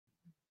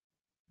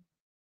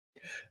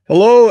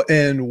Hello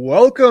and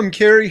welcome.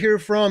 Carrie here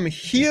from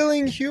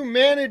Healing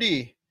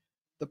Humanity.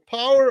 The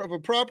power of a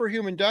proper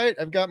human diet.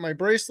 I've got my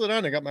bracelet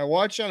on. I got my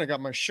watch on. I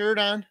got my shirt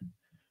on.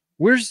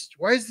 Why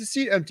is the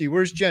seat empty?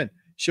 Where's Jen?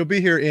 She'll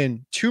be here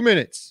in 2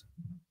 minutes,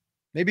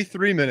 maybe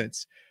 3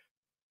 minutes.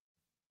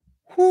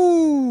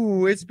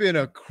 Whoo, it's been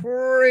a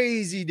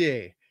crazy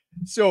day.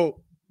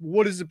 So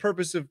what is the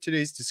purpose of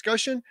today's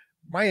discussion?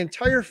 My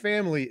entire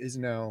family is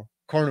now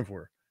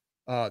carnivore.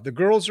 The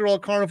girls are all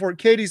carnivore.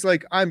 Katie's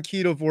like, I'm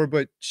ketovore,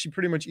 but she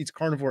pretty much eats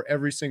carnivore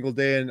every single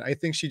day. And I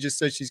think she just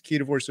says she's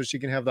ketovore so she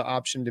can have the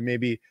option to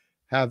maybe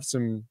have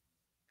some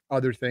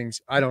other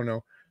things. I don't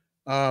know.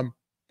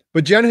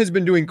 But Jen has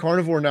been doing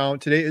carnivore now.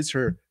 Today is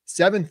her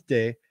 7th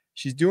day.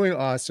 She's doing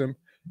awesome.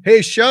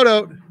 Hey, shout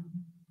out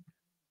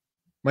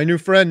my new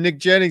friend, Nick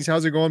Jennings.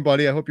 How's it going,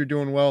 buddy? I hope you're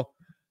doing well.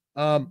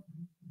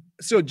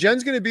 So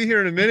Jen's going to be here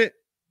in a minute.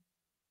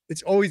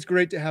 It's always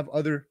great to have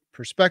other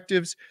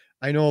perspectives.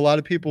 I know a lot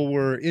of people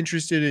were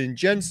interested in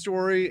Jen's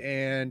story,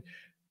 and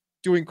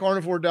doing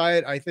carnivore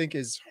diet, I think,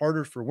 is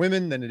harder for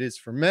women than it is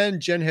for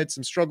men. Jen had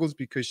some struggles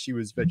because she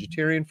was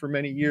vegetarian for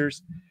many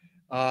years.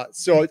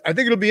 So I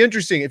think it'll be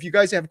interesting. If you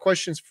guys have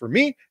questions for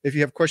me, if you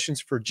have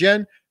questions for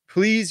Jen,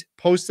 please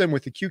post them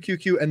with the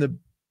QQQ, and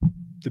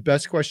the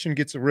best question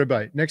gets a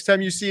ribeye. Next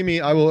time you see me,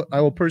 I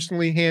will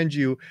personally hand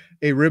you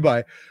a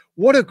ribeye.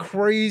 What a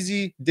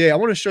crazy day. I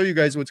want to show you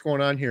guys what's going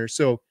on here.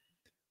 So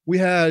we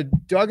had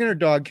dog in our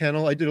dog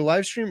kennel. I did a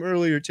live stream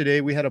earlier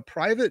today. We had a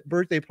private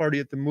birthday party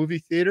at the movie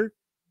theater.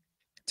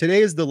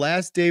 Today is the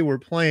last day we're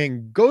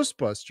playing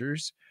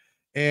Ghostbusters,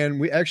 and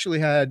we actually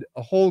had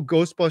a whole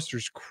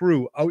Ghostbusters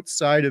crew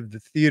outside of the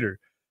theater.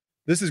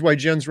 This is why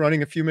Jen's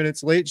running a few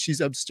minutes late.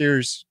 She's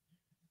upstairs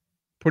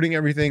putting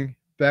everything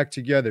back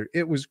together.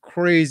 It was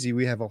crazy.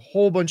 We have a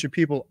whole bunch of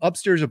people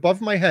upstairs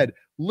above my head,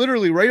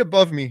 literally right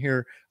above me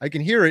here. I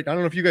can hear it. I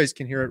don't know if you guys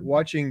can hear it,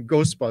 watching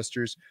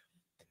Ghostbusters.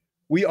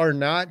 We are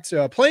not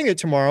playing it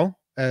tomorrow,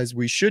 as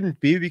we shouldn't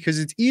be, because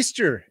it's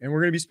Easter, and we're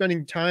going to be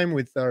spending time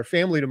with our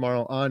family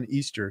tomorrow on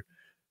Easter.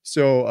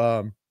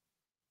 So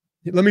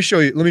let me show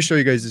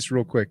you guys this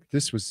real quick.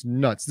 This was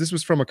nuts. This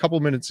was from a couple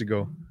minutes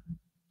ago.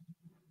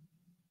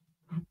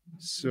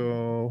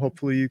 So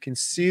hopefully you can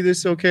see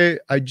this okay.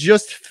 I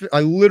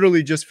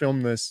literally just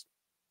filmed this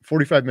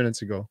 45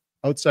 minutes ago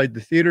outside the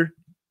theater.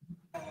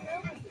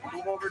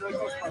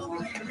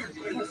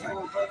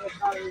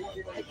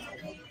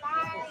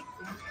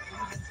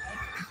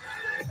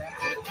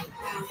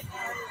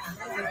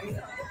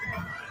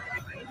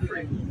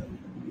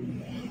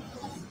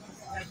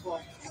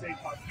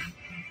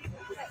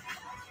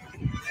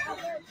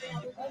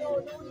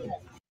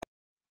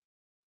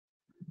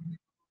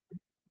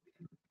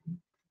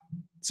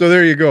 So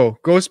there you go.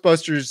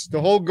 Ghostbusters, the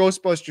whole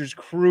Ghostbusters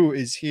crew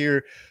is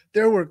here.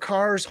 There were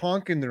cars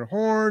honking their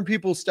horn,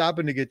 people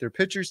stopping to get their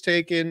pictures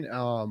taken.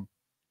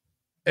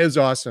 It was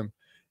awesome.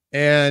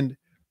 And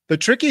the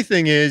tricky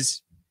thing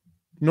is,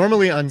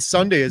 normally on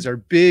Sunday is our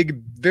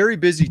big, very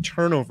busy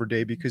turnover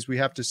day, because we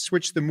have to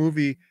switch the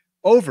movie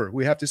over.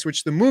 We have to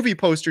switch the movie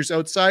posters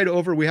outside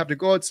over. We have to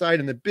go outside,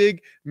 and the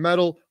big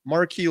metal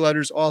marquee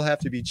letters all have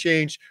to be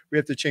changed. We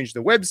have to change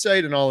the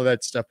website and all of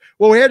that stuff.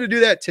 Well, we had to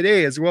do that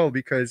today as well,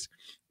 because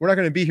we're not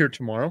going to be here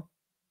tomorrow,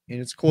 and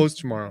it's closed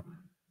tomorrow.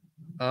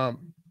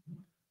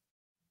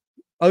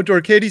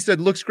 Outdoor Katie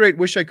said, looks great.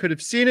 Wish I could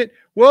have seen it.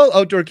 Well,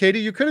 Outdoor Katie,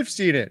 you could have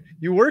seen it.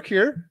 You work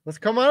here. Let's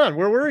come on.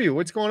 Where were you?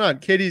 What's going on?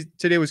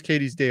 Today was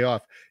Katie's day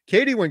off.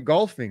 Katie went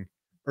golfing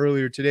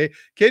earlier today.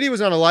 Katie was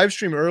on a live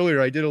stream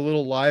earlier. I did a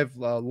little live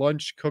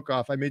lunch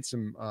cook-off. I made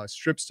some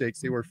strip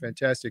steaks. They were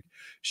fantastic.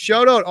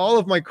 Shout out all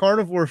of my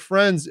carnivore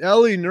friends.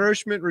 Ellie,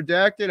 Nourishment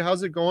Redacted.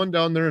 How's it going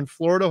down there in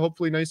Florida?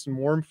 Hopefully nice and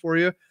warm for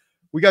you.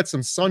 We got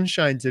some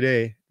sunshine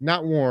today.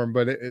 Not warm,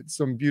 but it's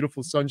some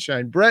beautiful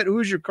sunshine. Brett,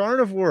 who's your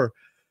carnivore?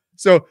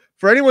 So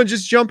for anyone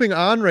just jumping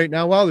on right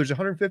now, wow, there's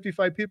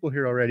 155 people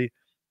here already.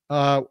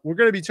 We're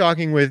going to be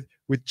talking with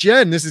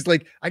Jen. This is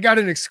like, I got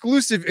an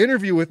exclusive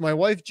interview with my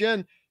wife,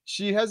 Jen.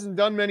 She hasn't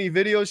done many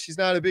videos. She's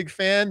not a big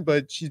fan,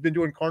 but she's been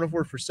doing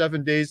carnivore for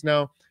 7 days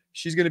now.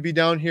 She's going to be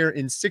down here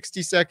in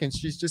 60 seconds.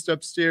 She's just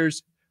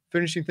upstairs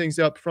finishing things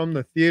up from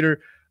the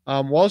theater.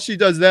 While she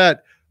does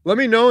that, let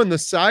me know in the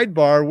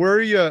sidebar, where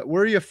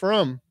are you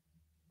from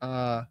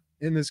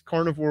in this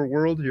carnivore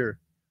world here?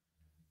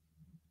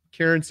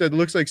 Karen said,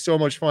 looks like so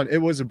much fun. It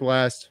was a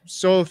blast.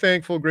 So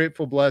thankful,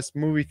 grateful, blessed.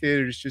 Movie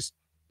theater is just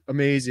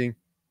amazing.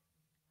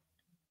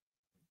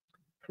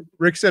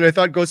 Rick said, I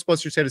thought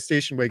Ghostbusters had a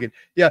station wagon.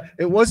 Yeah,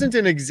 it wasn't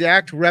an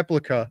exact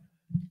replica,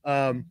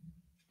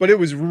 but it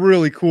was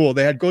really cool.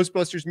 They had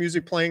Ghostbusters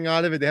music playing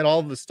out of it. They had all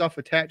of the stuff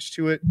attached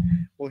to it.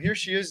 Well, here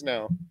she is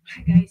now.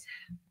 Hi, guys.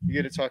 You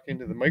get to talk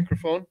into the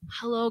microphone.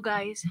 Hello,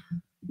 guys.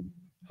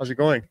 How's it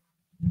going?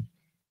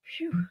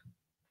 Phew.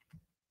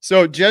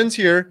 So Jen's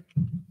here.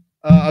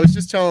 I was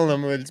just telling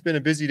them that it's been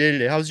a busy day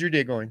today. How's your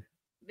day going?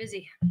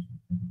 Busy.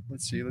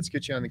 Let's see. Let's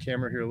get you on the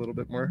camera here a little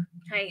bit more.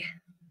 Hi.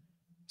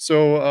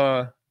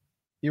 So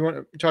you want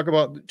to talk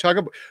about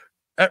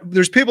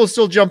there's people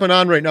still jumping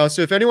on right now.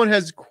 So if anyone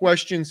has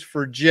questions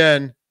for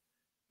Jen,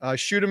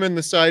 Shoot them in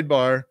the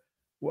sidebar.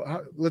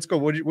 Let's go.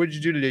 What did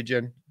you do today,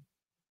 Jen?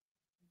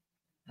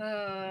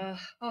 I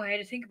had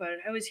to think about it.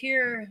 I was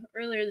here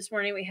earlier this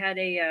morning. We had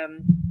a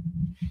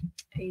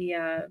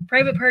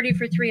private party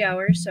for 3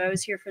 hours, so I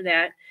was here for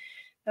that.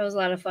 That was a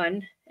lot of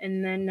fun.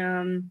 And then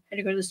had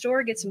to go to the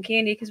store, get some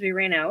candy because we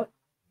ran out,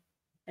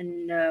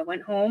 and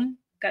went home,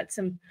 got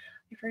some.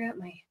 I forgot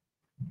my.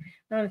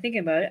 Now I'm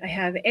thinking about it. I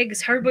have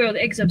eggs, hard-boiled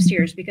eggs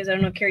upstairs because I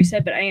don't know if Carrie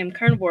said, but I am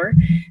carnivore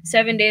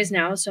 7 days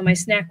now. So my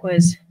snack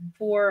was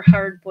 4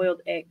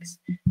 hard-boiled eggs,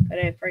 but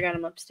I forgot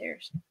them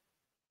upstairs.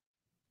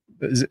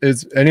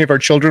 Is any of our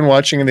children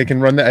watching and they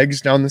can run the eggs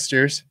down the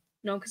stairs?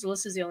 No, because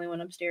Alyssa's the only one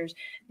upstairs.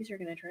 These are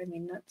going to drive me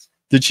nuts.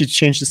 Did she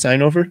change the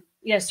sign over?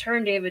 Yes, her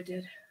and David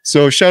did.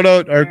 So shout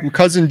out, our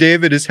cousin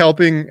David is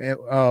helping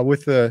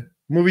with the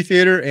movie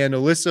theater, and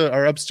Alyssa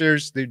are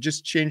upstairs. They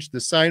just changed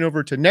the sign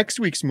over to next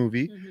week's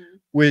movie,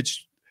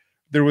 which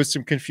there was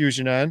some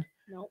confusion on.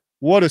 Nope.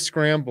 What a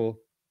scramble.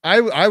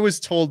 I was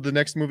told the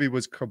next movie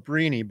was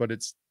Cabrini, but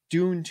it's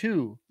Dune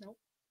 2. Nope.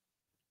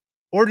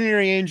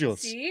 Ordinary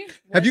Angels. See?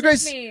 Have you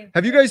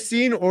guys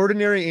seen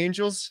Ordinary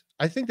Angels?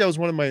 I think that was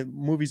one of my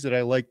movies that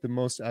I liked the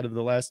most out of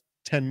the last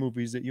 10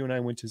 movies that you and I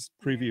went to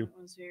preview. Yeah,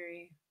 it was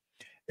very.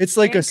 It's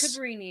like and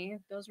Cabrini.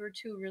 Those were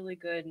 2 really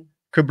good.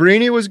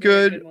 Cabrini was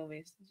good.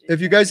 Movies. If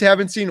you guys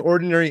haven't seen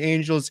Ordinary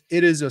Angels,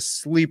 it is a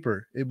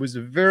sleeper. It was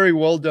a very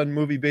well done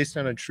movie based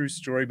on a true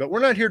story. But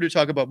we're not here to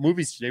talk about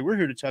movies today. We're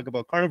here to talk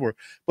about carnivore.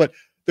 But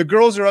the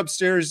girls are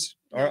upstairs.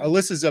 Or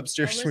Alyssa's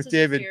upstairs with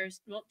David.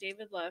 Well,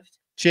 David left.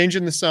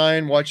 Changing the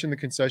sign, watching the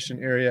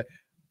concession area.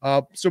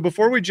 So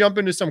before we jump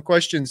into some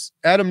questions,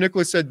 Adam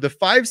Nicholas said the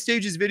 5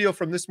 stages video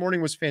from this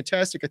morning was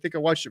fantastic. I think I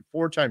watched it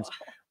 4 times.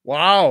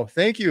 Wow.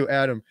 Thank you,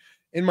 Adam.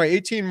 In my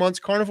 18 months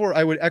carnivore,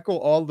 I would echo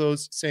all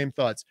those same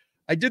thoughts.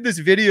 I did this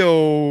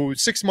video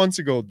 6 months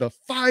ago, the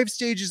 5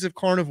 stages of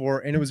carnivore,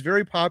 and it was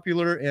very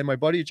popular. And my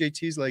buddy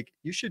JT's like,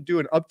 you should do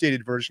an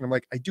updated version. I'm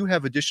like, I do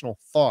have additional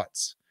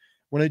thoughts.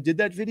 When I did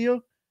that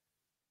video,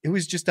 it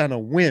was just on a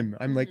whim.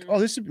 I'm like, oh,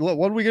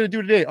 what are we going to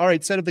do today? All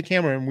right, set up the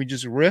camera. And we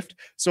just riffed.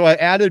 So I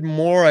added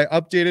more. I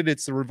updated.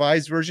 It's the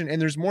revised version.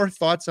 And there's more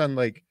thoughts on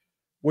like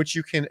what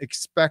you can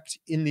expect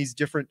in these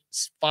different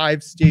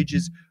 5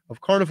 stages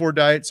of carnivore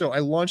diet. So I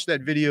launched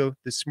that video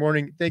this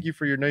morning. Thank you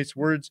for your nice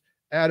words,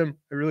 Adam.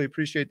 I really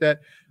appreciate that.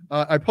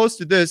 I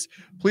posted this.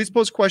 Please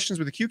post questions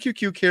with a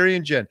QQQ, Carrie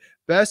and Jen.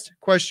 Best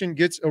question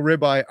gets a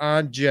ribeye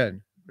on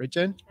Jen. Right,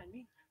 Jen?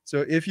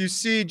 So if you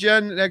see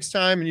Jen next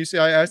time and you say,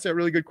 I asked that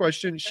really good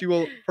question, she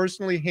will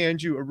personally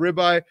hand you a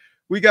ribeye.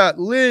 We got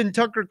Lynn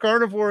Tucker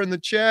Carnivore in the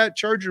chat.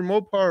 Charger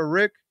Mopar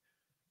Rick.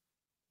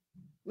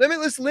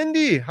 Limitless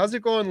Lindy. How's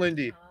it going,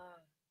 Lindy?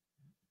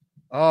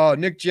 Oh,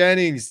 Nick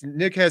Jennings.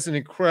 Nick has an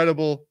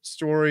incredible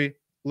story.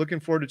 Looking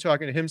forward to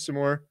talking to him some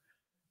more.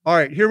 All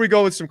right, here we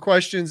go with some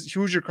questions.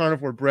 Who's your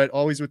carnivore, Brett?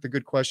 Always with the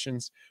good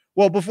questions.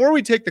 Well, before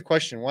we take the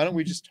question, why don't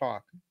we just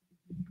talk?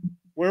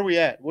 Where are we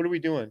at? What are we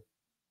doing?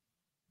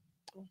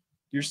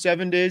 You're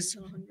 7 days?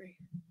 So hungry.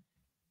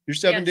 You're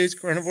 7 days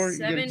carnivore?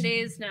 7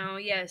 days now,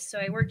 yes. So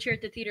I worked here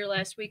at the theater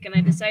last week, and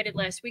I decided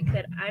last week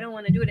that I don't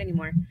want to do it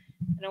anymore.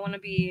 I don't want to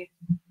be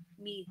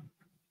me.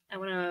 I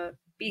want to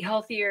be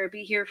healthier,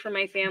 be here for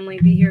my family,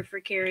 be here for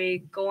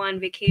Carrie, go on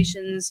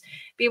vacations,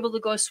 be able to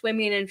go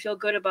swimming and feel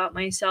good about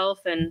myself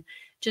and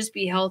just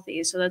be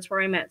healthy. So that's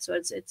where I'm at. So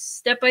it's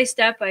step by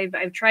step.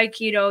 I've tried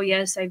keto.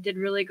 Yes, I did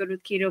really good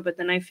with keto, but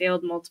then I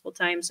failed multiple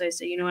times. So I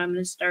said, you know, I'm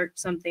going to start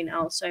something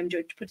else. So I'm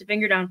going to put the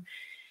finger down.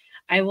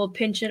 I will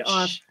pinch it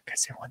off. Can I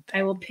say one thing?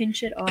 I will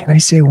pinch it off. Can I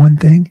say one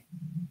thing?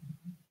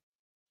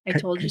 I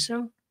told you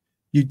so.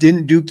 You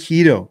didn't do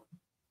keto.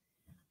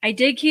 I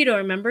did keto.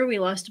 Remember, we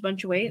lost a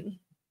bunch of weight.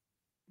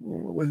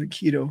 What was it?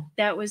 Keto.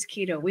 That was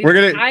keto.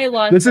 I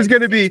lost. This is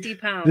going to be 60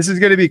 pounds. This is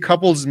going to be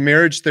couples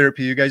marriage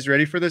therapy. You guys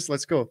ready for this?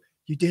 Let's go.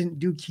 You didn't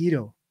do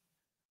keto.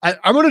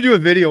 I'm going to do a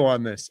video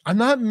on this. I'm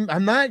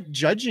not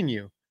judging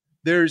you.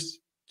 There's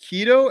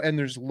keto and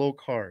there's low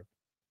carb.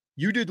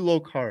 You did low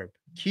carb.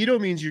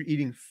 Keto means you're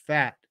eating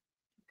fat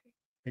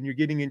and you're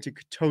getting into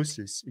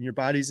ketosis and your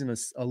body's in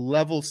a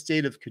level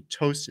state of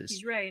ketosis.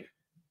 He's right.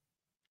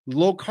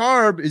 Low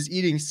carb is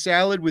eating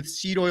salad with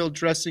seed oil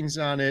dressings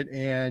on it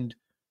and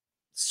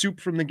soup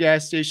from the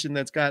gas station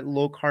that's got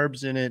low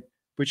carbs in it,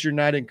 but you're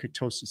not in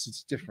ketosis.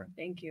 It's different.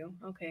 Thank you.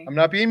 Okay. I'm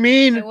not being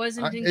mean. I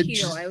wasn't in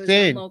keto. I was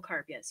on low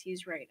carb. Yes,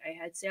 he's right. I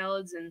had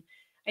salads and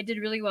I did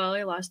really well.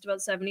 I lost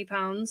about 70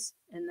 pounds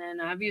and then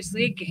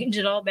obviously gained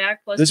it all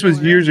back. Plus this was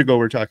years ago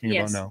we're talking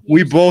about now.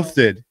 We both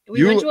did.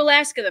 We went to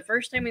Alaska the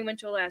first time we went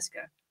to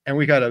Alaska. And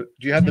we got do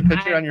you have the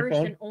picture on your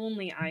phone? And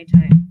only eye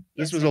time.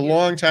 This was a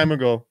long time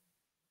ago.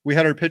 We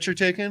had our picture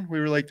taken. We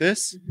were like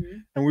this,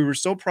 and we were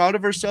so proud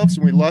of ourselves,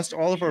 and we lost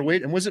all of our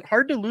weight. And was it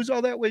hard to lose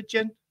all that weight,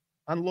 Jen,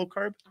 on low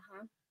carb?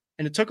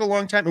 And it took a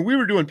long time. And we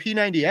were doing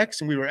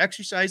P90X, and we were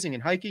exercising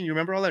and hiking. You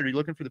remember all that? Are you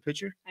looking for the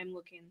picture? I'm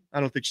looking. I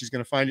don't think she's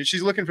going to find it.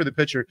 She's looking for the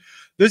picture.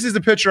 This is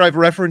the picture I've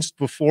referenced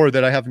before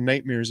that I have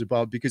nightmares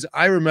about because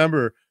I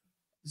remember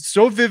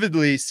so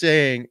vividly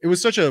saying it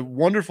was such a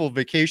wonderful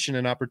vacation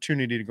and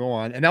opportunity to go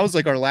on. And that was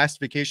like our last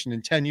vacation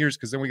in 10 years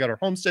because then we got our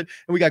homestead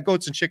and we got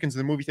goats and chickens in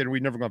the movie theater.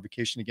 We'd never gone on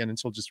vacation again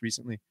until just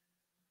recently.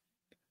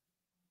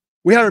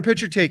 We had our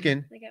picture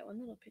taken. I got one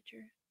little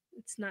picture.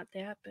 It's not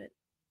that, but.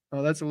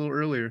 Oh, that's a little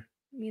earlier.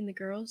 Me and the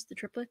girls, the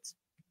triplets.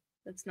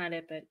 That's not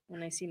it, but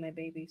when I see my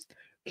babies.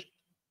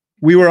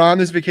 We were on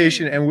this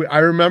vacation and I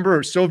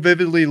remember so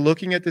vividly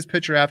looking at this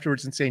picture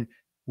afterwards and saying,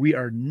 we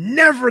are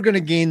never going to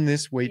gain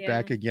this weight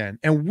back again.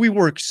 And we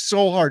worked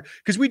so hard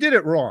because we did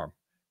it wrong.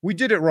 We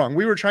did it wrong.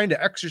 We were trying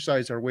to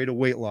exercise our way to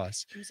weight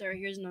loss. I'm sorry.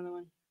 Here's another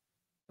one.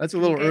 That's a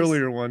little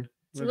earlier one.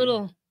 It's a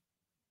little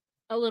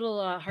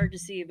hard to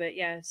see, but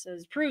yeah. So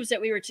it proves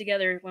that we were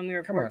together when we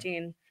were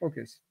 14.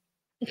 Focus.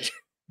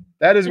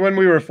 That is when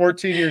we were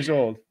 14 years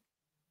old.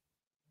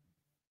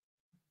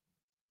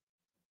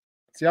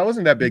 See, I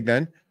wasn't that big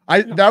then.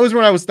 That was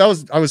when I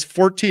was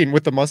 14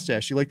 with the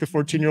mustache. You like the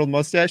 14-year-old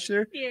mustache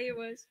there? Yeah, it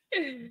was.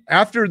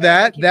 After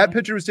that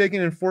picture was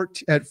taken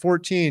at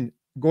 14,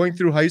 going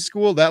through high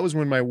school. That was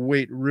when my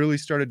weight really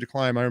started to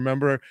climb. I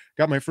remember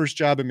got my first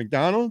job at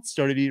McDonald's,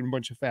 started eating a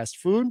bunch of fast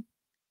food.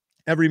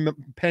 Every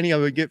penny I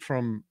would get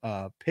from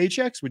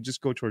paychecks would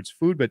just go towards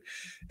food. But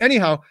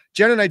anyhow,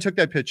 Jen and I took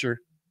that picture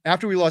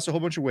after we lost a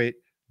whole bunch of weight,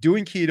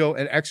 doing keto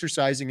and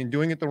exercising and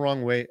doing it the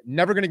wrong way,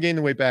 never going to gain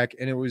the weight back.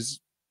 And it was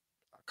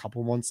a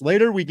couple months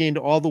later, we gained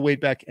all the weight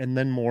back and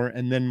then more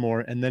and then more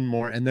and then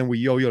more. And then we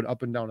yo-yoed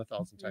up and down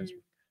 1,000 times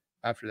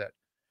after that.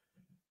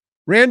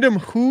 Random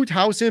Hoot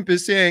House Imp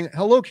is saying,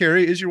 hello,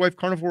 Carrie. Is your wife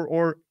carnivore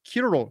or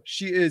keto?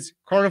 She is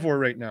carnivore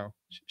right now.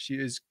 She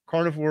is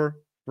carnivore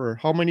for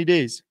how many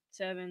days?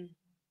 7.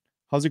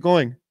 How's it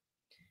going?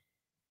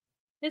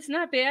 It's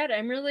not bad.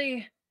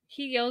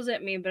 He yells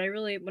at me, but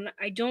when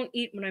I don't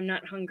eat when I'm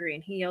not hungry,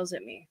 and he yells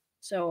at me.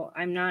 So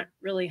I'm not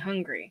really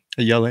hungry.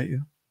 I yell at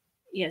you?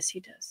 Yes, he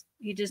does.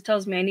 He just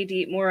tells me I need to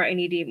eat more. I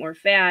need to eat more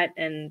fat.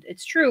 And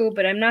it's true,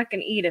 but I'm not going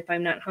to eat if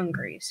I'm not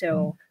hungry.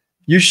 So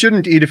you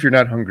shouldn't eat if you're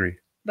not hungry.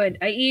 But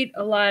I eat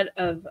a lot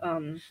of,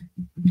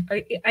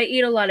 I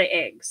eat a lot of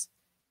eggs.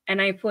 And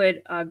I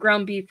put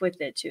ground beef with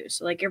it too.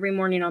 So like every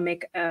morning I'll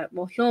make,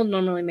 he'll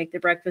normally make the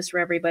breakfast for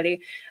everybody.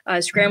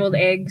 Scrambled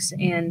eggs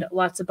and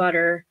lots of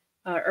butter.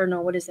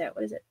 What is that?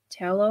 What is it?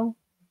 Tallow?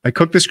 I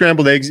cooked the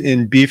scrambled eggs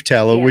in beef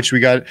tallow, which we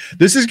got.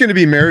 This is going to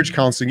be marriage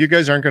counseling. You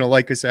guys aren't going to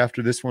like us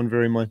after this one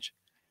very much.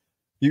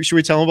 Should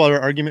we tell them about our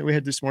argument we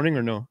had this morning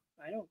or no?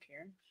 I don't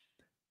care.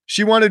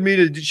 She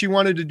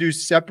wanted to do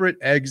separate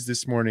eggs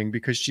this morning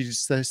because she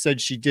said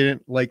she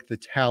didn't like the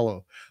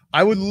tallow.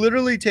 I would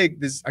literally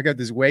take this. I got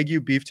this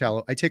Wagyu beef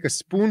tallow. I take a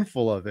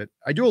spoonful of it.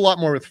 I do a lot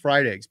more with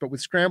fried eggs, but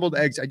with scrambled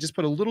eggs, I just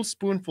put a little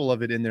spoonful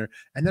of it in there.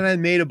 And then I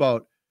made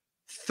about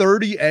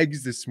 30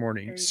 eggs this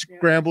morning,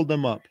 scrambled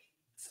them up.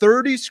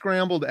 30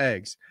 scrambled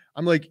eggs.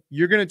 I'm like,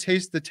 you're going to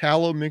taste the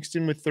tallow mixed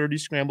in with 30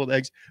 scrambled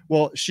eggs.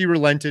 Well, she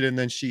relented and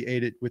then she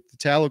ate it with the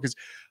tallow because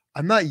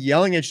I'm not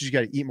yelling at you. You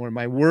got to eat more.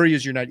 My worry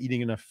is you're not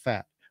eating enough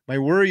fat. My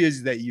worry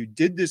is that you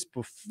did this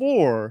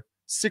before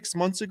 6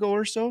 months ago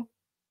or so.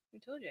 I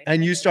told you.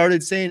 And you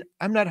started saying,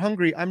 I'm not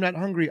hungry. I'm not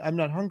hungry. I'm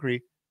not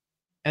hungry.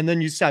 And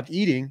then you stopped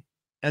eating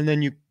and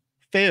then you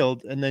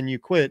failed and then you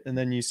quit. And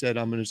then you said,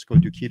 I'm going to just go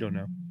do keto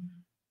now.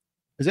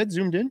 Is that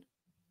zoomed in?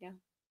 Yeah.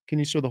 Can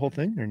you show the whole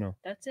thing or no?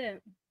 That's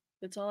it.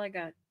 That's all I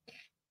got.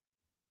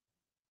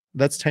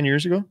 That's 10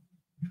 years ago?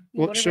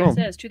 Well, show it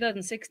says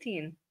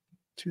 2016.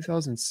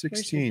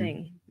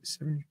 2016.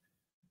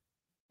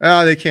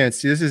 They can't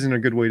see. This isn't a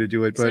good way to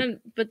do it,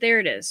 but there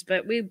it is.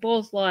 But we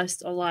both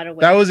lost a lot of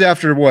weight. That was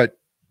after what?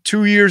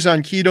 2 years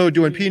on keto,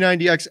 doing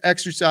P90X,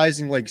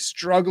 exercising, like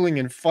struggling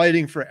and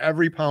fighting for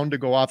every pound to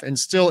go off. And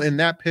still in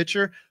that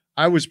picture,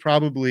 I was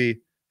probably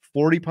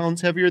 40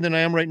 pounds heavier than I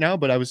am right now,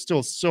 but I was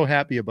still so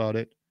happy about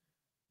it.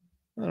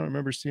 I don't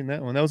remember seeing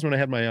that one. That was when I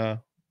had my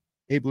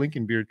Abe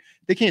Lincoln beard.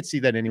 They can't see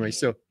that anyway.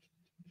 So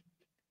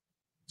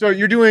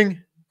you're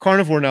doing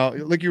carnivore now,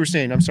 like you were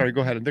saying. I'm sorry.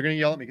 Go ahead. They're going to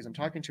yell at me because I'm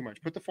talking too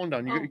much. Put the phone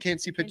down. You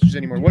can't see pictures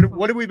anymore.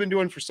 What have we been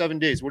doing for 7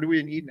 days? What have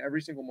we been eating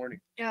every single morning?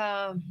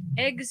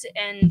 Eggs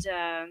and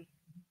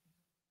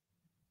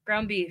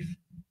ground beef.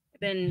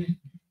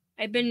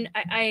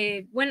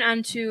 I went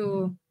on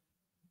to.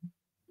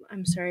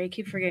 I'm sorry, I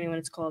keep forgetting what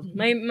it's called.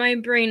 My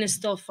brain is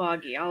still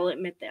foggy. I'll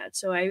admit that.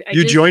 So I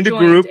joined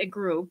a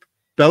group.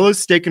 Bella's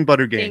Steak and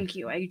Butter Gang. Thank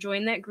you. I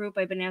joined that group.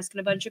 I've been asking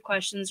a bunch of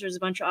questions. There's a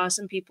bunch of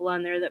awesome people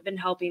on there that have been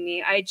helping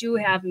me. I do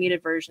have meat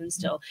aversion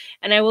still.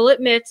 And I will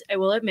admit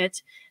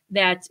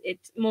that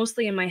it's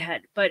mostly in my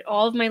head. But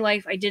all of my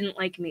life, I didn't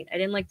like meat. I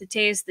didn't like the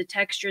taste, the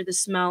texture, the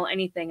smell,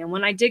 anything. And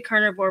when I did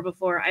carnivore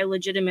before, I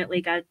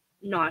legitimately got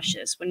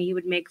nauseous when he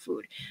would make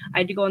food. I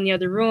had to go in the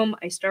other room.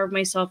 I starved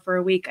myself for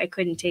a week. I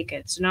couldn't take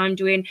it. So now I'm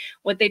doing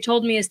what they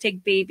told me is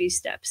take baby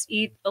steps.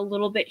 Eat a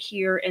little bit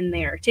here and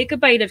there. Take a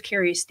bite of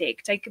Carrie's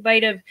steak. Take a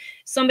bite of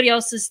somebody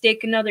else's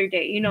steak another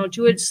day.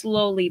 Do it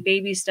slowly.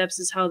 Baby steps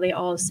is how they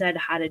all said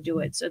how to do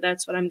it. So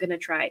that's what I'm going to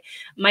try.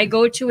 My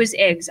go-to is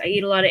eggs. I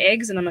eat a lot of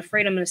eggs and I'm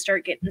afraid I'm going to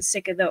start getting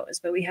sick of those.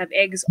 But we have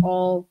eggs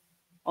all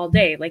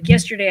day. Like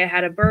yesterday I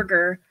had a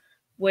burger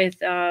with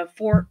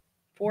four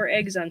 4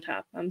 eggs on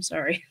top. I'm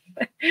sorry.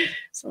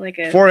 Sound like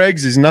a 4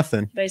 eggs is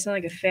nothing. But I sound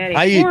like a fatty.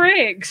 I 4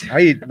 eggs. I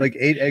eat like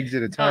 8 eggs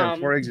at a time.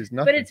 4 eggs is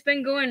nothing. But it's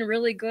been going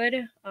really good.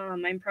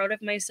 I'm proud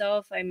of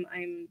myself. I'm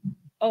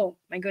oh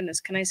my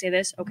goodness, can I say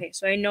this? Okay,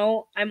 so I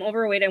know I'm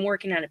overweight. I'm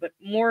working on it, but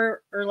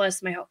more or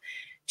less my health.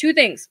 2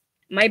 things.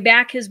 My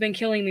back has been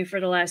killing me for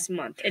the last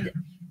month.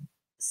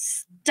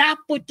 Stop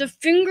with the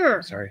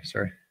finger. Sorry.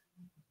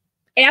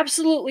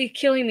 Absolutely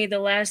killing me the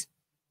last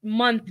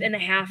month and a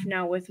half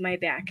now with my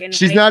back. And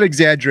she's not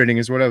exaggerating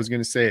is what I was going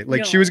to say.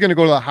 Like, No. she was going to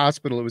go to the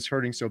hospital. It was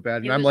hurting so bad.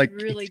 And It I'm was like,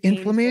 really it's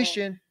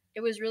inflammation.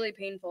 It was really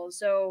painful.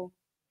 So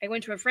I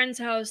went to a friend's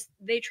house.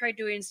 They tried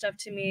doing stuff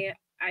to me.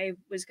 I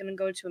was going to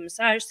go to a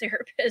massage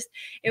therapist.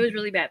 It was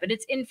really bad, but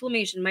it's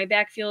inflammation. My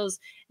back feels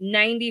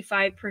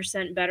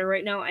 95% better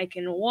right now. I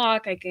can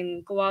walk. I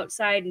can go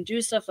outside and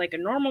do stuff like a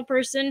normal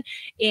person.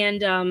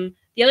 And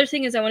the other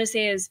thing is I want to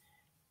say is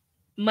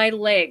my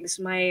legs,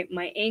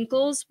 my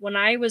ankles, when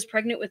I was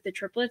pregnant with the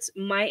triplets,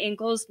 my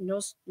ankles,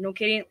 no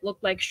kidding,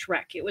 looked like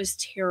Shrek. It was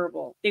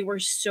terrible. They were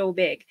so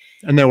big.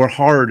 And they were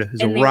hard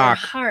as a rock. They were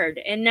hard.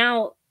 And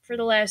now for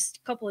the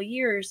last couple of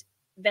years,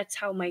 that's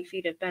how my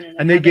feet have been.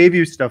 And they gave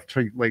you stuff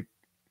to like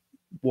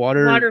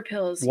water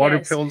pills.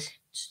 Pills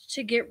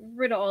to get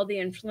rid of all the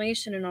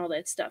inflammation and all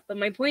that stuff. But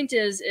my point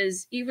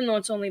is even though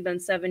it's only been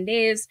 7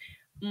 days,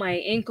 my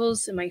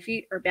ankles and my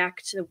feet are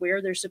back to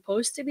where they're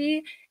supposed to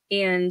be.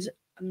 And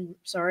I'm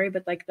sorry,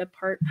 but like the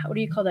part, how do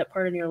you call that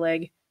part on your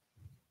leg?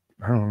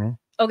 I don't know.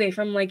 Okay,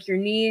 from like your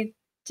knee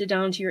to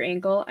down to your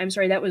ankle. I'm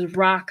sorry, that was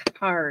rock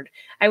hard.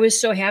 I was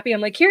so happy.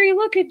 I'm like, Carrie,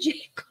 look at your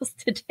ankles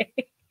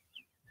today.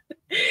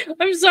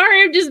 I'm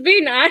sorry, I'm just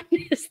being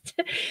honest.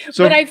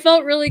 So, but I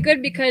felt really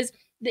good because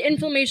the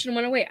inflammation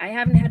went away. I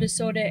haven't had a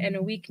soda in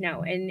a week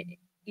now. And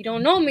you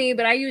don't know me,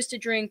 but I used to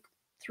drink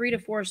 3 to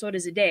 4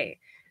 sodas a day.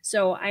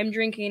 So I'm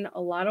drinking a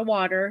lot of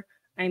water.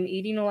 I'm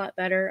eating a lot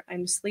better.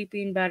 I'm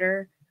sleeping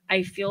better.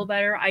 I feel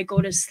better. I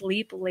go to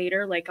sleep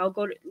later. Like I'll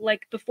go to,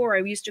 like before I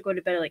used to go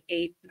to bed at like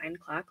 8, 9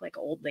 o'clock, like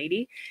an old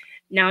lady.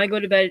 Now I go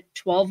to bed at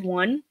 12,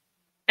 1,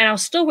 and I'll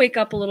still wake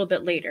up a little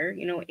bit later,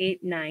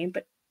 8, 9,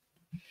 but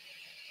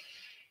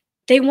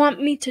they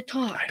want me to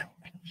talk.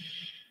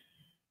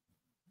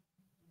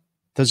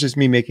 That's just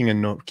me making a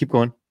note. Keep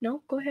going.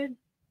 No, go ahead.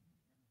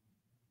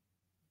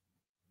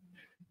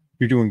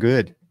 You're doing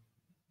good.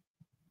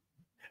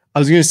 I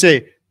was going to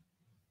say,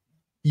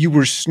 you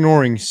were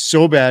snoring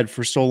so bad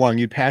for so long.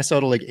 You'd pass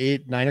out at like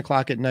 8, 9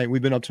 o'clock at night.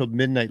 We've been up till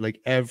midnight, like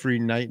every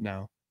night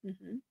now.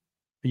 Mm-hmm.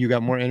 You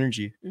got more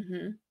energy.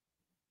 Mm-hmm.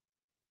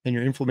 And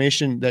your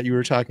inflammation that you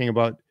were talking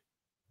about,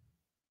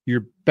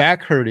 your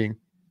back hurting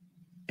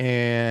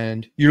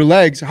and your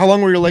legs. How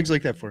long were your legs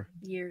like that for?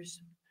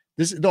 Years.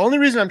 The only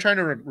reason I'm trying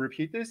to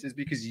repeat this is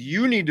because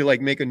you need to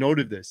like make a note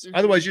of this. Mm-hmm.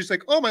 Otherwise, you're just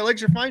like, oh, my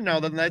legs are fine now.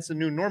 Then that's the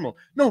new normal.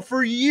 No,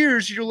 for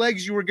years, your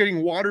legs, you were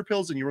getting water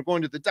pills and you were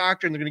going to the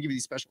doctor and they're going to give you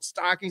these special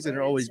stockings that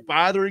are always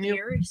bothering you. My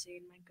goodness.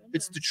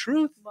 It's the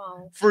truth.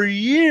 Wow. For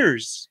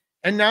years.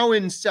 And now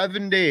in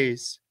 7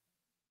 days,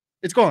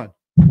 it's gone.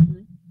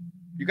 Mm-hmm.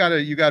 You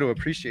gotta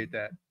appreciate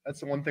that. That's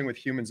the one thing with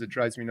humans that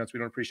drives me nuts. We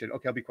don't appreciate it.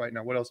 Okay, I'll be quiet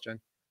now. What else, Jen?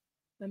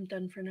 I'm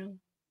done for now.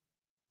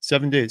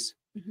 7 days.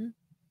 Mm-hmm.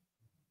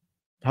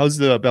 How's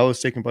the Bella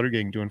Steak and Butter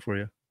Gang doing for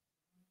you?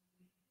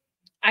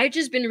 I've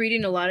just been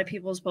reading a lot of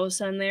people's posts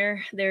on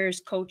there.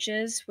 There's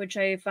coaches, which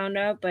I found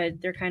out,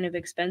 but they're kind of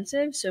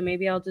expensive. So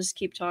maybe I'll just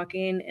keep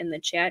talking in the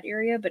chat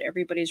area, but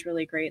everybody's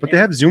really great. But they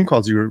have Zoom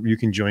calls you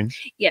can join.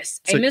 Yes.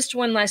 I missed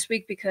one last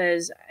week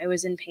because I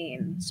was in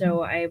pain.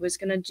 So I was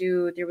going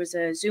to there was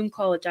a Zoom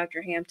call with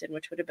Dr. Hampton,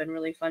 which would have been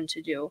really fun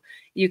to do.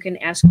 You can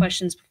ask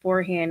questions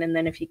beforehand, and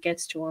then if he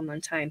gets to them on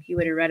time, he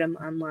would have read them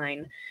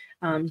online.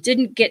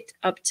 Didn't get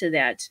up to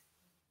that.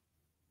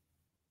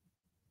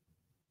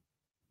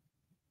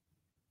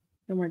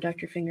 No more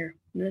Dr. Finger.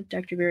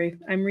 Dr. Berry.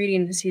 I'm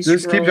reading as he's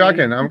just keep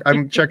talking.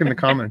 I'm checking the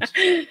comments.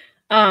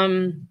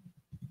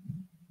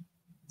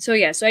 So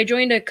yeah, so I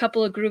joined a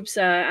couple of groups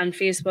on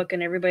Facebook,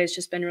 and everybody's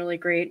just been really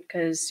great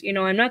because,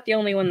 I'm not the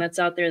only one that's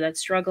out there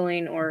that's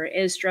struggling or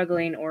is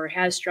struggling or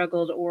has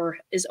struggled or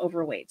is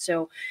overweight.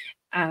 So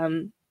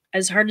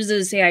as hard as it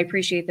is to say, I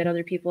appreciate that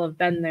other people have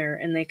been there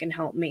and they can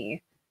help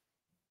me.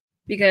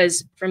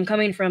 Because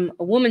coming from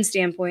a woman's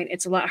standpoint,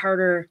 it's a lot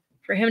harder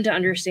for him to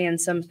understand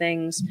some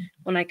things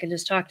when I can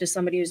just talk to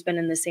somebody who's been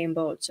in the same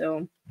boat.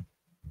 So,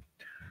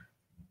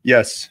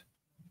 yes.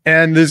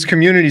 And this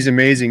community is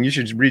amazing. You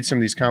should read some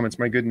of these comments.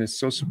 My goodness,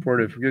 so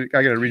supportive. I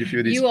got to read a few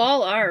of these. You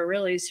all are,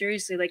 really,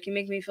 seriously. Like, you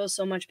make me feel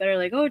so much better.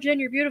 Like, oh,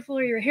 Jen, you're beautiful,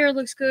 or your hair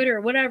looks good, or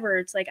whatever.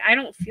 It's like, I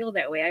don't feel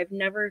that way. I've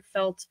never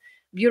felt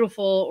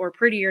beautiful or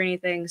pretty or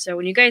anything. So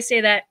when you guys say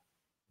that,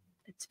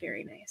 it's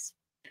very nice.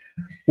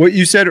 What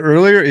you said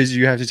earlier is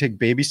you have to take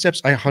baby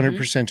steps. I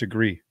 100%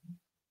 agree.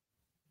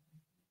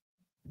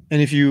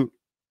 And if you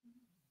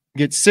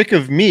get sick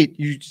of meat,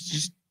 you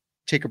just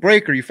take a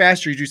break or you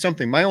fast or you do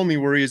something. My only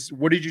worry is,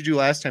 what did you do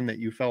last time that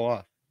you fell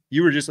off?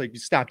 You were just like, you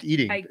stopped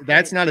eating. I quit.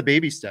 That's not a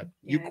baby step.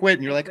 You Yeah, quit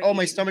and you're I like, quit oh,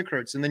 my eating. stomach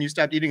hurts. And then you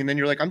stopped eating. And then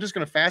you're like, I'm just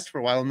going to fast for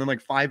a while. And then like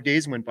 5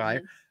 days went by.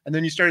 Mhm. And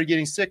then you started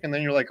getting sick. And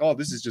then you're like, oh,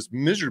 this is just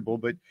miserable.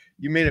 But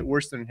you made it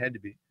worse than it had to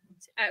be.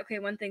 Okay,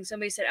 one thing.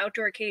 Somebody said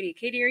outdoor Katie.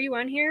 Katie, are you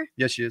on here?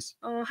 Yes, she is.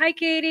 Oh, hi,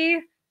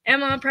 Katie.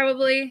 Emma,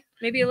 probably.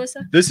 Maybe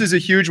Alyssa. This is a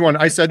huge one.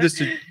 I said this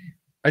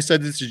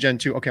to Jen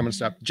too. Okay, I'm gonna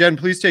stop. Jen,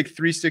 please take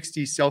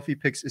 360 selfie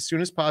pics as soon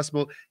as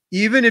possible.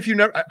 Even if you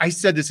never, I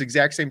said this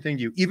exact same thing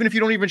to you. Even if you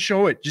don't even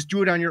show it, just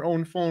do it on your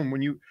own phone.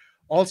 When you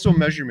also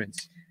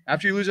measurements.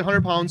 After you lose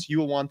 100 pounds, you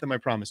will want them. I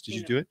promise. Did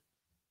you do it?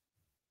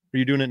 Are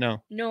you doing it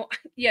now? No.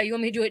 Yeah, you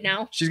want me to do it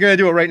now? She's gonna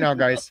do it right now,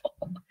 guys.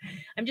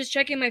 I'm just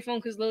checking my phone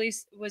because Lily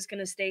was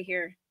gonna stay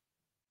here.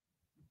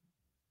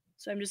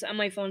 So I'm just on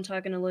my phone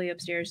talking to Lily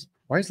upstairs.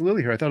 Why is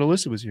Lily here? I thought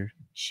Alyssa was here.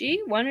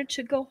 She wanted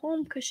to go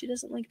home because she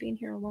doesn't like being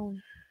here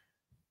alone.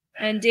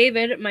 And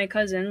David, my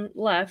cousin,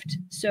 left,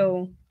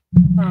 so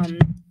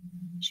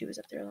she was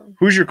up there alone.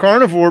 Who's your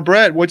carnivore,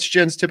 Brett? What's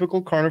Jen's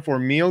typical carnivore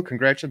meal?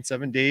 Congrats on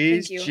 7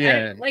 days, Thank you.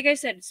 Jen. Like I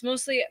said, it's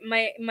mostly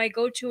my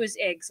go-to is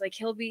eggs. Like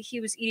he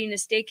was eating a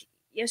steak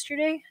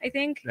yesterday, I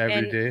think.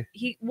 Every day?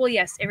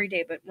 Yes, every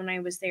day. But when I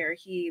was there,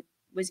 he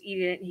was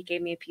eating it and he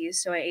gave me a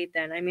piece, so I ate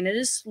that. I mean, it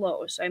is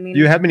slow. So I mean,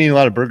 you have been eating a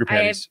lot of burger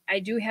patties. I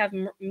do have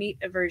meat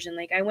aversion.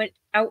 Like I went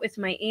out with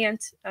my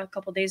aunt a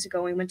couple days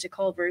ago. We went to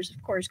Culver's,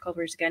 of course,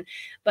 Culver's again.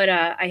 But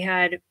I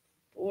had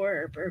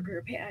 4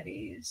 burger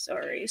patties.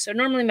 Sorry. So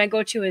normally my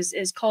go-to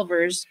is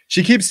Culver's.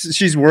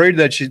 She's worried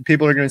that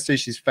people are going to say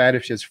she's fat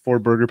if she has 4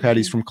 burger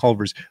patties from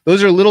Culver's.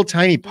 Those are little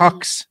tiny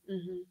pucks.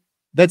 Mm-hmm.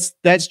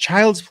 That's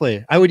child's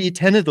play. I would eat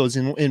 10 of those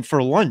in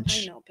for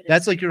lunch. I know, but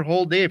that's like your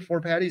whole day. 4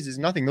 patties is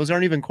nothing. Those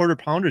aren't even quarter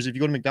pounders. If you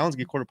go to McDonald's,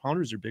 get quarter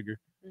pounders or bigger.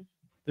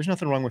 There's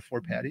nothing wrong with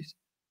 4 patties.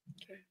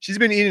 Okay. She's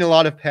been eating a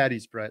lot of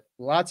patties, Brett.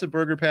 Lots of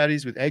burger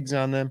patties with eggs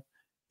on them.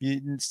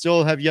 You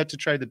still have yet to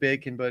try the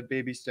bacon, but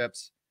baby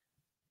steps.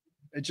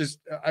 It just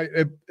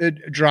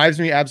it drives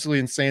me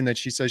absolutely insane that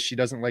she says she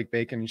doesn't like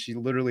bacon, and she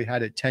literally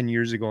had it 10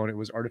 years ago, and it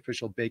was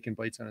artificial bacon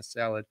bites on a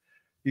salad.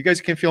 You guys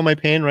can feel my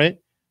pain, right?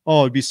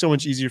 Oh, it'd be so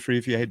much easier for you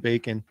if you had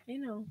bacon. I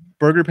know.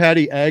 Burger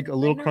patty, egg, a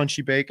little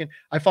crunchy bacon.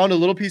 I found a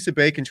little piece of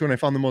bacon too, and I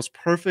found the most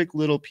perfect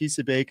little piece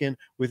of bacon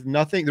with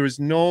nothing. There was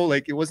no,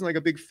 like, it wasn't like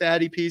a big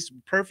fatty piece.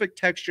 Perfect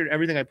texture,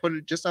 everything. I put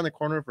it just on the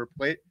corner of her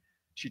plate.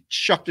 She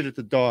chucked it at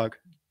the dog.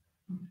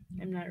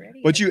 I'm not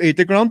ready. But you ate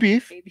the ground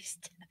beef. Baby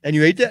steps. And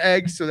you ate the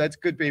eggs, so that's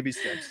good baby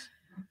steps.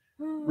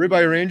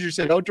 Ribeye Ranger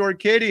said, outdoor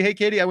Katie. Hey,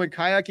 Katie, I went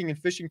kayaking and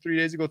fishing 3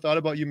 days ago. Thought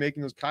about you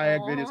making those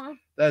kayak videos.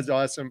 That's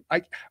awesome.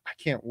 I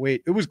can't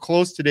wait. It was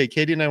close today.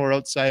 Katie and I were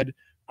outside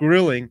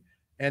grilling,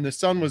 and the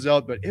sun was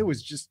out, but it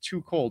was just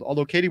too cold.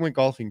 Although Katie went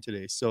golfing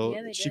today, so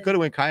she could have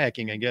went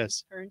kayaking, I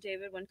guess. Her and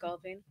David went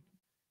golfing.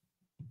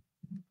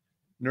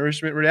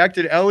 Nourishment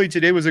reacted. Ellie,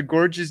 today was a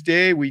gorgeous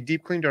day. We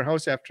deep cleaned our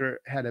house after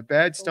had a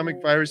bad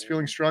stomach virus,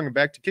 feeling strong and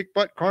back to kick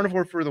butt.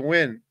 Carnivore for the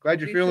win. Glad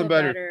you're feeling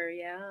better.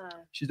 Yeah.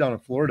 She's down in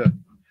Florida.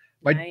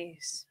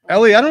 Nice.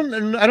 Ellie, I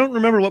don't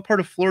remember what part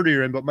of Florida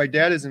you're in, but my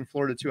dad is in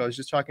Florida too. I was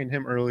just talking to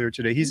him earlier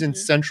today. He's in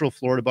Central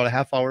Florida, about a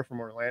half hour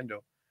from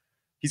Orlando.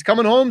 He's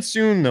coming home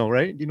soon though,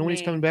 right? Do you know when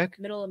he's coming back?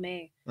 Middle of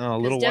May. Oh, a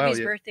little while. Debbie's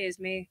birthday is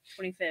May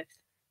 25th.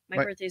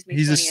 My birthday is May 20th.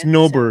 He's a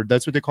snowbird.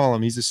 That's what they call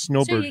him. He's a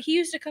snowbird. So he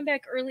used to come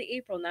back early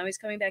April. Now he's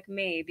coming back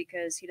May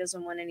because he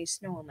doesn't want any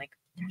snow. I'm like,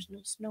 there's no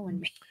snow in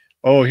May.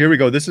 Oh, here we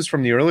go. This is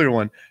from the earlier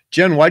one.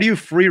 Jen, why do you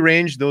free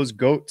range those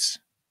goats?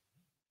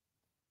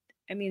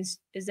 I mean,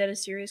 is that a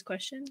serious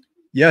question?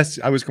 Yes,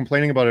 I was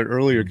complaining about it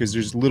earlier because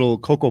there's little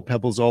cocoa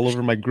pebbles all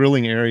over my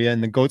grilling area,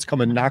 and the goats come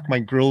and knock my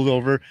grill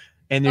over.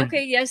 And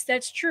okay, yes,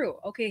 that's true.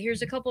 Okay,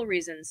 here's a couple of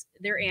reasons.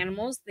 They're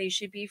animals. They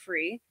should be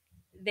free.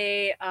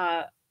 They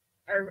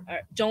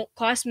don't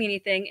cost me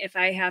anything if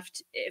I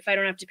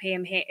don't have to pay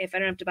them hay, if I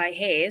don't have to buy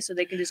hay, so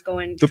they can just go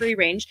in free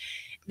range.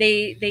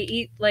 They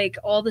eat like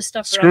all the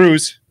stuff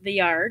screws around the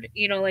yard,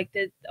 you know, like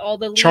all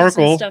the leaves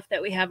charcoal and stuff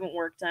that we haven't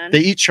worked on. They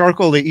eat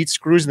charcoal, they eat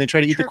screws, and they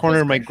try to eat the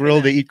corner of my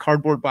grill. They eat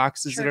cardboard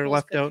boxes that are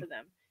left out. For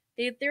them.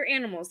 They're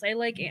animals.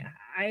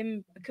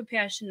 I'm a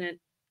compassionate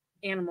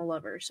animal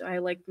lover, so I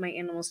like my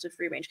animals to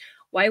free range.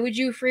 Why would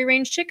you free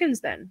range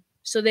chickens then?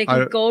 So they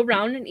can go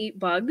around and eat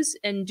bugs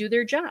and do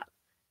their job.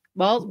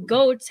 Well,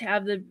 goats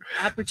have the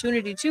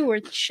opportunity too, or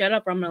shut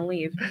up, or I'm going to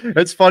leave.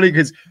 That's funny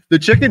because the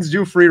chickens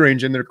do free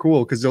range and they're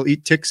cool because they'll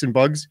eat ticks and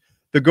bugs.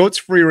 The goats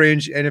free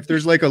range, and if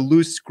there's like a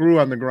loose screw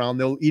on the ground,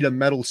 they'll eat a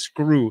metal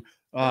screw.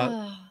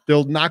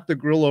 They'll knock the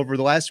grill over.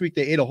 The last week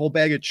they ate a whole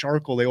bag of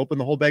charcoal. They opened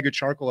the whole bag of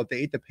charcoal up. They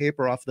ate the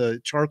paper off the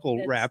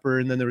charcoal wrapper,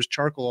 and then there was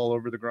charcoal all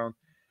over the ground.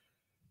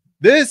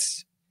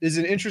 This is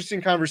an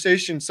interesting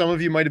conversation. Some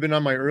of you might have been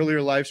on my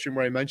earlier live stream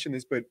where I mentioned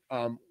this, but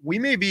we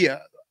may be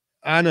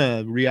on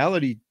a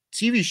reality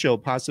TV show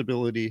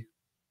possibility.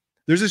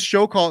 There's this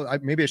show called,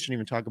 maybe I shouldn't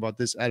even talk about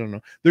this. I don't know.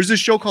 There's this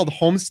show called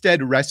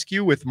Homestead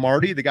Rescue with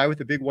Marty, the guy with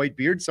the big white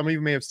beard. Some of you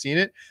may have seen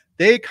it.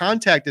 They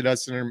contacted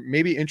us and are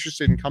maybe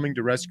interested in coming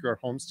to rescue our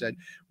homestead,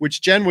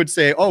 which Jen would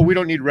say, oh, we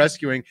don't need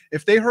rescuing.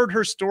 If they heard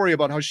her story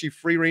about how she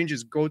free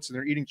ranges goats and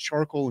they're eating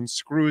charcoal and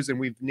screws and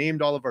we've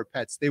named all of our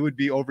pets, they would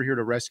be over here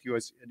to rescue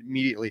us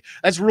immediately.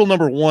 That's rule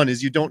number one,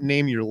 is you don't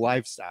name your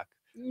livestock.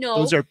 No,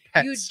 those are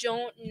pets. You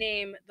don't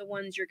name the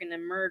ones you're going to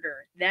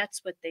murder.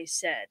 That's what they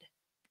said.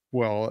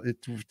 Well,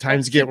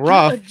 times get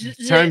rough.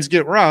 Times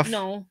get rough.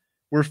 No.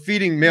 We're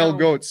feeding male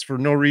goats for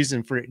no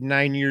reason for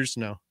 9 years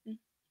now. Yeah.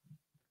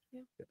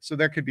 So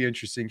that could be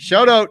interesting.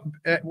 Shout out.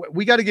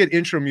 We got to get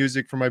intro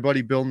music for my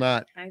buddy Bill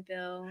Knott. Hi,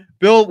 Bill.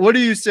 Bill, what do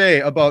you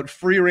say about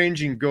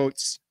free-ranging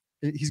goats?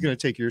 He's going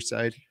to take your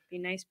side. Be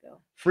nice, Bill.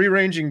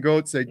 Free-ranging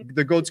goats.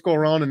 The goats go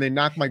around and they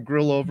knock my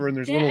grill over, and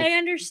there's little. I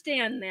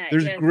understand that.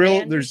 There's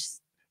grill.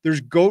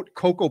 There's goat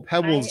cocoa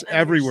pebbles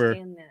everywhere.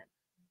 That.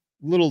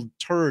 Little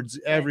turds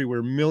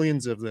everywhere,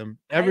 millions of them.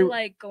 I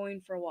like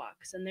going for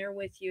walks, and they're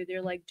with you. They're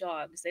like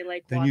dogs. They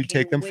like. Then you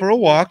take them for a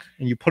walk,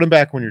 and you put them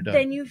back when you're done.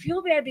 Then you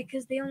feel bad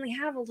because they only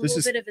have a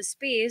little bit of a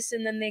space,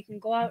 and then they can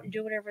go out and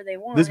do whatever they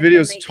want. This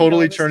video is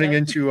totally turning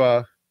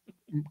into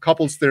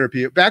couples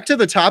therapy. Back to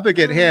the topic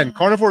at hand.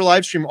 Carnivore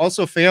Livestream,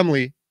 also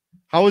family.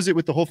 How is it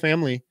with the whole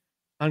family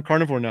on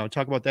Carnivore now?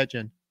 Talk about that,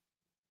 Jen.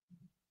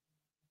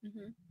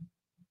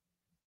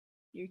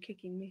 You're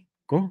kicking me.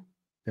 Go.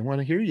 They want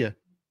to hear you.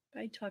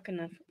 I talk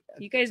enough.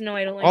 You guys know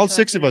I don't like all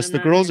 6 of us, the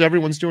girls,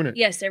 everyone's doing it.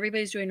 Yes,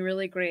 everybody's doing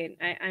really great.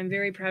 I'm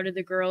very proud of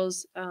the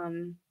girls.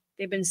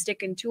 They've been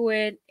sticking to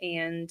it,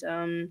 and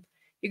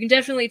you can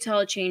definitely tell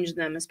it changed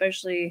them,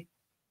 especially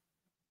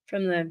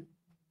from the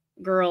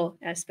girl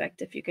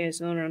aspect, if you guys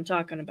know what I'm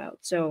talking about.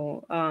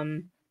 So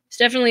it's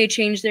definitely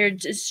changed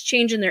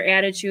changing their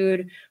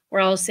attitude,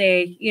 where I'll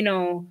say, you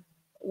know,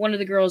 one of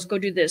the girls go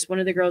do this, one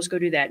of the girls go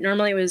do that.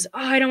 Normally it was, oh,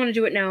 I don't want to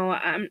do it now.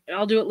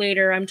 I'll do it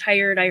later. I'm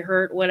tired. I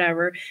hurt,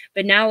 whatever.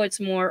 But now it's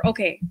more,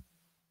 okay.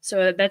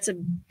 So that's a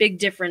big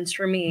difference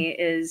for me,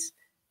 is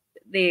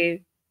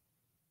they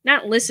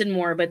not listen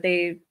more, but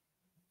they're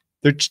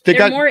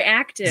more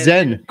active.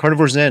 Zen,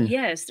 Carnivore Zen.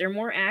 Yes, they're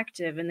more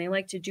active, and they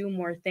like to do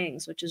more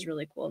things, which is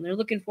really cool. And they're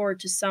looking forward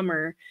to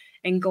summer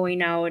and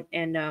going out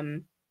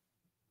and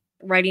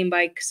riding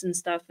bikes and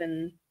stuff,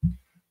 and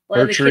a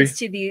lot archery. Of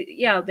the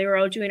kids they were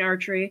out doing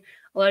archery.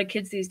 A lot of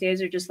kids these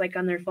days are just like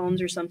on their phones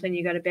or something.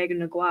 You got to beg them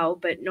to go out,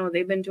 but no,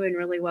 they've been doing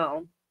really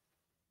well.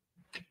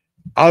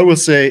 I will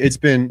say it's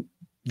been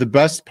the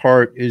best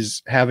part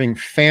is having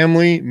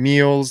family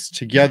meals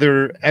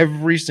together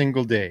every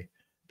single day.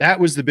 That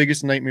was the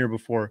biggest nightmare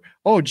before.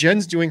 Oh,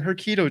 Jen's doing her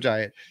keto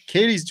diet.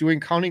 Katie's doing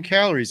counting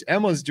calories.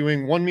 Emma's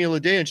doing 1 meal a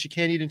day and she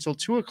can't eat until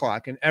 2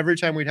 o'clock. And every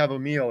time we'd have a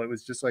meal, it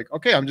was just like,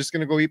 okay, I'm just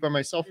going to go eat by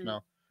myself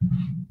now.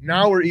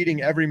 Now we're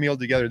eating every meal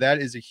together. That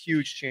is a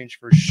huge change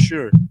for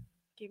sure.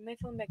 Give my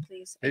phone back,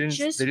 please. They didn't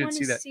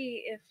see that.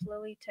 See if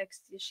Lily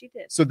texted. She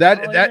did. So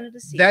that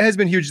has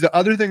been huge. The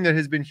other thing that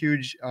has been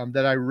huge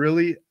that I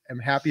really am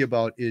happy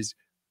about is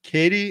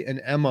Katie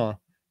and Emma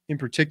in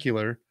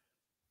particular.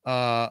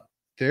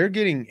 They're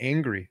getting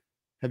angry.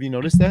 Have you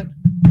noticed that?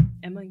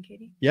 Emma and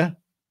Katie? Yeah.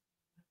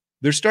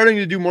 They're starting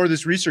to do more of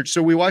this research.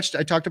 So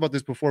I talked about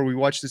this before. We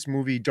watched this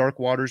movie, Dark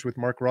Waters, with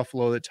Mark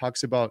Ruffalo, that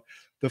talks about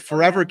the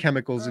forever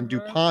chemicals in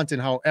DuPont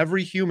and how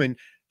every human,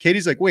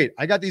 Katie's like, wait,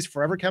 I got these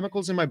forever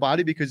chemicals in my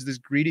body because this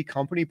greedy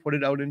company put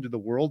it out into the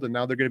world and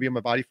now they're going to be in my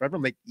body forever.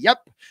 I'm like, yep.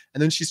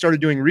 And then she started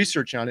doing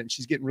research on it and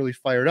she's getting really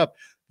fired up.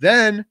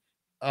 Then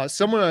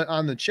someone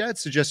on the chat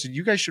suggested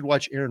you guys should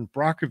watch Erin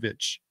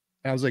Brockovich.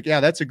 And I was like, yeah,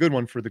 that's a good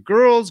one for the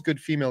girls, good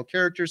female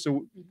character. So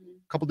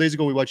a couple days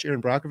ago, we watched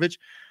Erin Brockovich.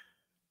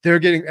 They're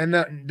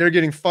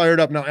getting fired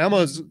up. Now,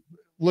 Emma's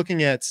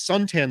looking at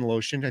suntan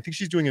lotion. I think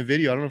she's doing a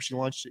video. I don't know if she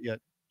launched it yet.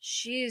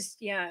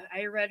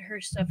 I read her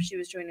stuff she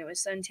was doing. It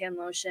was suntan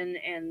lotion,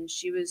 and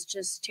she was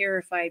just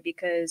terrified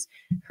because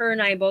her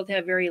and I both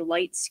have very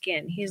light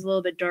skin. He's a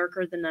little bit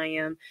darker than I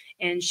am,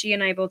 and she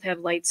and I both have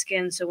light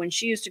skin. So when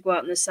she used to go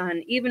out in the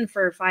sun, even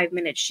for 5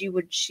 minutes,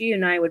 she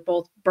and I would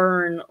both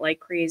burn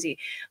like crazy.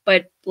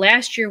 But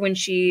last year when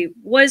she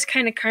was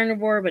kind of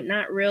carnivore, but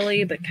not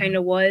really, but kind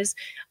of was,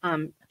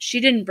 she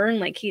didn't burn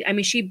like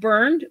she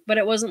burned, but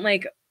it wasn't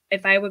like,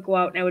 if I would go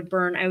out and I would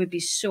burn, I would be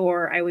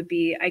sore. I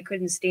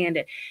couldn't stand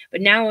it. But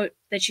now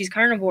that she's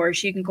carnivore,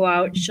 she can go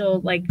out, she'll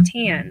like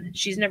tan.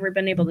 She's never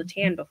been able to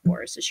tan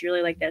before. So she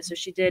really liked that. So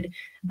she did,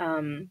 I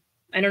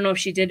don't know if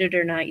she did it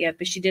or not yet,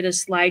 but she did a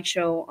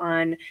slideshow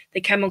on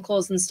the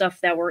chemicals and stuff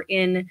that were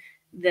in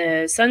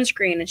the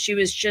sunscreen. And she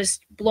was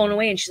just blown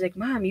away. And she's like,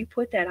 Mom, you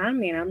put that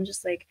on me. And I'm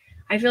just like,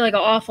 I feel like an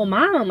awful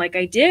mom. I'm like,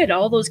 I did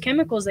all those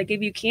chemicals that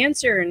give you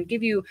cancer and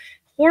give you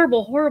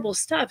horrible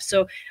stuff.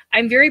 So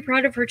I'm very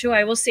proud of her too.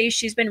 I will say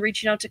she's been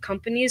reaching out to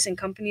companies, and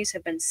companies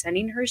have been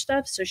sending her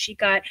stuff. So she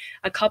got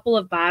a couple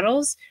of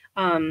bottles.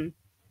 I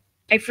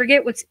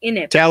forget what's in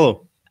it.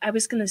 Tallow. I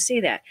was going to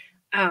say that.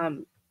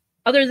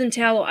 other than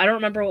tallow, I don't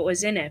remember what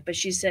was in it, but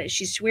she said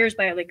she swears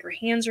by it. Like, her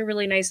hands are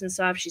really nice and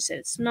soft. She said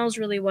it smells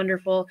really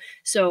wonderful.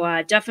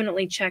 So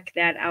definitely check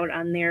that out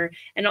on there.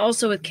 And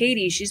also with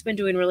Katie, she's been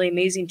doing really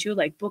amazing too,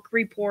 like book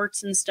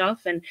reports and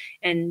stuff,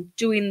 and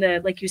doing the,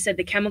 like you said,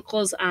 the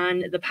chemicals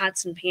on the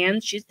pots and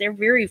pans. They're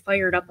very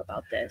fired up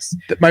about this.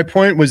 My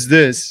point was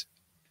this: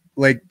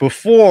 like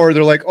before,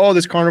 they're like, "Oh,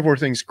 this carnivore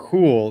thing's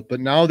cool," but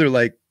now they're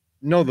like,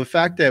 "No, the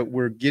fact that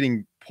we're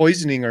getting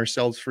poisoning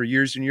ourselves for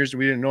years and years and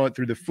we didn't know it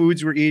through the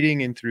foods we're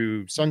eating and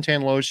through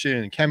suntan lotion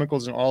and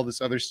chemicals and all this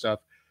other stuff."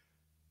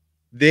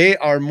 They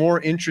are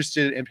more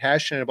interested and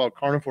passionate about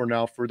carnivore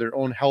now for their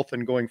own health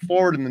and going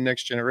forward in the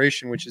next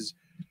generation, which is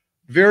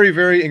very,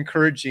 very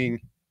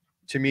encouraging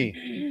to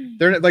me.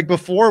 They're like,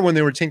 before, when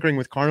they were tinkering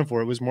with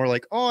carnivore, it was more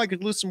like, "Oh, I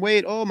could lose some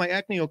weight. Oh, my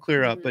acne will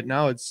clear up." But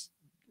now it's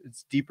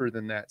deeper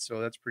than that. So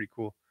that's pretty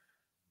cool.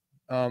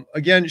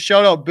 Again,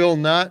 shout out Bill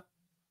Knott.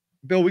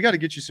 Bill, we got to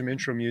get you some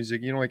intro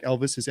music. You know, like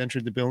Elvis has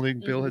entered the building.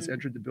 Bill has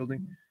entered the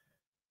building.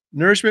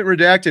 Nourishment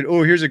Redacted.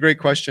 Oh, here's a great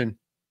question.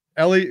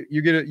 Ellie,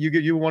 you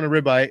want a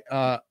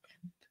ribeye.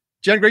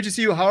 Jen, great to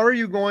see you. How are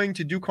you going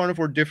to do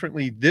carnivore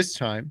differently this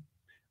time?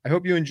 I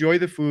hope you enjoy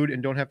the food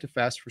and don't have to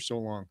fast for so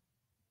long.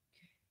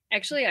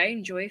 Actually, I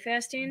enjoy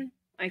fasting.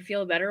 I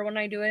feel better when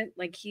I do it.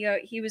 Like,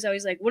 he was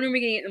always like, "When are we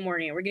gonna eat in the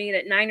morning? We're gonna eat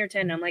at 9 or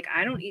 10." I'm like,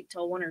 I don't eat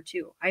till 1 or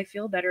 2. I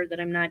feel better that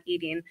I'm not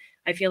eating.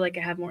 I feel like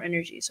I have more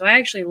energy. So I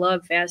actually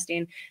love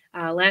fasting.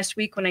 Last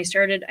week when I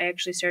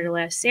actually started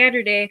last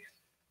Saturday.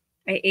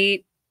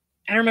 I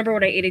don't remember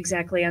what I ate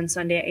exactly on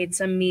Sunday. I ate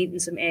some meat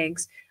and some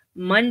eggs.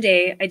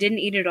 Monday, I didn't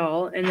eat at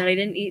all, and then I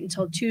didn't eat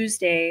until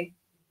Tuesday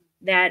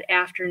that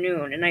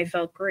afternoon, and I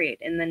felt great.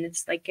 And then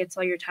it's like, gets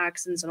all your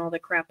toxins and all the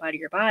crap out of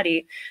your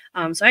body.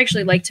 So I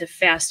actually like to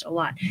fast a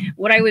lot.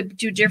 What I would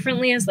do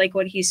differently is like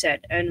what he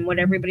said and what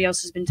everybody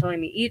else has been telling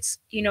me: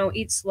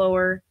 eat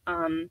slower,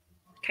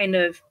 kind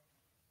of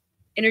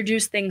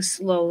introduce things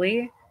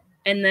slowly,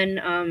 and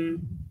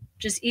then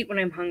just eat when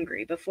I'm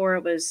hungry. Before,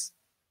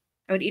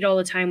 I would eat all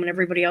the time when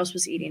everybody else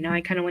was eating. Now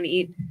I kind of want to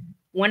eat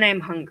when I'm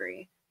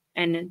hungry,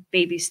 and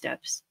baby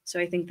steps. So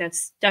I think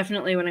that's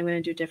definitely what I'm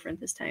going to do different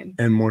this time.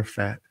 And more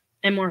fat.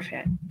 And more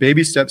fat.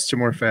 Baby steps to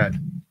more fat.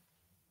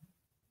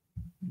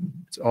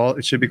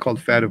 It should be called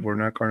fativore,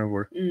 not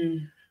carnivore.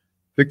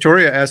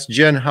 Victoria asked,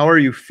 Jen, how are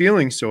you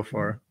feeling so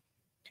far?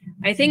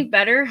 I think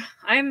better.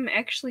 I'm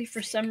actually,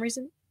 for some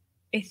reason,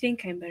 I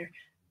think I'm better.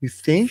 You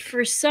think?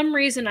 For some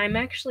reason, I'm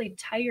actually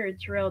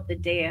tired throughout the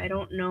day. I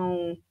don't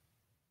know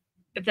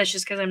if that's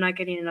just because I'm not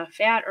getting enough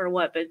fat or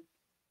what, but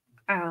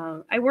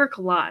I work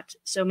a lot,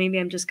 so maybe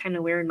I'm just kind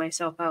of wearing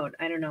myself out.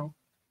 I don't know.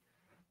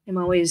 I'm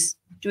always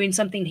doing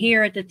something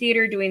here at the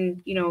theater,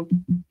 doing,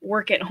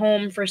 work at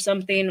home for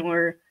something,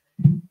 or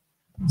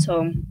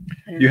so.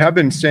 You have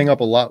been staying up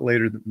a lot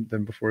later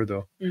than before,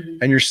 though,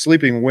 and you're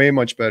sleeping way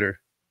much better.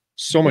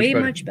 So much better.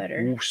 Way much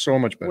better. So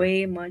much better.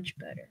 Way much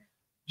better.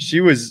 She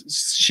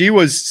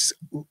was.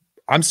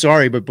 I'm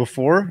sorry, but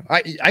before,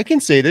 I can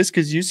say this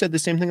because you said the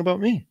same thing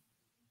about me.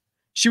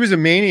 She was a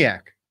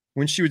maniac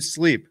when she would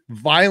sleep,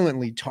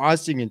 violently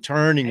tossing and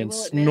turning and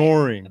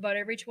snoring. About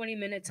every 20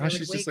 minutes, I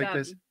would wake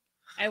up.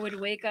 I would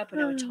wake up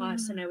and I would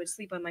toss and I would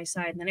sleep on my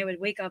side, and then I would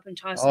wake up and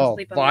toss and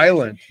sleep on my side.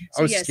 Violent.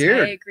 I was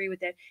scared. I agree with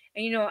that.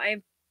 And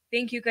I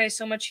thank you guys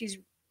so much. He's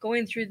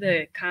going through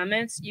the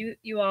comments.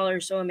 You all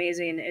are so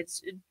amazing.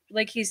 It's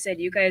like he said,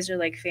 you guys are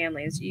like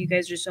families. You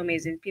guys are so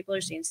amazing. People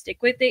are saying,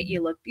 stick with it.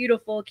 You look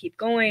beautiful. Keep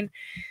going.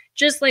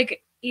 Just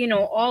like,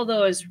 all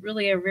those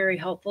really are very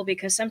helpful,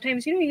 because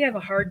sometimes, you have a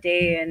hard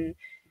day and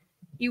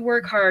you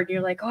work hard. And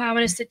you're like, oh, I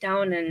want to sit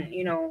down and,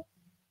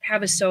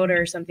 have a soda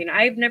or something.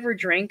 I've never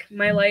drank in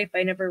my life.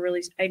 I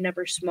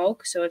never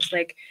smoke. So it's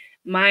like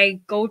my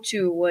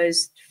go-to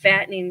was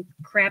fattening,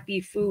 crappy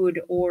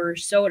food or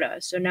soda.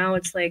 So now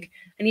it's like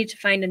I need to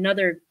find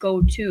another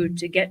go-to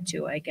to get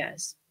to, I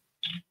guess.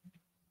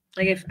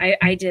 Like if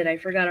I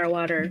forgot our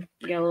water.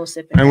 We got a little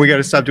sip. And we got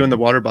to stop doing the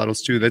water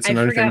bottles too. That's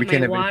another thing. We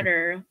can't have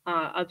water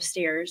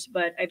upstairs,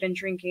 but I've been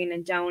drinking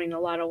and downing a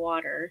lot of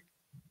water.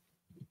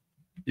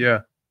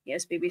 Yeah.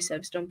 Yes, baby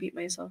steps. Don't beat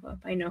myself up.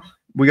 I know.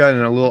 We got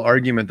in a little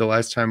argument the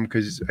last time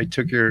because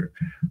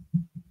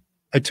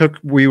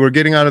we were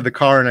getting out of the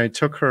car and I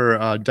took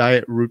her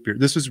diet root beer.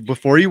 This was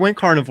before you went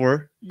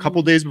carnivore, a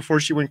couple days before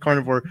she went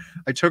carnivore.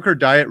 I took her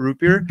diet root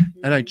beer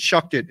and I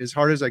chucked it as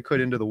hard as I could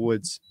into the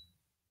woods.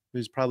 It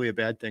was probably a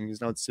bad thing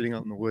because now it's sitting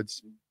out in the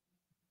woods.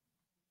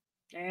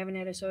 I haven't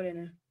had a soda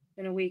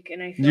in a week,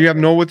 and I. Do you have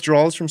no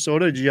withdrawals from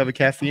soda? Did you have a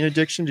caffeine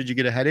addiction? Did you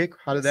get a headache?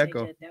 How did that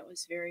go? That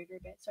was very,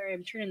 very bad. Sorry,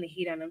 I'm turning the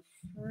heat on. I'm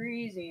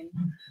freezing.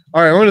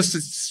 All right, I want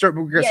to start.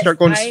 We got to start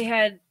going. I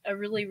had a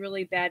really,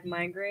 really bad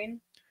migraine.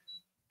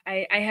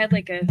 I had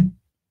like I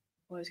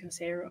was going to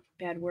say a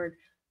bad word.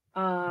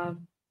 What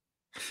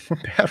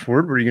bad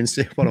word were you going to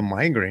say about a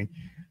migraine?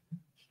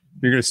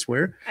 You're going to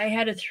swear? I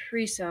had a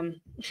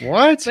threesome.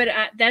 What? But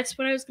that's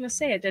what I was going to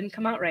say. It didn't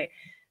come out right.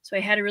 So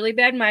I had a really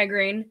bad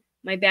migraine.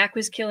 My back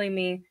was killing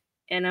me.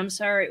 And I'm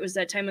sorry, it was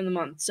that time of the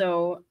month.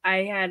 So I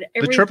had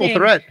everything. The triple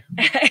threat.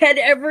 I had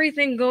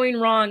everything going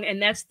wrong.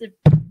 And that's the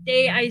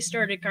day I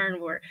started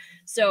carnivore.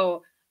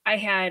 So I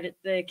had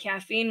the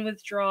caffeine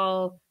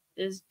withdrawal,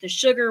 the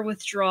sugar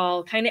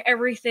withdrawal, kind of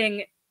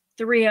everything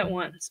 3 at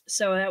once.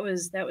 So that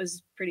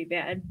was pretty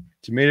bad.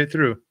 You made it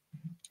through.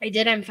 I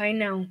did. I'm fine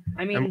now.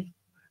 I mean,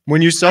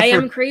 when you suffer, I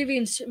am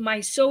craving my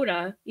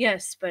soda.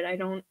 Yes, but I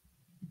don't.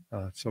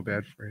 Oh, it's so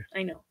bad for you.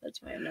 I know.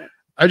 That's why I'm not.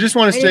 I just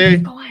want to say,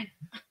 go on.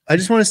 I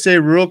just want to say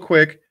real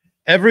quick,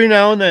 every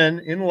now and then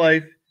in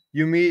life,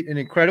 you meet an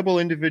incredible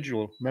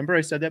individual. Remember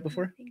I said that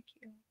before? Thank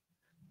you.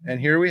 And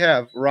here we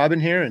have Robin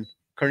Heron,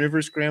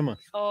 Carnivore's grandma.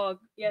 Oh,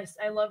 yes.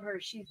 I love her.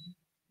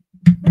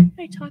 Where did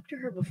I talk to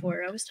her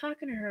before? I was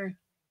talking to her.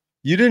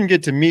 You didn't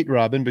get to meet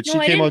Robin, but she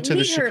came out to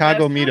the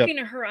Chicago meetup. I was talking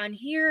to her on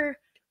here.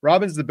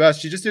 Robin's the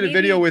best. She just did a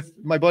video with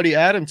my buddy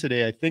Adam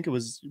today. I think it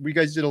was, we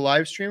guys did a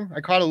live stream.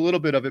 I caught a little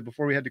bit of it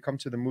before we had to come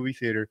to the movie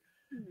theater.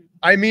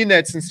 I mean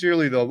that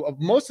sincerely, though. Of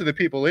most of the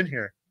people in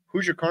here,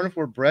 who's your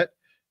carnivore, Brett?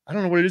 I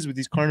don't know what it is with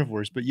these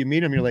carnivores, but you meet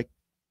them, you're like,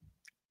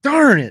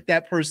 darn it,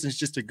 that person's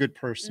just a good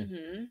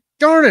person.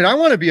 Darn it, I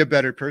want to be a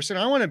better person.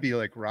 I want to be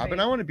like Robin.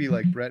 I want to be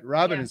like Brett.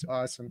 Robin is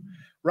awesome.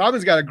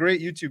 Robin's got a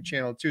great YouTube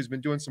channel, too. He's been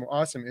doing some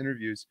awesome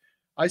interviews.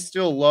 I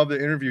still love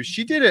the interview.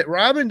 She did it.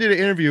 Robin did an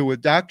interview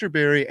with Dr.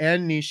 Barry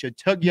and Nisha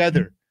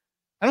together.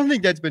 I don't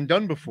think that's been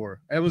done before.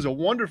 It was a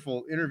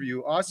wonderful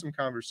interview. Awesome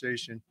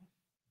conversation.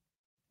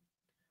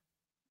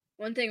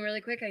 One thing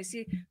really quick, I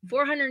see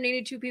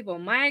 482 people.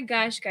 My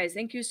gosh, guys,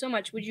 thank you so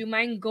much. Would you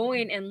mind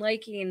going and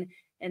liking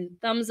and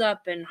thumbs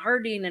up and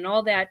hearting and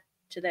all that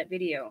to that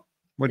video?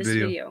 What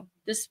video?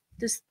 This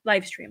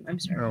live stream. I'm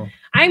sorry. Oh.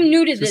 I'm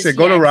new to this.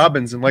 Go to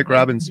Robin's and like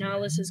Robin's. Now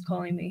Alyssa's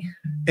calling me.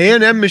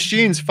 A&M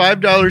Machines,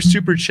 $5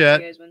 super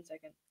chat. You guys, 1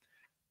 second.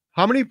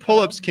 How many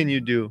pull-ups can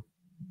you do?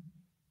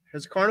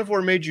 Has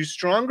carnivore made you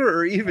stronger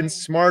or even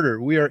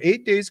smarter? We are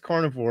 8 days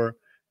carnivore.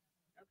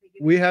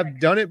 We have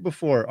done it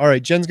before. All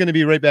right, Jen's going to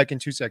be right back in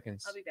 2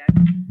 seconds. I'll be back.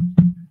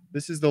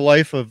 This is the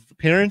life of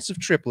parents of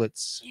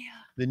triplets. Yeah.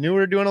 They knew we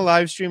were doing a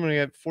live stream and we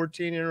had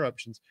 14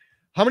 interruptions.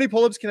 How many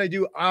pull-ups can I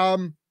do?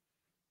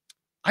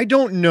 I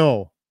don't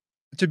know.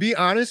 To be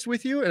honest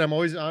with you, and I'm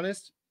always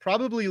honest,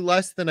 probably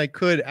less than I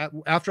could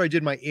after I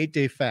did my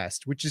 8-day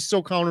fast, which is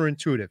so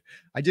counterintuitive.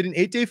 I did an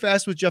 8-day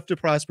fast with Jeff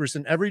DeProsperous,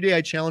 and every day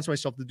I challenged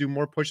myself to do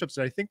more push-ups.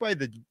 And I think by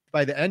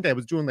the end, I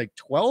was doing like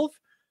 12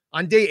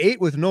 on day 8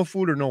 with no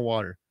food or no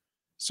water.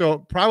 So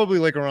probably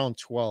like around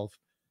 12.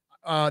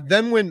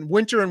 Then when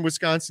winter in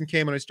Wisconsin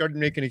came and I started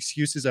making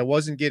excuses, I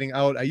wasn't getting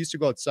out. I used to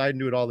go outside and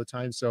do it all the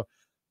time. So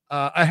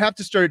I have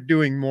to start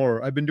doing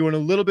more. I've been doing a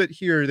little bit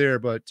here or there,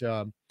 but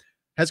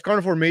has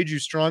carnivore made you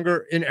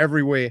stronger in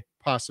every way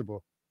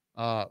possible?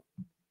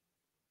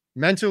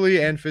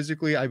 Mentally and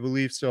physically, I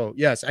believe so.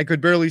 Yes, I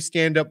could barely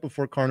stand up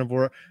before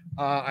carnivore.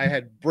 I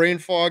had brain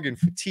fog and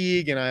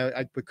fatigue, and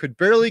I could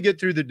barely get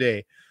through the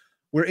day.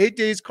 We're 8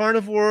 days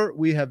carnivore.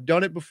 We have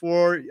done it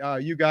before.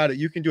 You got it.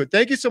 You can do it.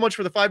 Thank you so much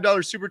for the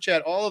 $5 super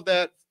chat. All of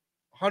that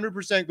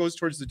 100% goes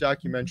towards the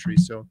documentary.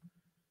 So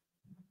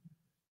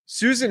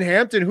Susan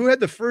Hampton, who had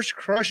the first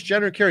crush,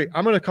 Jen or Carrie?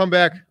 I'm going to come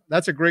back.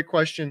 That's a great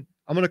question.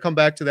 I'm going to come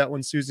back to that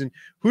one, Susan.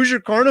 Who's your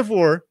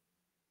carnivore?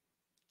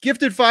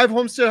 Gifted 5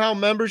 Homestead House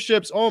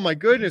memberships. Oh my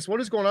goodness.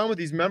 What is going on with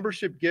these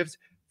membership gifts?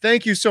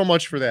 Thank you so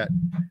much for that.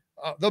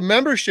 The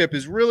membership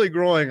is really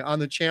growing on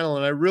the channel,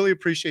 and I really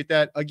appreciate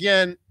that.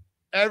 Again,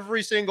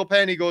 every single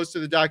penny goes to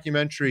the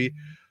documentary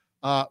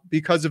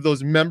because of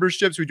those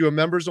memberships. We do a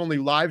members only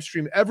live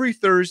stream every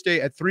Thursday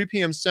at 3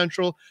 p.m.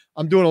 Central.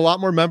 I'm doing a lot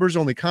more members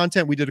only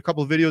content. We did a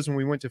couple of videos when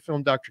we went to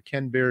film Dr.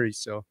 Ken Berry.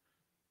 So,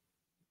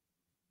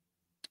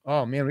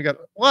 oh man, we got,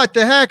 what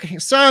the heck?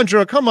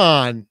 Sandra, come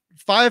on.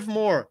 5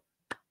 more.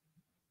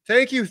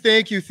 Thank you.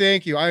 Thank you.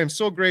 Thank you. I am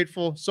so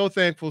grateful, so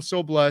thankful,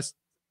 so blessed.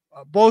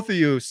 Both of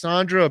you,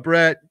 Sandra,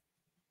 Brett,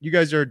 you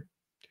guys are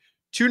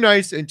too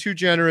nice and too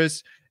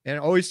generous and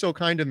always so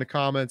kind in the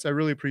comments. I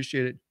really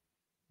appreciate it.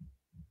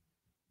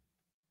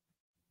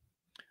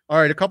 All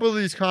right, a couple of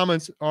these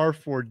comments are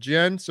for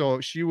Jen, so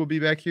she will be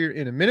back here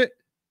in a minute.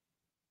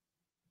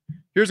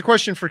 Here's a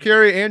question for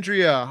Carrie.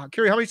 Andrea.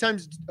 Carrie, how many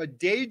times a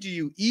day do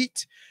you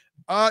eat?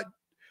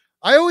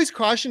 I always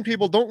caution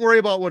people, don't worry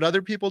about what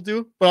other people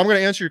do, but I'm going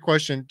to answer your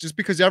question just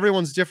because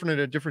everyone's different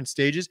at different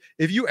stages.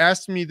 If you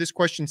asked me this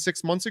question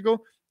 6 months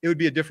ago, it would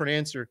be a different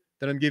answer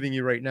than I'm giving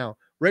you right now.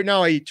 Right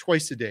now, I eat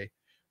twice a day.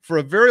 For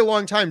a very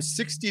long time,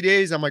 60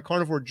 days on my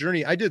carnivore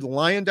journey, I did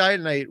lion diet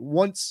and I ate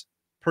once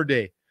per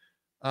day.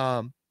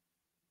 Now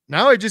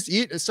I just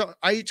eat. So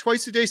I eat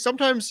twice a day.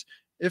 Sometimes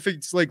if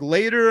it's like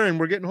later and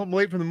we're getting home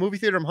late from the movie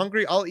theater, I'm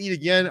hungry, I'll eat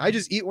again. I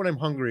just eat when I'm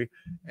hungry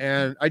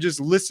and I just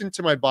listen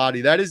to my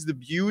body. That is the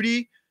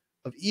beauty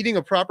of eating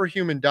a proper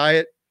human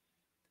diet.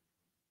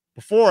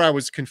 Before I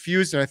was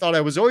confused and I thought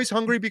I was always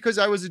hungry because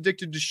I was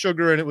addicted to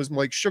sugar and it was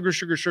like sugar,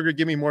 sugar, sugar,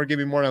 give me more, give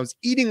me more. And I was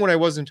eating when I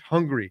wasn't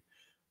hungry.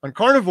 On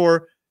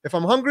carnivore, if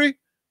I'm hungry,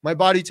 my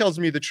body tells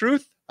me the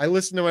truth. I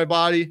listen to my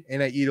body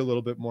and I eat a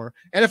little bit more.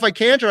 And if I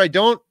can't or I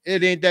don't,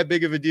 it ain't that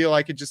big of a deal.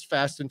 I could just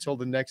fast until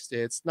the next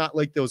day. It's not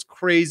like those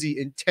crazy,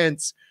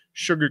 intense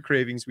sugar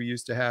cravings we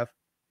used to have.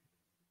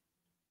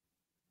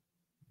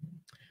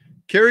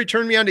 Carrie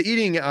turned me on to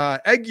eating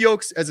egg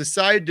yolks as a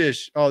side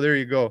dish. Oh, there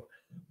you go.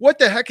 What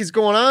the heck is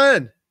going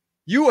on?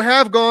 You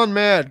have gone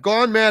mad.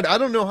 Gone mad. I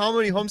don't know how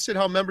many Homestead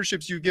How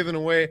memberships you've given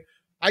away.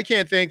 I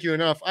can't thank you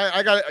enough.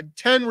 I got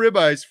 10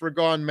 ribeyes for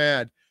Gone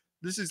Mad.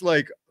 This is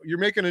like, you're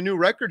making a new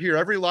record here.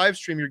 Every live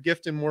stream, you're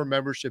gifting more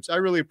memberships. I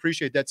really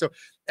appreciate that. So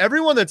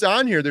everyone that's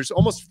on here, there's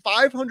almost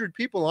 500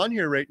 people on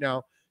here right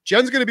now.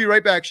 Jen's going to be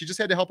right back. She just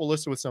had to help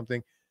Alyssa with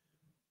something.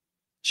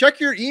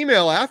 Check your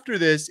email after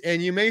this, and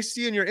you may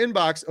see in your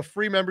inbox a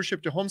free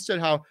membership to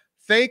Homestead How.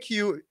 Thank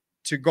you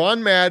to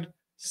Gone Mad,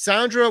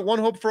 Sandra, One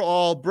Hope for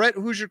All, Brett,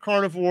 Who's Your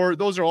Carnivore.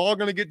 Those are all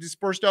going to get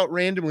dispersed out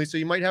randomly, so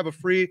you might have a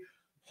free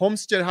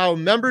Homestead How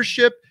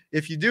membership.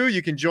 If you do,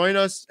 you can join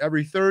us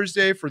every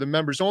Thursday for the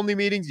members only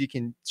meetings. You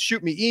can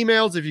shoot me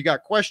emails if you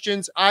got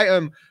questions. I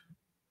am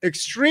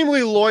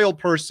extremely loyal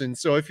person.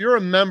 So if you're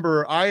a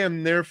member, I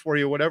am there for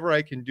you, whatever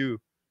I can do.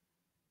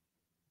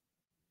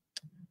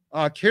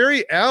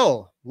 Carrie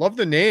L. Love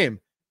the name.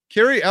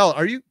 Carrie L.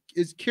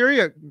 Is Carrie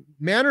a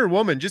man or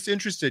woman? Just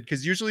interested,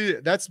 because usually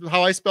that's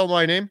how I spell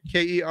my name,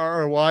 Kerry.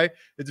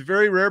 It's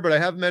very rare, but I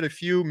have met a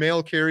few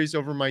male Carries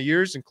over my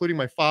years, including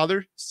my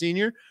father,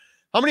 senior.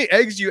 How many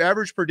eggs do you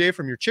average per day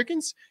from your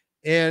chickens?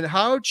 And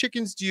how many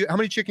chickens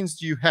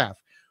do you have?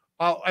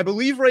 I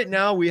believe right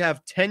now we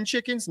have 10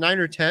 chickens, 9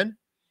 or 10.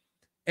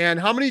 And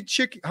how many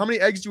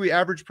eggs do we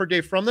average per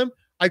day from them?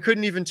 I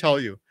couldn't even tell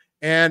you.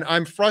 And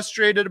I'm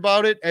frustrated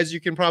about it, as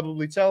you can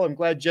probably tell. I'm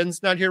glad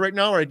Jen's not here right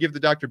now, or I'd give the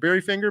Dr. Berry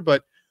finger,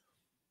 but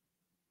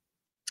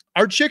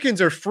our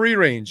chickens are free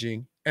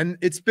ranging, and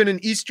it's been an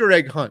Easter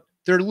egg hunt.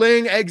 They're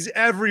laying eggs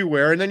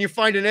everywhere. And then you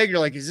find an egg. You're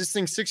like, is this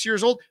thing 6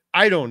 years old?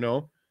 I don't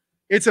know.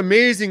 It's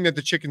amazing that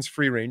the chicken's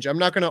free range. I'm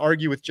not going to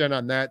argue with Jen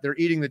on that. They're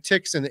eating the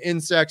ticks and the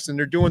insects, and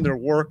they're doing their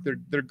work.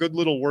 They're good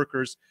little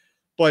workers.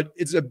 But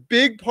it's a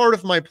big part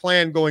of my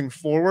plan going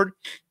forward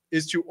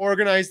is to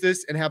organize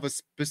this and have a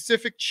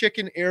specific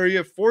chicken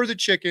area for the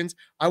chickens.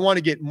 I want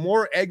to get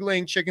more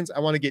egg-laying chickens. I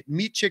want to get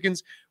meat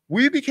chickens.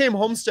 We became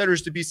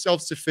homesteaders to be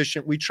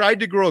self-sufficient. We tried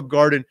to grow a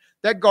garden.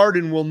 That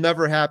garden will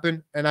never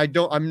happen, and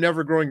I'm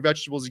never growing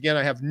vegetables again.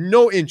 I have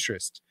no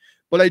interest.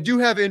 But I do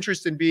have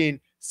interest in being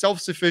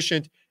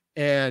self-sufficient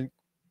and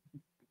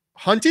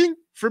hunting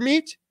for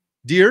meat,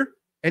 deer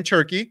and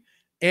turkey,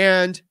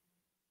 and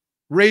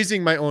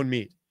raising my own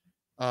meat.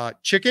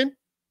 Chicken,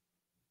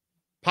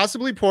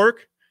 possibly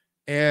pork,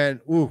 and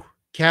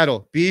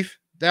cattle, beef.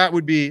 That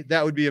would be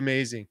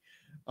amazing.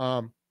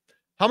 How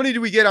many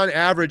do we get on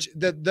average?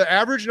 The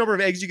average number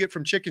of eggs you get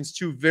from chickens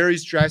too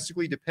varies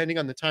drastically depending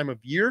on the time of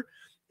year.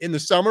 In the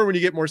summer, when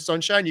you get more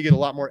sunshine, you get a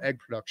lot more egg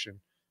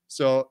production.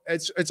 So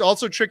it's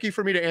also tricky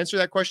for me to answer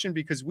that question,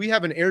 because we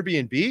have an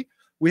Airbnb.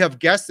 We have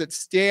guests that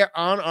stay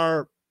on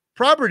our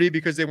property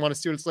because they want to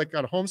see what it's like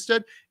on a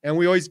homestead, and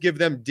we always give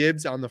them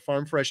dibs on the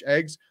farm fresh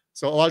eggs.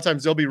 So a lot of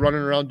times they'll be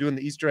running around doing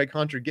the Easter egg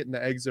hunt or getting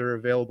the eggs that are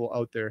available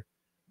out there.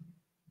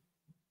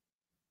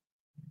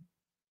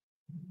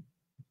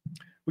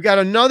 We got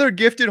another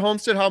gifted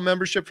Homestead How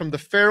membership from the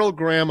Feral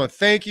Grandma.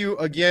 Thank you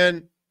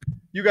again.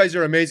 You guys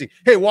are amazing.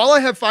 Hey, while I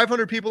have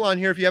 500 people on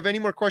here, if you have any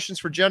more questions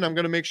for Jen, I'm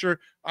going to make sure.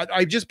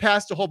 I just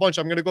passed a whole bunch.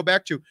 I'm going to go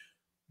back to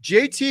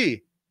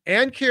JT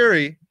and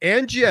Carrie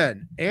and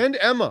Jen and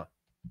Emma.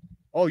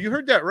 Oh, you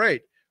heard that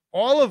right.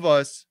 All of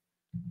us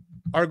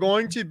are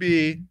going to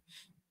be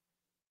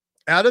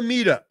at a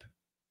meetup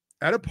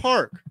at a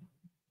park.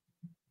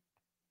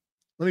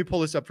 Let me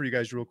pull this up for you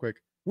guys real quick.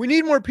 We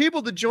need more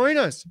people to join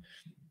us.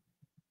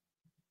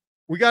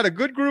 We got a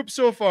good group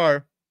so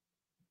far,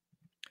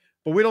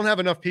 but we don't have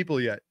enough people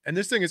yet. And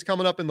this thing is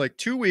coming up in like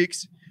 2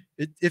 weeks.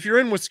 If you're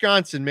in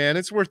Wisconsin, man,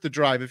 it's worth the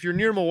drive. If you're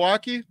near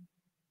Milwaukee,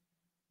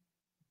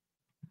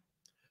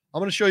 I'm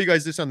going to show you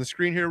guys this on the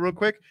screen here real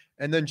quick,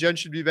 and then Jen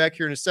should be back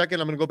here in a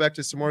second. I'm going to go back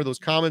to some more of those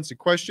comments and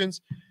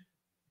questions.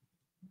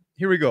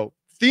 Here we go.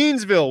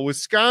 Thiensville,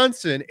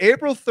 Wisconsin,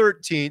 April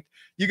 13th.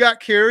 You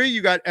got Carrie,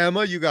 you got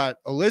Emma, you got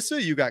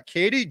Alyssa, you got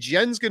Katie.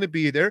 Jen's going to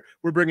be there.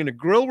 We're bringing a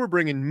grill. We're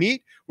bringing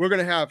meat. We're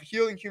going to have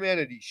Healing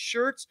Humanity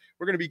shirts.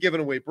 We're going to be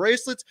giving away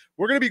bracelets.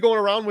 We're going to be going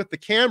around with the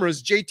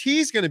cameras.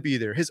 JT's going to be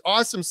there. His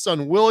awesome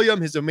son, William,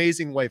 his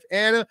amazing wife,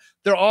 Anna.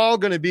 They're all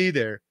going to be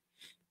there.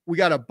 We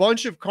got a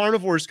bunch of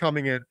carnivores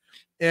coming in.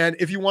 And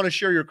if you want to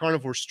share your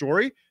carnivore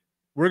story,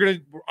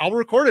 I'll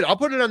record it. I'll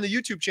put it on the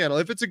YouTube channel.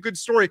 If it's a good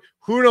story,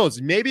 who knows?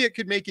 Maybe it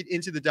could make it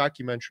into the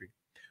documentary.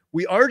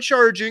 We are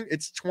charging,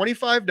 it's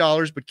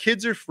 $25, but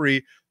kids are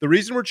free. The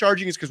reason we're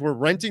charging is because we're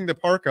renting the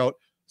park out.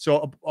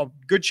 So a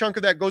good chunk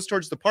of that goes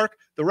towards the park.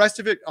 The rest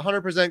of it,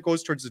 100%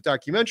 goes towards the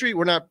documentary.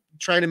 We're not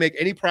trying to make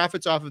any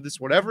profits off of this,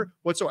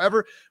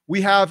 whatsoever.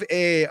 We have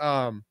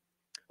a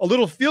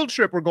little field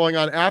trip we're going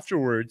on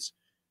afterwards.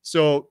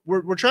 So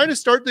we're trying to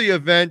start the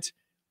event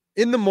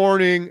in the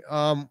morning,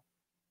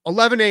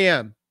 11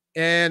 a.m.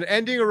 and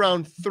ending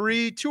around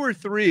 2 or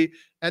 3.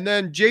 And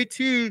then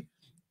JT,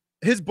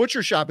 his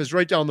butcher shop is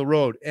right down the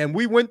road. And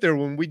we went there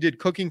when we did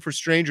Cooking for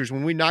Strangers,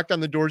 when we knocked on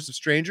the doors of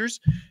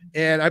strangers.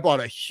 And I bought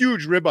a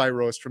huge ribeye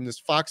roast from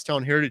this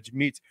Foxtown Heritage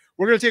Meats.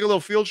 We're going to take a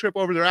little field trip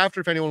over there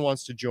after if anyone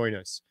wants to join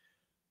us.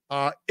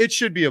 It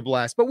should be a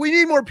blast, but we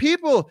need more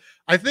people.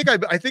 I think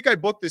I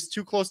booked this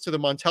too close to the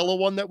Montello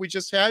one that we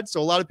just had. So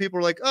a lot of people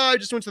are like, oh, I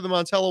just went to the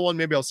Montello one.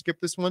 Maybe I'll skip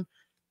this one.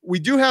 We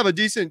do have a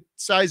decent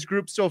sized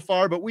group so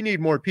far, but we need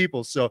more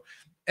people. So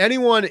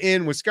anyone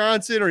in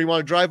Wisconsin or you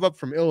want to drive up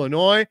from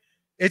Illinois,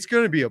 it's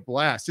going to be a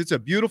blast. It's a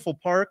beautiful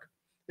park.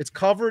 It's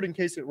covered in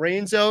case it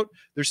rains out.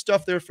 There's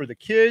stuff there for the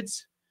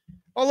kids.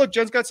 Oh, look,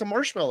 Jen's got some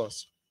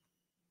marshmallows.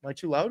 Am I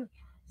too loud?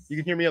 You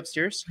can hear me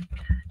upstairs?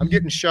 I'm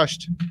getting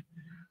shushed.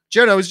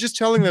 Jen, I was just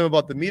telling them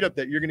about the meetup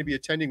that you're going to be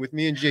attending with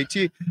me and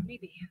JT.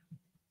 Maybe.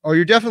 Oh,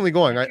 you're definitely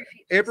going.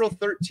 April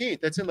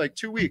 13th. That's in like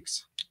 2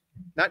 weeks.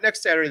 Not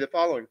next Saturday, the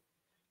following.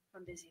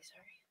 I'm busy,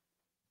 sorry.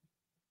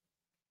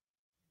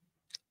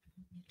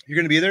 You're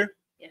going to be there?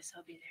 Yes,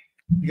 I'll be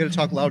there. You got to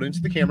talk loud into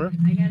the camera.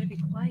 I got to be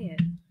quiet.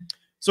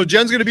 So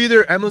Jen's going to be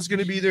there. Emma's going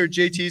to be there.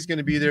 JT's going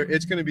to be there.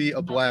 It's going to be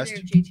a blast.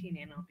 I'll be there,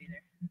 JT and I'll be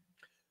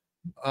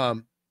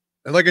there.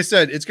 And like I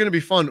said, it's going to be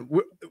fun.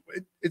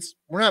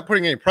 We're not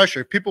putting any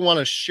pressure. If people want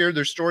to share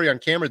their story on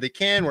camera, they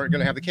can. We're going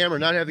to have the camera,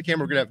 not have the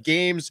camera. We're going to have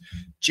games,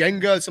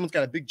 Jenga. Someone's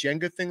got a big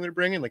Jenga thing they're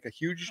bringing, like a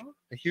huge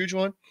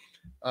one.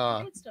 I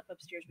had stuff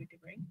upstairs we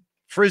could bring.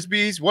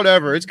 Frisbees,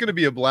 whatever. It's going to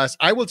be a blast.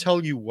 I will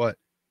tell you what.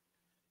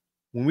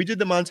 When we did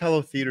the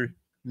Montello Theater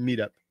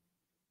meetup,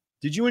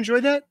 did you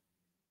enjoy that?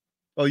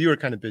 Oh, you were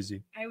kind of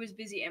busy. I was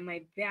busy and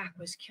my back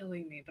was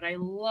killing me, but I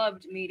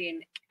loved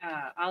meeting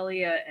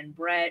Alia and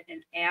Brett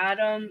and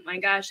Adam. My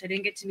gosh, I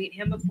didn't get to meet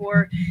him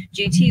before.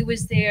 JT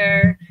was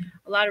there.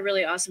 A lot of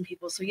really awesome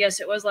people. So yes,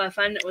 it was a lot of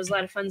fun. It was a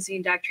lot of fun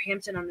seeing Dr.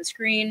 Hampton on the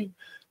screen.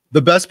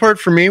 The best part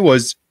for me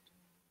was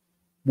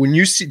when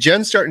you see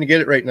Jen's starting to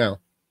get it right now.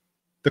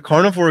 The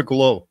carnivore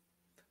glow.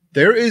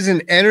 There is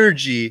an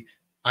energy.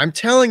 I'm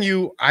telling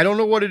you, I don't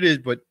know what it is,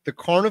 but the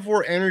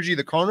carnivore energy,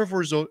 the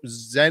carnivore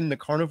zen, the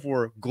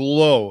carnivore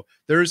glow,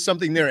 there is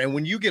something there. And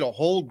when you get a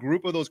whole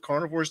group of those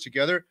carnivores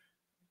together,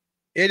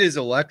 it is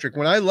electric.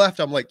 When I left,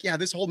 I'm like, yeah,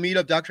 this whole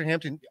meetup, Dr.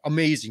 Hampton,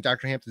 amazing.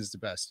 Dr. Hampton is the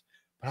best.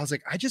 But I was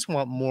like, I just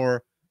want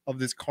more of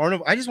this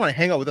carnivore. I just want to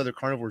hang out with other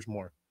carnivores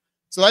more.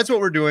 So that's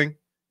what we're doing.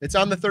 It's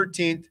on the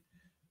 13th.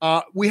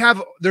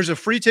 There's a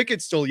free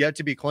ticket still yet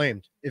to be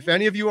claimed. If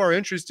any of you are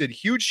interested,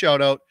 huge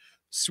shout out.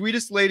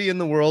 Sweetest lady in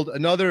the world.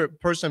 Another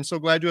person I'm so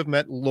glad to have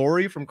met,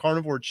 Lori from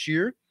Carnivore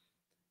Cheer,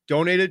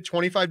 donated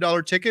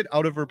 $25 ticket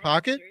out of her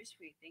pocket. Very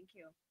sweet. Thank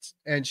you.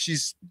 And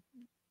she's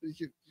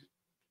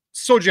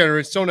so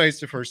generous, so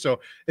nice of her. So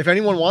if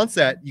anyone wants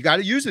that, you got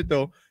to use it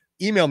though.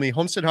 Email me,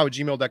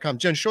 homesteadhow@gmail.com.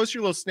 Jen, show us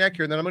your little snack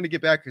here, and then I'm going to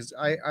get back because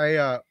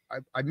I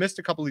missed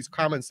a couple of these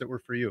comments that were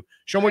for you.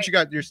 Show them what you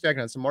got. You're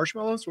stacking on some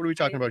marshmallows. What are we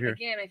talking about here?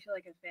 Again, I feel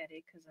like a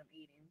fatty because I'm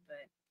eating,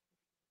 but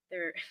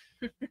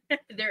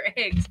they're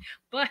eggs.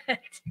 But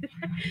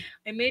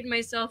I made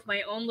myself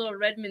my own little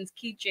Redmond's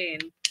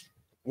keychain.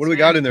 What do we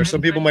got in there?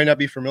 Some people might not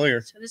be familiar.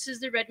 So this is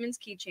the Redmond's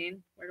keychain.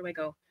 Where do I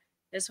go?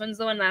 This one's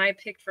the one that I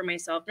picked for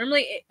myself.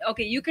 Normally,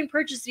 okay, you can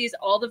purchase these.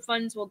 All the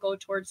funds will go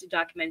towards the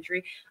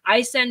documentary.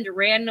 I send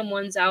random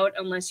ones out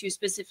unless you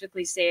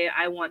specifically say,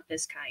 I want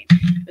this kind.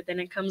 But then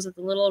it comes with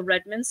a little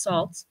Redmond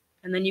salt.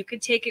 And then you can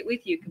take it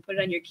with you. You can put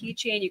it on your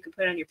keychain. You can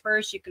put it on your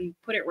purse. You can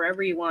put it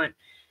wherever you want.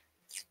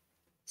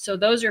 So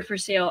those are for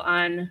sale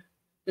on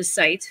the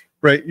site.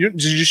 Right.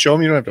 Did you show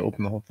them? You don't have to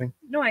open the whole thing.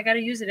 No, I got to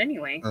use it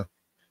anyway. Oh.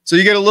 So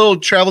you get a little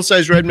travel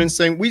size Redmond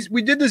thing.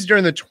 We did this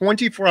during the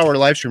 24-hour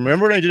live stream.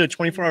 Remember when I did a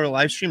 24-hour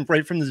live stream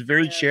right from this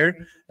very chair,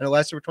 and it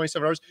lasted for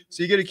 27 hours?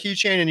 So you get a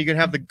keychain and you can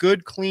have the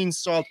good, clean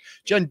salt.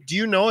 Jen, do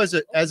you know,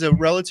 as a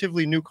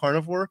relatively new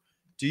carnivore,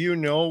 do you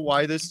know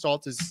why this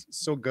salt is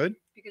so good?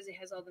 Because it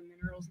has all the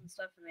minerals and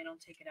stuff, and they don't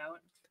take it out.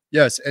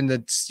 Yes, and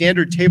the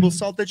standard table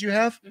salt that you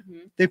have,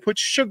 they put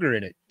sugar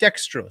in it,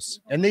 dextrose,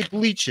 and they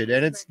bleach it,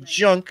 and it's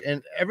junk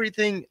and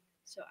everything.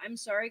 So I'm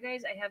sorry,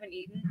 guys. I haven't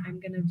eaten.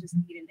 I'm going to just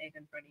eat an egg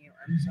in front of you.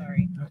 I'm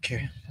sorry.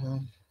 Okay.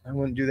 Well, I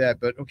wouldn't do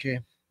that, but okay.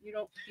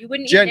 You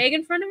wouldn't eat an egg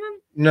in front of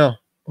him? No.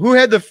 Who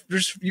had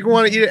you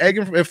want to eat an egg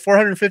if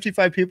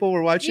 455 people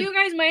were watching? Do you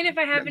guys mind if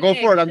I have an egg? Go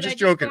for it. I'm just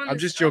joking. I'm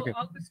just joking.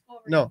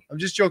 No, I'm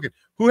just joking.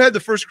 Who had the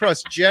first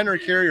crust, Jen or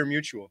Carrie or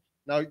Mutual?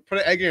 Now put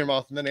an egg in your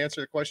mouth and then answer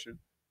the question.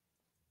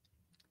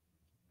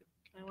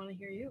 I want to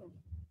hear you.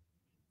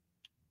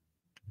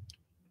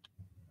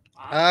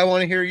 Wow. I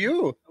want to hear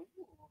you.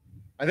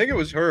 I think it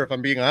was her, if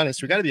I'm being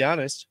honest. We got to be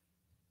honest.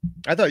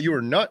 I thought you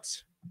were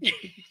nuts.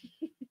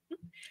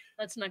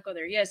 Let's not go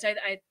there. Yes, it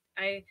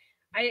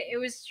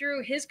was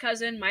through his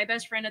cousin, my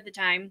best friend at the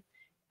time.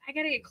 I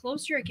got to get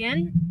closer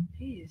again.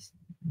 Jeez.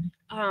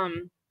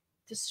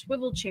 The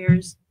swivel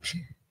chairs.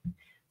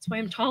 That's why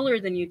I'm taller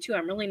than you too.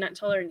 I'm really not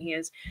taller than he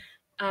is.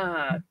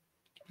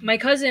 My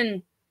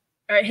cousin,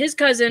 or his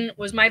cousin,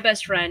 was my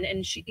best friend,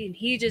 and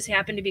he just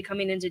happened to be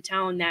coming into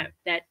town that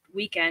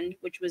weekend,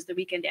 which was the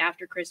weekend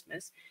after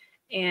Christmas.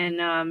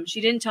 And she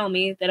didn't tell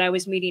me that I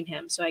was meeting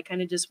him. So I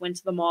kind of just went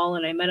to the mall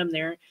and I met him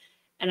there.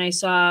 And I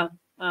saw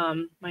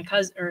my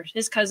cousin or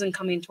his cousin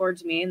coming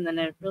towards me, and then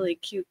a really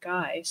cute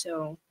guy.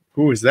 So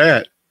who was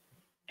that?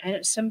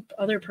 And some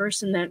other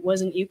person that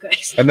wasn't you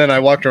guys. And then I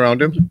walked around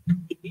him.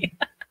 Yeah.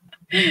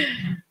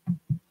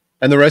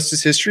 And the rest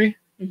is history.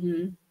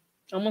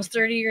 Almost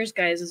 30 years,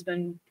 guys. Has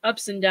been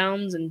ups and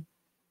downs and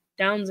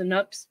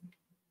ups.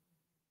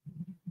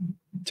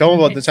 Tell them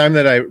about the time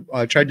that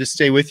I tried to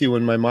stay with you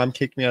when my mom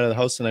kicked me out of the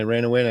house and I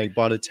ran away and I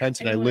bought a tent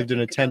and I lived in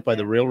a tent by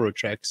the railroad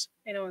tracks.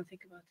 I don't want to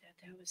think about that.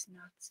 That was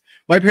nuts.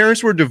 My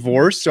parents were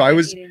divorced, so I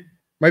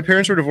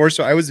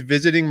was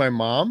visiting my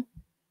mom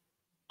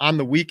on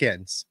the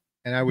weekends.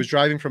 And I was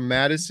driving from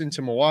Madison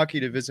to Milwaukee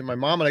to visit my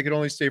mom, and I could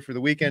only stay for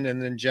the weekend.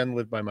 And then Jen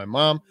lived by my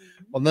mom.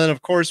 Mm-hmm. Well, then,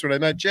 of course, when I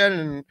met Jen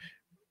and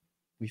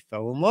we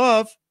fell in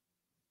love,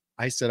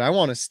 I said, I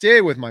want to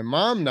stay with my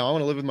mom now. I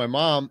want to live with my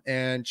mom,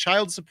 and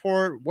child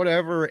support,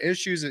 whatever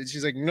issues. And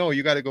she's like, no,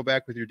 you got to go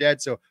back with your dad.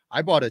 So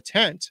I bought a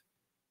tent.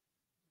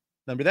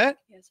 Remember that?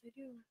 Yes, I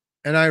do.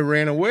 And I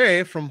ran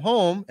away from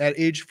home at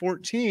age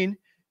 14,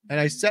 and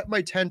I set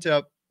my tent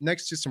up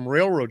next to some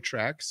railroad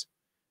tracks,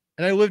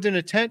 and I lived in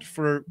a tent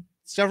for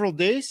several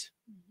days.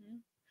 Mm-hmm.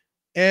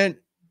 And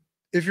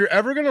if you're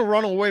ever going to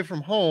run away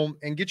from home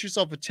and get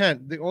yourself a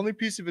tent, the only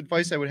piece of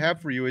advice I would have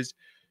for you is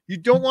you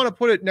don't want to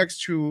put it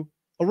next to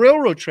a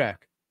railroad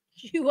track.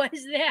 What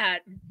is that?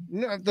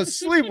 No, the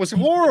sleep was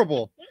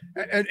horrible.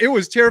 And it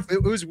was terrible.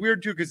 It was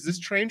weird too, because this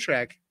train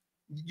track,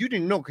 you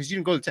didn't know because you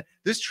didn't go to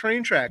this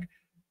train track.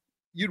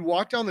 You'd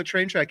walk down the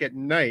train track at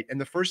night. And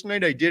the first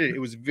night I did it, it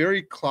was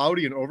very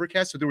cloudy and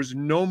overcast. So there was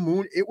no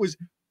moon.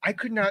 I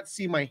could not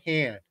see my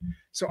hand.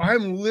 So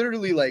I'm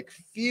literally like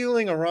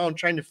feeling around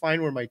trying to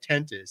find where my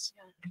tent is.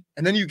 Yeah.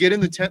 And then you get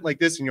in the tent like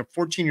this and you're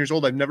 14 years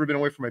old. I've never been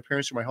away from my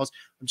parents or my house.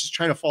 I'm just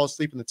trying to fall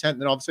asleep in the tent.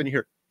 And then all of a sudden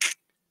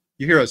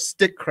you hear a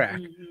stick crack.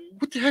 Mm-hmm.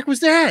 What the heck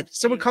was that?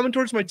 Someone coming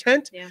towards my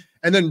tent? Yeah.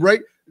 And then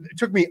it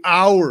took me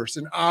hours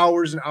and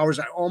hours and hours.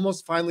 I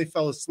almost finally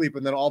fell asleep.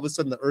 And then all of a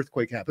sudden the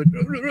earthquake happened.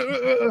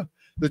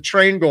 The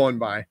train going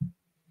by.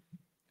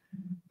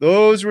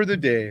 Those were the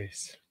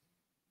days.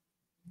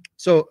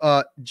 So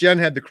Jen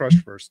had the crush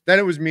first. Then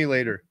it was me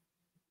later.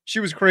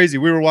 She was crazy.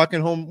 We were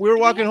walking home.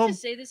 To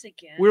say this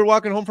again? We were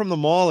walking home from the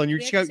mall, and you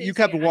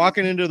kept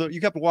walking into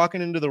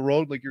the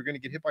road like you're gonna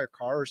get hit by a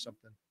car or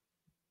something.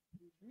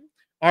 Mm-hmm.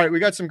 All right, we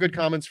got some good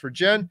comments for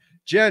Jen.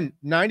 Jen,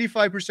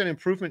 95%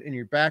 improvement in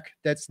your back.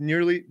 That's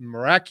nearly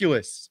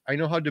miraculous. I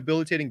know how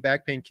debilitating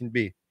back pain can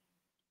be.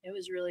 It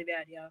was really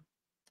bad, yeah.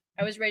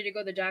 I was ready to go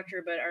to the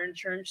doctor, but our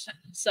insurance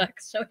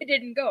sucks, so I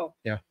didn't go.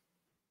 Yeah.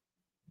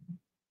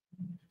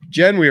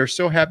 Jen, we are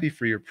so happy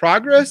for your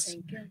progress.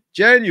 Thank you.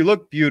 Jen, you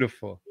look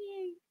beautiful.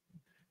 Yay.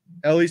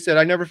 Ellie said,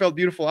 I never felt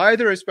beautiful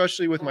either,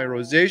 especially with my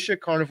rosacea.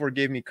 Carnivore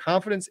gave me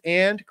confidence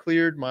and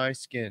cleared my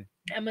skin.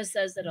 Emma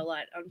says that a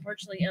lot.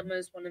 Unfortunately, Emma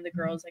is one of the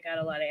girls that got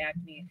a lot of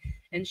acne,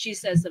 and she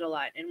says that a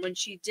lot. And when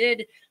she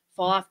did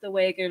fall off the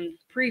wagon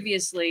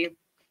previously,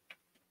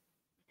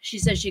 she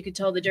says she could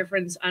tell the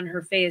difference on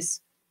her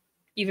face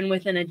even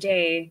within a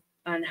day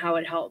on how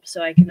it helps.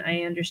 So I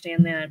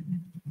understand that.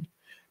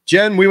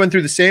 Jen, we went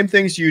through the same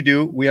things you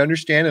do. We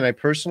understand, and I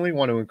personally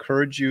want to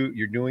encourage you.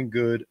 You're doing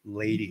good,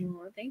 lady.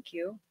 Oh, thank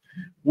you.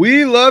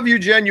 We love you,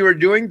 Jen. You are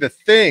doing the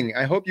thing.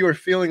 I hope you are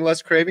feeling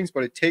less cravings,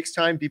 but it takes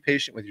time. Be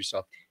patient with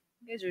yourself.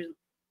 You guys are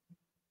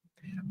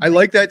I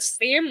like that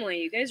family.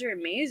 You guys are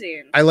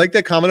amazing. I like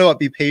that comment about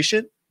be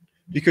patient,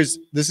 because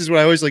this is what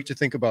I always like to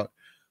think about.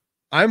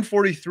 I'm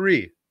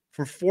 43.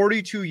 For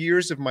 42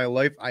 years of my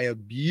life, I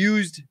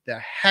abused the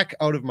heck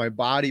out of my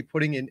body,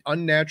 putting in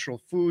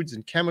unnatural foods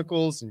and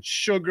chemicals and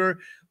sugar.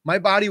 My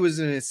body was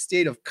in a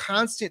state of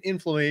constant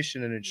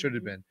inflammation, and it should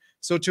have been.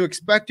 So to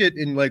expect it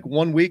in like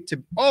 1 week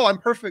to, I'm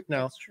perfect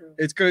now. That's true.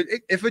 It's good.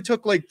 If it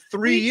took like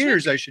 3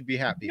 years, I should be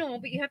happy. No,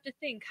 but you have to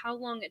think how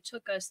long it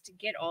took us to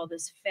get all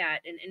this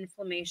fat and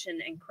inflammation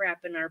and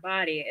crap in our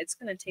body. It's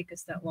going to take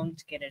us that long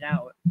to get it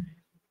out.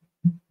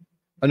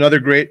 Another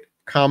great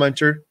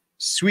commenter.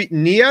 Sweet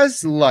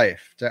Nia's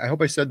life. I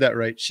hope I said that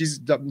right. She's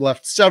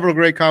left several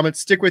great comments.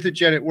 Stick with it,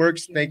 Jen. It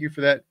works. Thank you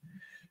for that.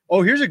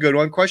 Oh, here's a good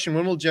one. Question: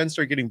 when will Jen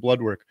start getting blood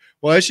work?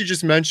 Well, as she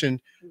just mentioned,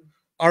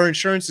 our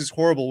insurance is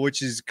horrible,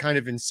 which is kind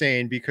of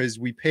insane because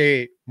we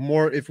pay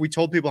more. If we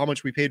told people how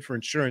much we paid for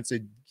insurance,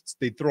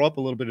 they'd throw up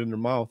a little bit in their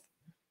mouth.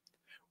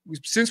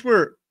 Since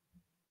we're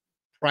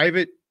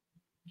private,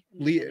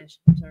 we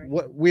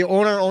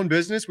own our own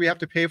business, we have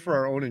to pay for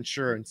our own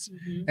insurance,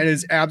 and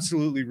it's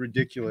absolutely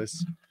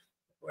ridiculous.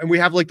 And we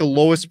have like the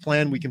lowest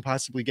plan we can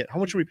possibly get. How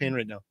much are we paying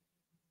right now?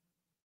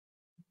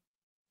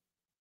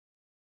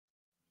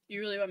 You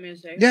really want me to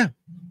say? Yeah.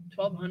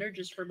 $1,200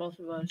 just for both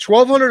of us.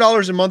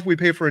 $1,200 a month we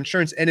pay for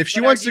insurance. And if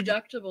she wants to,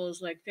 deductible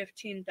is like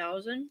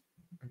 $15,000.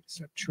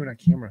 Stop chewing on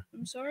camera.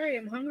 I'm sorry,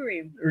 I'm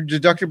hungry. Her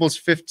deductible is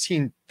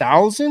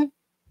 $15,000.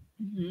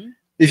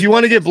 If you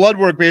want to get blood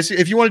work, basically,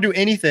 if you want to do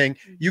anything,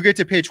 you get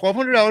to pay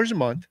 $1,200 a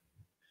month.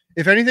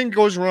 If anything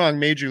goes wrong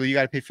majorly, you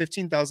got to pay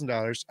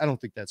 $15,000. I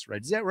don't think that's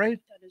right. Is that right?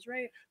 That is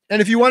right.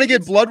 And if you want to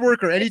get blood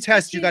work or any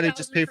test, you got to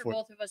just pay for it.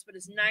 Both of us, but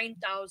it's $9,000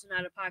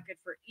 out of pocket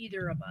for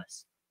either of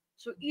us.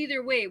 So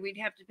either way, we'd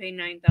have to pay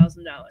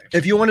 $9,000.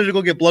 If you wanted to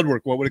go get blood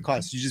work, what would it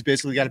cost? You just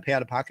basically got to pay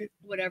out of pocket?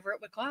 Whatever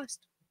it would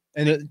cost.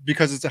 And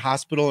because it's a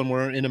hospital and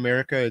we're in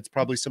America, it's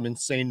probably some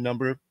insane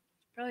number.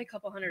 Probably a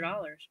couple $100.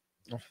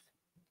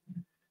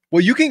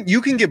 Well, you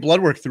can get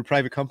blood work through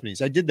private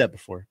companies. I did that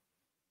before.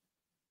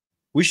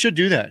 We should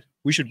do that.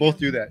 We should both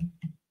do that.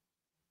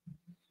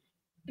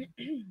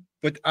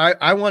 But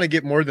I want to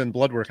get more than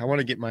blood work. I want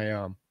to get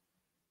my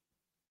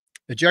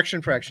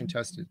ejection fraction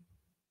tested.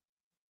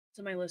 It's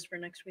on my list for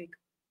next week.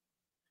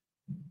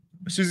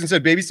 Susan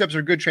said, baby steps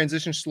are good.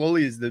 Transition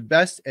slowly is the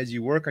best as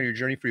you work on your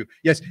journey for you.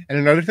 Yes. And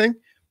another thing,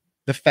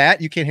 the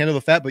fat, you can't handle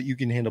the fat, but you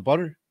can handle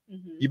butter.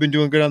 Mm-hmm. You've been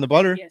doing good on the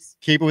butter. Yes.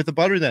 Keep it with the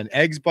butter then.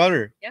 Eggs,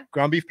 butter. Yeah.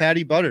 Ground beef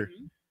patty, butter.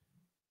 Mm-hmm.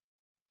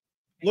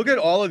 Look at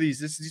all of these.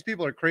 These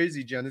people are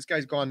crazy, Jen. This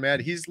guy's gone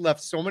mad. He's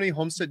left so many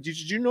homestead. Did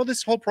you know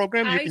this whole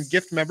program? You can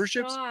gift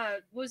memberships.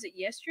 Was it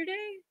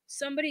yesterday?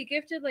 Somebody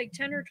gifted like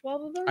 10 or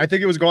 12 of them. I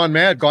think it was Gone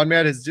Mad. Gone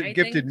Mad has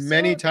gifted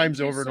many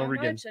times over and over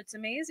again. That's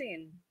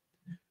amazing.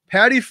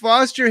 Patty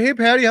Foster. Hey,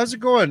 Patty, how's it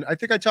going? I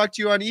think I talked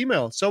to you on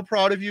email. So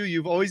proud of you.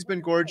 You've always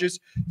been gorgeous.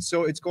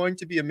 So it's going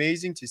to be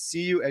amazing to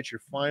see you at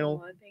your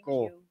final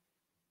goal. You.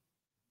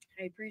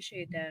 I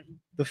appreciate that.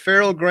 The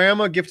Feral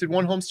Grandma gifted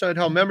 1 Homestead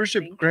Hell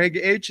membership. Greg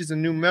H is a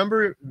new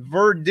member.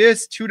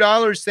 Verdis,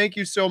 $2. Thank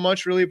you so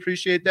much. Really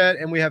appreciate that.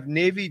 And we have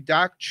Navy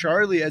Doc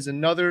Charlie as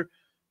another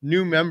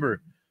new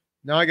member.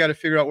 Now I got to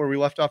figure out where we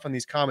left off on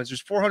these comments. There's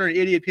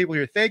 488 people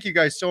here. Thank you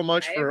guys so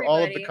much for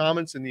all of the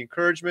comments and the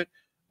encouragement.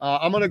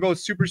 I'm going to go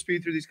super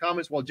speed through these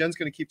comments while Jen's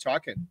going to keep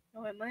talking.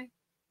 Oh, am I?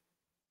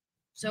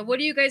 So what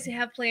do you guys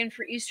have planned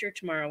for Easter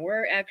tomorrow?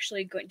 We're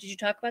actually going... Did you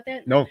talk about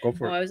that? No, go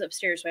for it. I was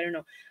upstairs, so I don't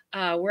know.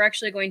 We're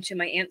actually going to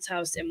my aunt's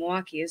house in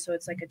Milwaukee, so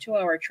it's like a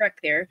 2-hour trek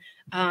there.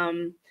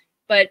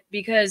 But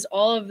because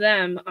all of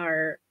them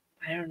are,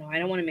 I don't know, I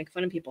don't want to make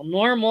fun of people,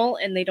 normal,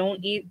 and they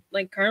don't eat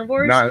like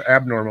carnivores. Not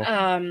abnormal.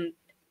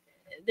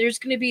 There's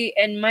going to be...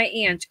 And my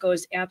aunt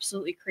goes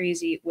absolutely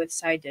crazy with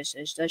side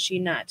dishes, does she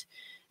not?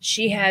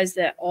 She has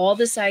all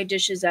the side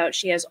dishes out.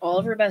 She has all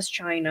of her best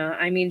china.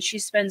 I mean, she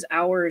spends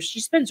hours, she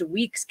spends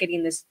weeks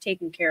getting this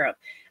taken care of.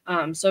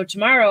 So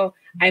tomorrow,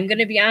 I'm going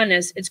to be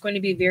honest, it's going to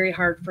be very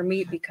hard for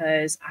me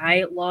because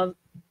I love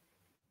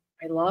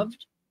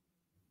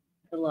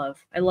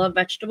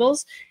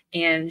vegetables.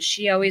 And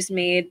she always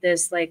made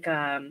this like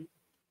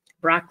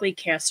broccoli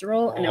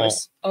casserole, and it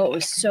was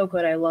so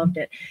good. I loved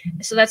it.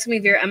 So that's gonna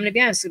be I'm gonna be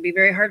honest, it'll be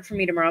very hard for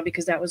me tomorrow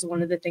because that was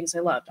one of the things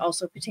I loved.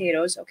 Also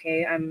potatoes.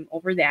 Okay, I'm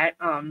over that.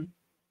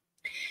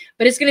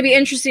 But it's gonna be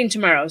interesting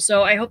tomorrow.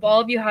 So I hope all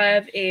of you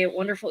have a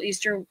wonderful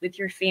Easter with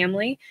your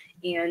family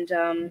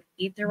and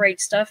eat the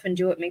right stuff and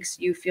do what makes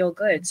you feel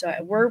good. So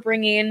we're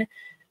bringing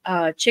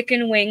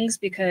chicken wings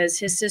because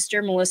his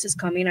sister Melissa's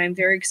coming. I'm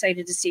very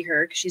excited to see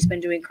her because she's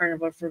been doing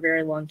carnivore for a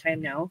very long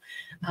time now.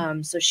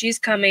 So she's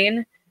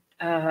coming.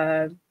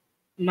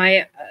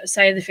 My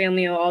side of the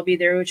family will all be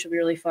there, which will be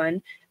really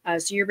fun.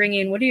 So you're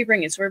bringing, what are you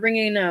bringing? So we're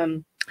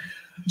bringing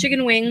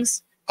chicken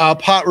wings,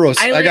 pot roast.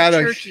 I got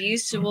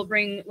turkeys, so we'll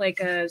bring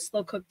like a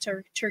slow cooked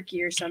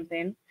turkey or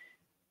something.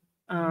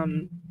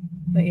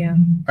 But yeah,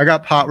 I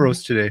got pot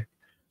roast today,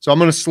 so I'm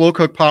gonna slow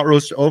cook pot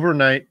roast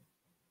overnight.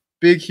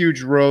 Big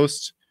huge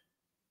roast,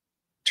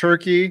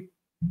 turkey,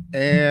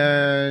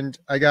 and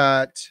I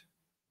got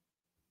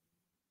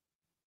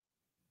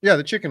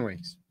the chicken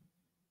wings.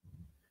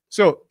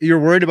 So you're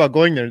worried about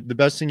going there. The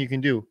best thing you can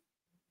do.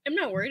 I'm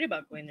not worried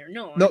about going there.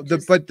 No.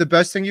 But the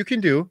best thing you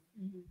can do,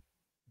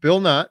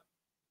 Bill Knott,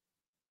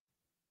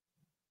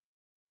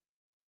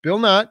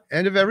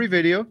 end of every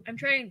video. I'm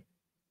trying.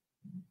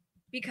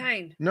 Be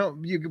kind. No,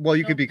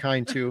 you could be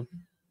kind too.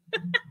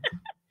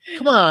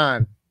 Come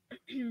on.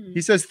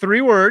 He says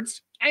 3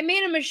 words. I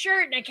made him a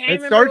shirt and I can't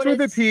remember. It starts with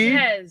a P.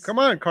 Says. Come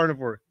on,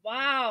 Carnivore.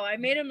 Wow, I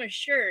made him a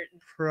shirt.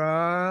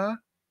 Prepare.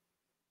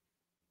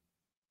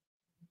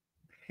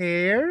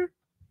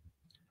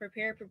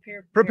 Prepare.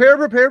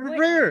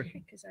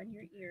 Because on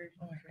your ear.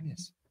 Oh my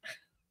goodness.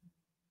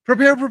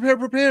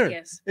 Prepare.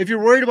 Yes. If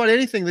you're worried about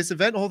anything, this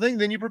event, the whole thing,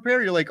 then you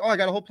prepare. You're like, oh, I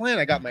got a whole plan.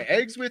 I got my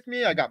eggs with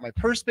me. I got my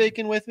purse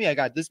bacon with me. I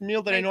got this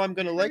meal that I know I'm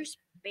going to like.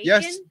 Bacon?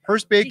 Yes,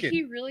 purse bacon. Did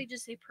he really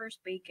just say purse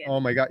bacon? Oh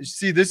my God.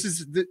 See, do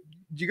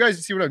you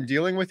guys see what I'm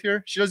dealing with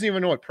here? She doesn't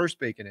even know what purse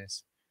bacon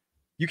is.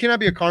 You cannot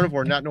be a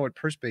carnivore and not know what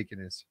purse bacon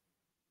is.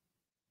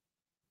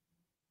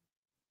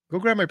 Go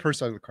grab my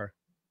purse out of the car.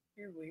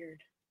 You're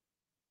weird.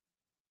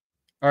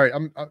 All right.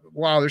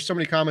 Wow. There's so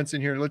many comments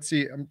in here. Let's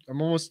see. I'm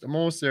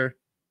almost there.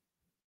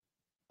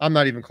 I'm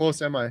not even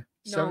close, am I?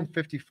 No.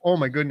 750. Oh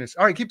my goodness.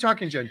 All right. Keep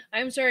talking, Jen.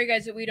 I'm sorry,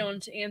 guys, that we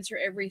don't answer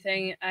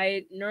everything.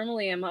 I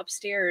normally am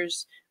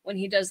upstairs when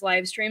he does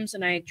live streams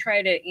and I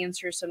try to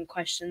answer some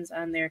questions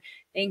on there.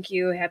 Thank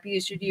you. Happy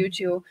Easter to you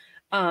too.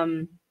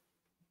 I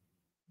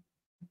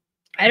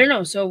don't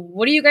know. So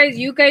what do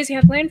you guys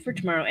have planned for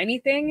tomorrow?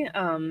 Anything?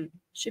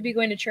 Should be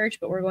going to church,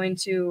 but we're going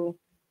to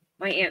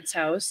my aunt's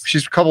house.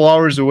 She's a couple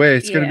hours away.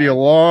 It's going to be a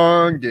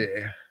long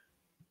day.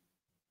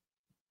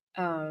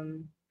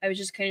 I was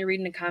just kind of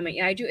reading a comment.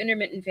 Yeah, I do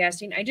intermittent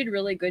fasting. I did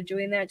really good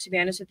doing that, to be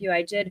honest with you.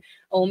 I did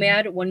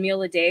OMAD, 1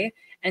 meal a day,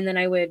 and then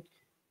I would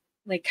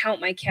like count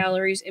my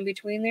calories in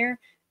between there.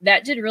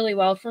 That did really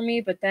well for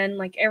me, but then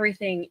like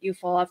everything, you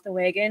fall off the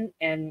wagon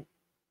and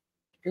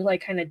you're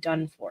like kind of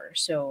done for.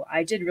 So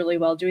I did really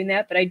well doing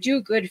that, but I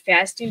do good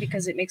fasting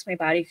because it makes my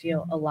body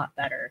feel a lot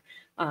better.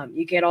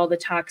 You get all the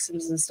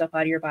toxins and stuff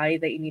out of your body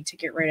that you need to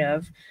get rid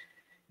of.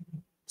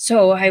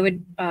 So I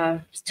would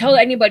tell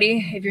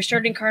anybody, if you're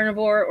starting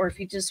carnivore or if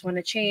you just want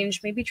to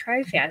change, maybe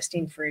try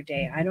fasting for a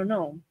day. I don't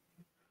know.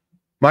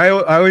 I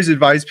always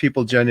advise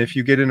people, Jen, if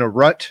you get in a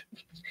rut.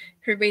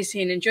 Everybody's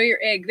saying, enjoy your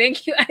egg.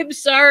 Thank you. I'm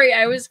sorry.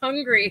 I was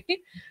hungry.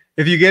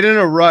 If you get in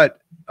a rut,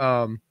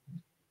 try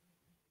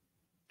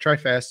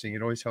fasting.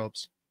 It always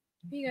helps.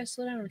 You guys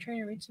slow down. I'm trying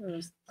to read some of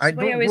those.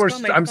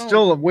 I'm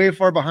still way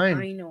far behind.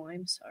 I know.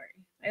 I'm sorry.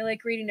 I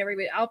like reading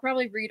everybody. I'll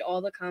probably read all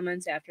the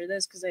comments after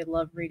this because I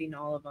love reading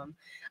all of them.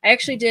 I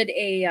actually did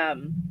a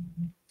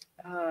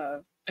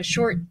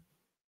short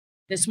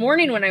this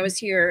morning when I was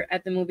here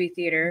at the movie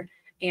theater,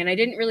 and I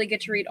didn't really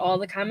get to read all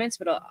the comments,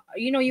 but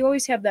you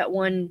always have that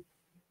one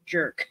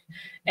jerk,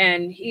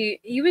 and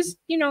he was,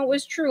 it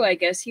was true. I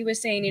guess he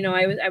was saying,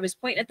 I was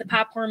pointing at the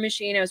popcorn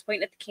machine, I was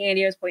pointing at the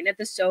candy, I was pointing at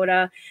the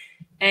soda.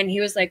 And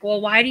he was like,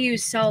 well, why do you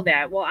sell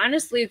that? Well,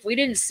 honestly, if we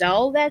didn't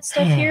sell that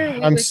stuff here,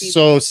 I'm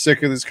so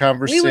sick of this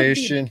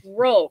conversation. We would be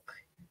broke.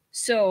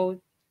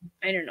 So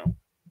I don't know.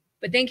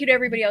 But thank you to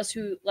everybody else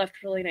who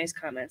left really nice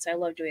comments. I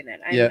love doing that.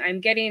 I'm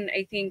getting,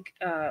 I think,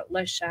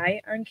 less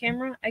shy on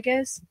camera, I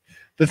guess.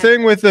 The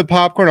thing with the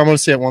popcorn, I'm going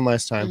to say it one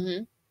last time.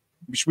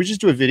 Mm-hmm. Should we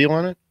just do a video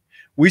on it?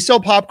 We sell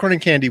popcorn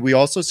and candy. We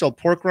also sell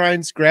pork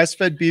rinds,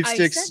 grass-fed beef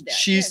sticks,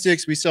 cheese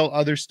sticks. We sell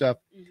other stuff.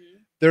 Mm-hmm.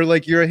 They're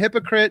like, you're a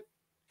hypocrite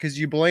because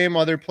you blame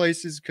other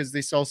places because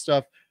they sell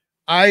stuff.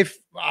 I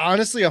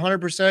honestly,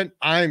 100%,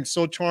 I'm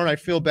so torn. I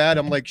feel bad.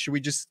 I'm like, should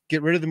we just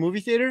get rid of the movie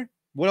theater?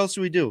 What else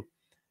do we do?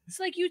 It's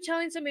like you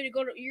telling somebody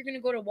you're going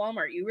to go to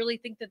Walmart. You really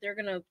think that they're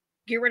going to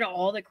get rid of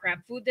all the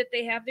crap food that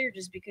they have there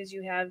just because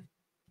you have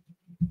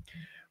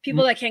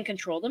people that can't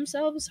control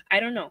themselves? I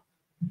don't know.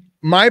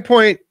 My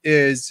point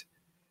is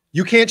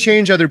you can't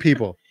change other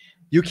people.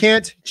 You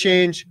can't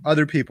change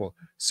other people.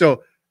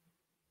 So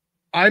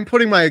I'm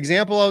putting my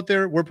example out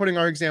there. We're putting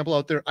our example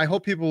out there. I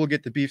hope people will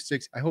get the beef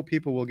sticks. I hope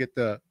people will get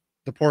the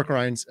pork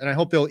rinds, and I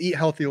hope they'll eat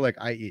healthy like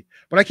I eat.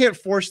 But I can't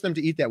force them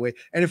to eat that way.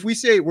 And if we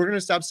say we're going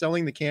to stop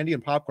selling the candy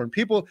and popcorn,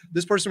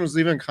 this person was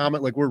leaving a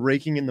comment like we're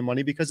raking in the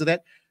money because of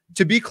that.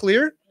 To be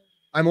clear,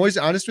 I'm always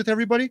honest with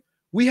everybody.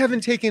 We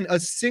haven't taken a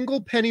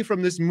single penny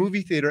from this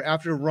movie theater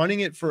after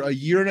running it for a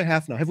year and a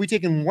half now. Have we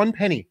taken one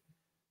penny?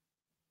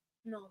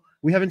 No.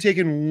 We haven't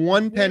taken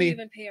one penny. We don't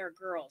even pay our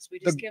girls. We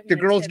just give them the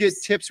girls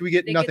tips. get tips. We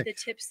get nothing. Get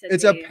the tips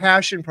it's a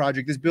passion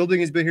project. This building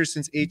has been here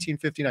since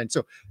 1859.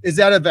 So is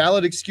that a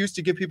valid excuse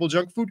to give people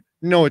junk food?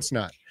 No, it's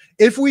not.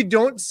 If we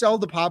don't sell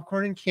the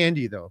popcorn and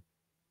candy, though,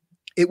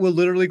 it will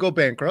literally go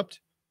bankrupt.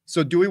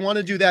 So do we want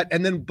to do that?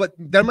 And then, but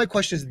then my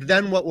question is,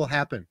 then what will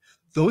happen?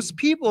 Those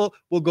people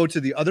will go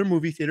to the other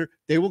movie theater.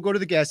 They will go to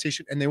the gas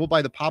station and they will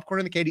buy the popcorn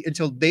and the candy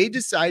until they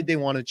decide they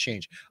want to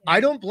change. I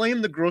don't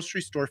blame the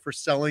grocery store for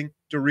selling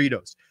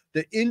Doritos.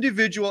 The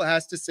individual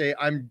has to say,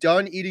 I'm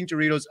done eating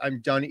Doritos.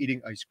 I'm done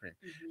eating ice cream.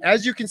 Mm-hmm.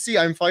 As you can see,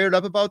 I'm fired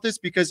up about this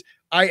because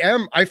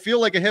I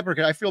feel like a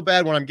hypocrite. I feel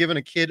bad when I'm giving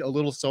a kid a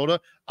little soda.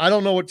 I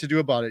don't know what to do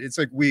about it. It's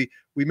like we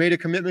made a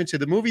commitment to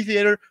the movie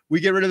theater. We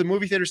get rid of the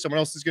movie theater. Someone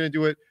else is going to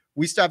do it.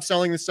 We stop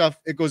selling the stuff.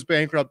 It goes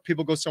bankrupt.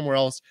 People go somewhere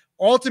else.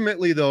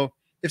 Ultimately, though,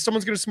 if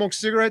someone's going to smoke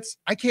cigarettes,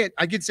 I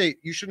could say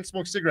you shouldn't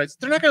smoke cigarettes.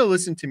 They're not going to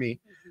listen to me.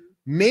 Mm-hmm.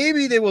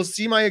 Maybe they will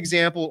see my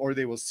example, or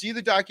they will see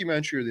the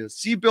documentary, or they'll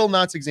see Bill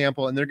Knott's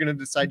example, and they're going to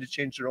decide to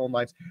change their own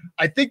lives.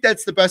 I think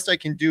that's the best I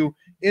can do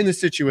in the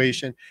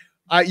situation.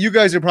 You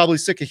guys are probably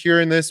sick of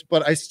hearing this,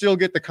 but I still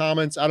get the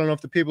comments. I don't know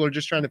if the people are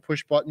just trying to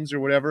push buttons or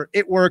whatever.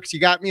 It works.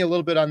 You got me a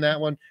little bit on that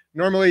one.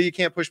 Normally, you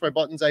can't push my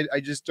buttons. I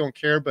just don't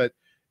care, but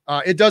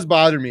it does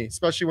bother me,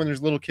 especially when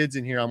there's little kids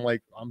in here. I'm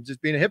like, I'm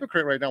just being a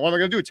hypocrite right now. What am I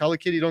going to do? Tell a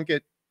kid you don't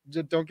get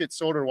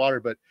soda or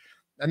water?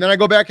 And then I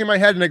go back in my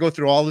head and I go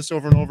through all this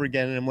over and over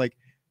again. And I'm like,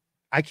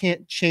 I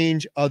can't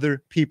change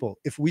other people.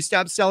 If we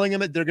stop selling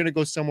them, they're going to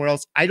go somewhere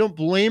else. I don't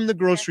blame the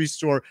grocery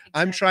store. Exactly.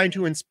 I'm trying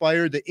to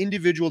inspire the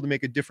individual to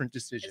make a different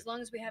decision. As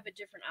long as we have a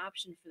different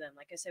option for them.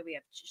 Like I said, we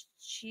have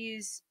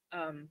cheese,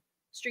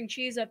 string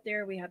cheese up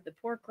there. We have the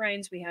pork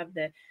rinds. We have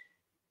the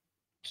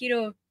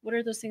keto. What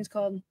are those things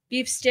called?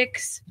 Beef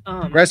sticks.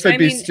 Grass-fed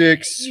beef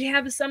sticks. You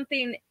have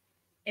something.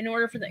 In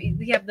order for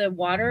we have the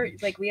water,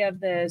 like we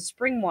have the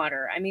spring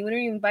water. I mean, we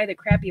don't even buy the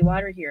crappy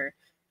water here.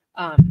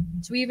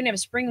 So we even have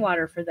spring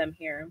water for them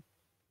here.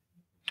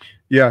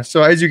 Yeah.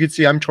 So as you can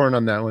see, I'm torn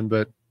on that one,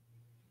 but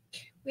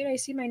wait, I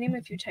see my name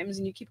a few times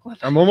and you keep going.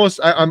 I'm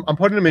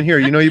putting them in here.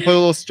 You know, you put a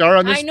little star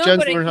on this. I know,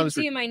 but I keep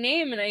seeing my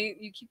name and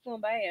you keep going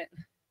by it.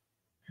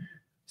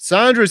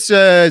 Sandra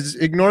says,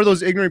 ignore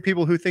those ignorant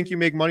people who think you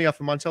make money off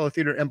of Montella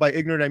Theater. And by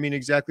ignorant, I mean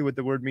exactly what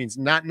the word means.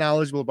 Not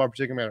knowledgeable about a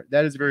particular matter.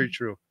 That is very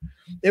true.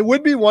 It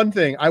would be one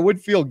thing. I would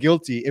feel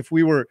guilty if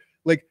we were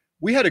like,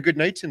 we had a good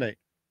night tonight.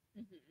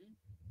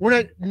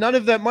 Mm-hmm. None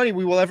of that money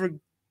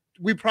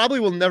we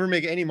probably will never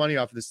make any money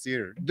off of this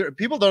theater.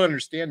 People don't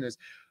understand this.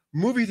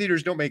 Movie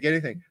theaters don't make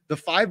anything. The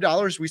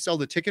 $5 we sell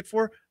the ticket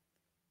for,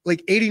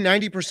 like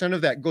 80-90%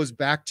 of that goes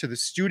back to the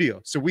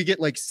studio. So we get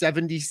like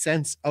 70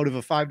 cents out of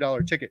a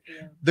 $5 ticket.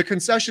 Yeah. The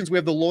concessions, we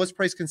have the lowest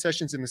price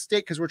concessions in the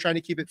state because we're trying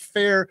to keep it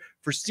fair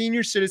for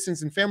senior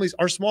citizens and families.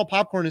 Our small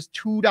popcorn is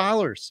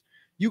 $2.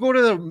 You go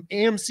to the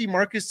AMC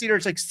Marcus Theater,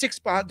 it's like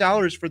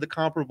 $6 for the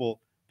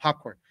comparable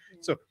popcorn. Yeah.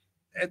 So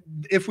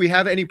if we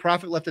have any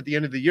profit left at the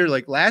end of the year,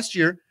 like last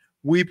year,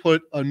 we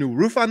put a new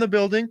roof on the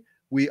building.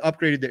 We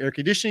upgraded the air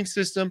conditioning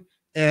system.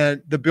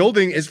 And the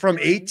building is from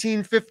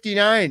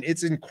 1859.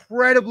 It's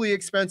incredibly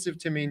expensive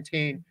to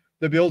maintain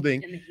the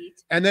building. And the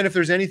heat. And then if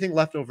there's anything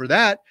left over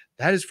that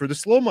is for the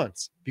slow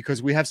months,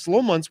 because we have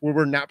slow months where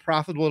we're not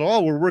profitable at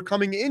all, where we're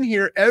coming in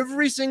here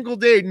every single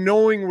day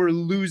knowing we're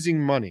losing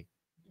money.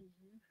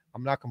 Mm-hmm.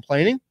 I'm not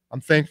complaining.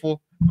 I'm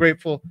thankful,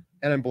 grateful,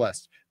 and I'm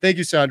blessed. Thank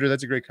you, Sandra.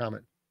 That's a great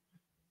comment.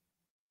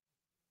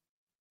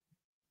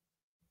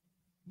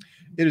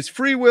 It is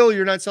free will.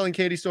 You're not selling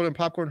candy, soda, and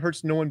popcorn.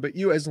 Hurts no one but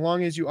you. As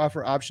long as you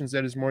offer options,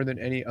 that is more than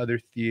any other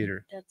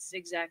theater. That's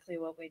exactly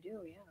what we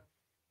do. Yeah.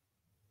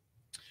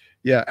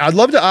 Yeah. I'd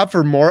love to opt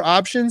for more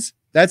options.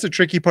 That's a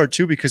tricky part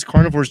too, because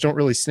carnivores don't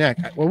really snack.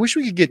 I wish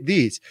we could get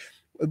these.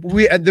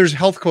 There's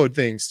health code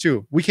things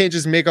too. We can't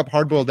just make up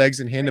hard-boiled eggs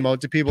and hand them out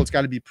to people. It's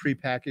got to be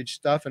prepackaged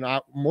stuff. And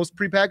most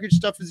prepackaged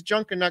stuff is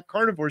junk and not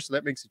carnivore. So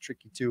that makes it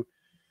tricky too.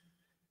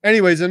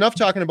 Anyways, enough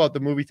talking about the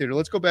movie theater.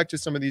 Let's go back to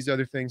some of these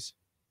other things.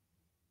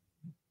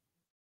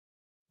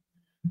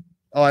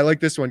 Oh, I like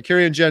this one.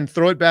 Carrie and Jen,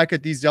 throw it back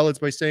at these zealots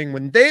by saying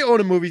when they own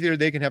a movie theater,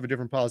 they can have a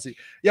different policy.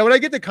 Yeah, when I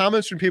get the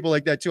comments from people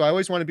like that too, I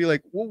always want to be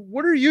like, well,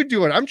 what are you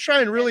doing? I'm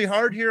trying really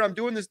hard here. I'm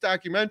doing this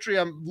documentary.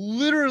 I'm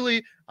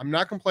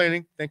not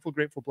complaining. Thankful,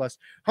 grateful, blessed.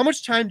 How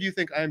much time do you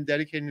think I am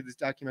dedicating to this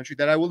documentary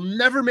that I will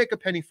never make a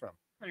penny from?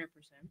 100%.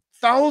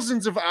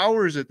 Thousands of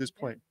hours at this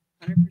point.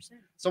 100%.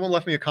 Someone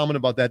left me a comment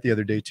about that the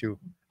other day too.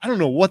 I don't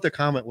know what the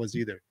comment was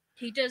either.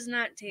 He does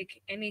not take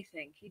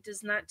anything. He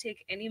does not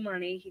take any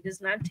money. He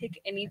does not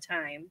take any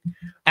time.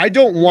 I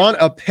don't want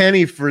a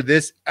penny for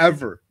this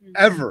ever,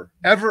 ever,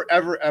 ever,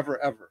 ever,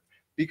 ever, ever,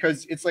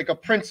 because it's like a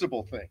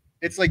principle thing.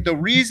 It's like the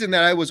reason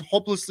that I was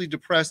hopelessly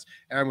depressed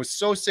and I was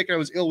so sick and I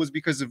was ill was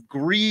because of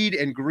greed,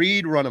 and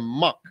greed run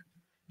amok.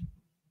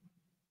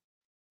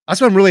 That's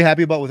what I'm really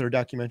happy about with our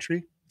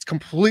documentary. It's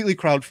completely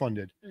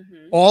crowdfunded.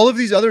 Mm-hmm. All of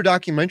these other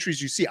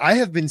documentaries you see, I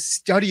have been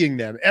studying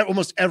them.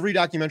 Almost every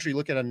documentary you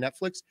look at on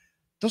Netflix,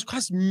 those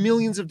cost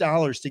millions of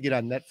dollars to get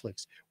on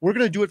Netflix. We're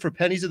going to do it for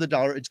pennies of the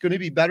dollar. It's going to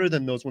be better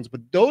than those ones. But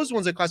those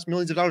ones that cost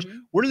millions of dollars,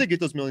 where do they get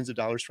those millions of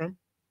dollars from?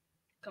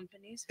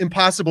 Companies.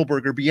 Impossible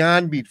Burger,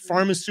 Beyond Meat,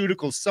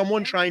 pharmaceuticals,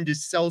 someone trying to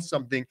sell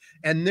something.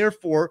 And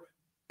therefore,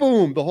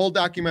 boom, the whole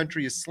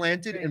documentary is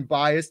slanted and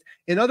biased.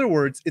 In other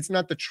words, it's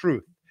not the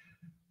truth.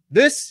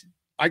 This,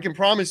 I can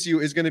promise you,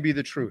 is going to be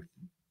the truth.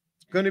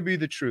 It's going to be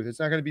the truth.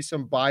 It's not going to be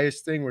some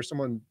biased thing where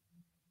someone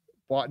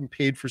bought and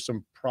paid for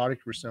some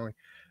product we're selling.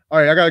 All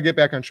right, I got to get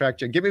back on track,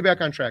 Jen. Get me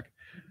back on track.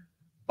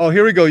 Oh,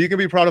 here we go. You can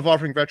be proud of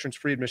offering veterans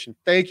free admission.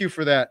 Thank you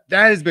for that.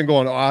 That has been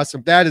going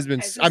awesome. That has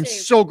been, I'm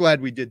so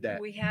glad we did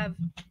that. We have,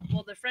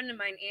 well, the friend of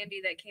mine,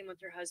 Andy, that came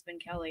with her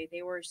husband, Kelly,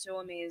 they were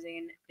so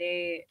amazing.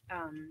 They,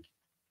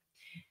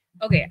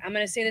 okay, I'm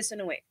going to say this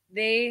in a way.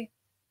 They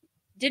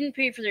didn't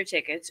pay for their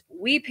tickets.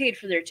 We paid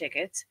for their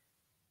tickets,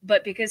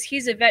 but because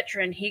he's a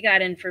veteran, he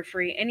got in for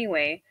free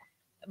anyway.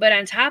 But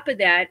on top of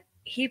that,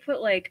 he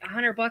put like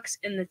 $100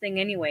 in the thing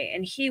anyway,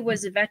 and he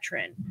was a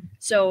veteran.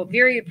 So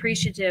very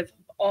appreciative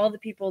of all the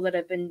people that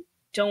have been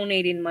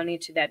donating money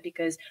to that,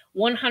 because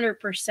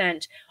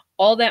 100%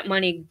 all that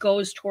money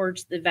goes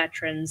towards the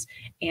veterans.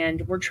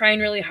 And we're trying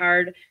really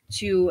hard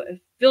to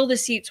fill the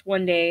seats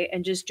one day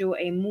and just do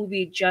a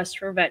movie just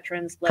for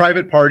veterans.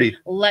 Private party.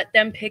 Let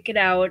them pick it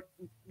out.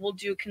 We'll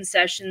do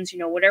concessions, you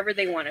know, whatever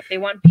they want. If they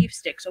want beef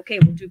sticks, okay,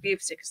 we'll do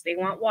beef sticks. If they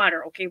want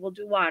water, okay, we'll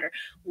do water.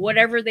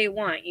 Whatever they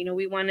want, you know,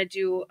 we want to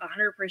do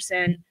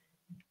 100%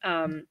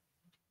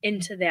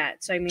 into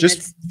that. So I mean, just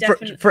it's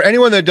definitely for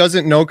anyone that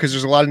doesn't know, because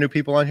there's a lot of new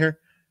people on here,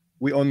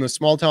 we own the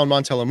small town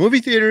Montello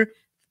movie theater.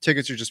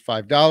 Tickets are just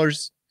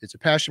 $5. It's a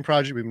passion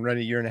project. We've been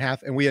running a year and a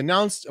half, and we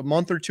announced a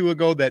month or two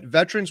ago that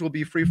veterans will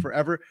be free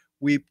forever.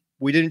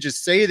 We didn't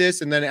just say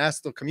this and then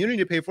ask the community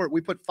to pay for it. We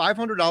put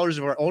 $500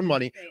 of our own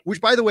money, which,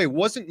 by the way,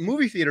 wasn't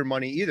movie theater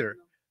money either.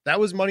 That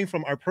was money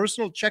from our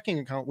personal checking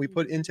account we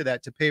put into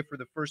that to pay for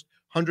the first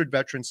 100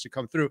 veterans to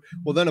come through.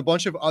 Well, then a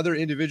bunch of other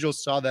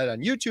individuals saw that on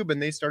YouTube,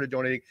 and they started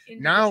donating.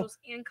 Now,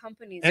 and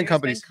companies. And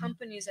companies.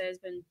 Companies that has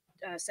been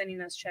sending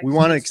us checks. We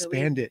want to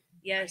expand it.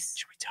 Yes.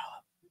 Should we tell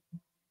them?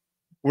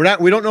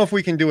 We don't know if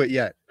we can do it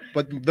yet,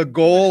 but the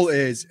goal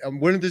is,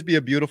 wouldn't this be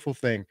a beautiful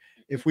thing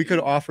if we could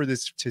offer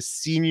this to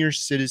senior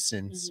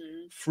citizens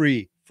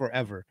free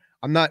forever?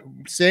 I'm not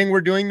saying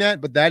we're doing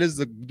that, but that is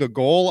the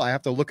goal. I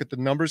have to look at the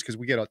numbers because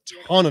we get a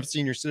ton of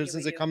senior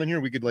citizens that come in here.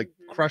 We could like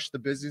crush the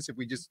business if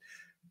we just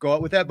go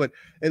out with that, but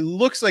it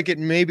looks like it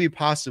may be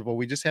possible.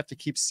 We just have to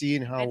keep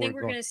seeing how I think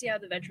we're going to see how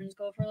the veterans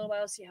go for a little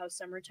while, see how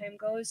summertime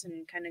goes,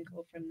 and kind of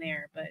go from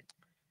there. But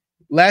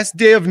Last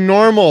day of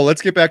normal.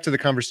 Let's get back to the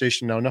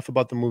conversation now. Enough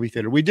about the movie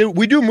theater. We do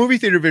movie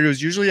theater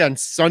videos usually on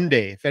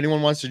Sunday. If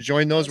anyone wants to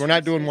join those, we're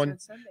not doing one.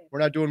 We're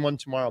not doing one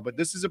tomorrow. But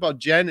this is about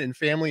Jen and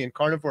family and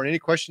carnivore. And any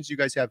questions you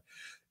guys have?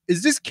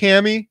 Is this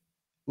Cammie?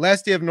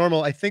 Last day of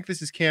normal. I think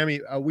this is Cammie.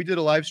 We did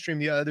a live stream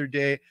the other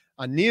day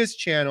on Nia's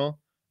channel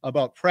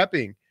about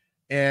prepping,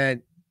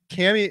 and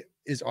Cammie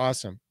is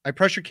awesome. I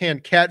pressure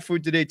canned cat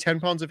food today. 10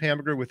 pounds of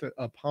hamburger with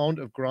a pound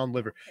of ground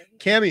liver.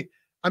 Cammie.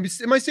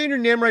 Am I saying your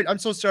name right? I'm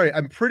so sorry.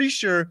 I'm pretty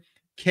sure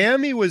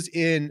Cammie was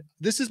in,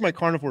 this is my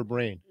carnivore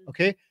brain.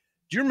 Okay.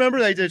 Do you remember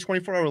that I did a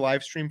 24-hour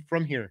live stream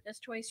from here? That's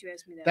twice you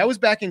asked me that. That was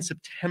back in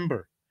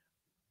September.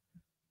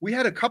 We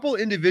had a couple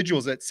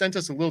individuals that sent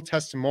us a little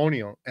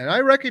testimonial, and I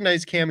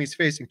recognized Cammie's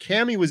face, and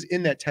Cammie was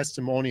in that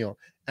testimonial.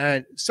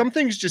 And some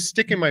things just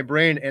stick in my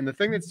brain. And the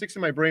thing that sticks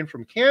in my brain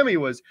from Cammie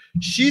was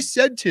she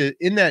said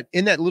in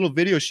that little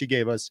video she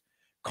gave us,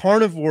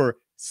 carnivore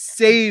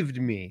saved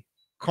me.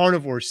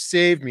 Carnivore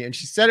saved me. And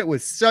she said it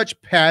with such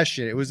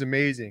passion. It was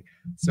amazing.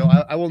 So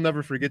I will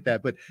never forget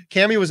that. But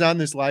Cammie was on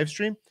this live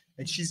stream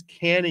and she's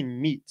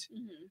canning meat.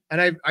 Mm-hmm.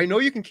 And I know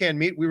you can can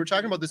meat. We were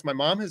talking about this. My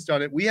mom has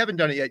done it. We haven't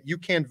done it yet. You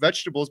canned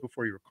vegetables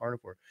before you were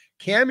carnivore.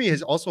 Cammie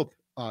has also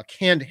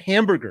canned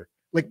hamburger,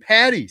 like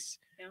patties.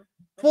 Yeah.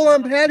 Full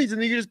on patties. And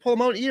then you just pull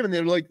them out and eat them.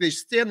 And they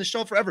stay on the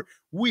shelf forever.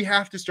 We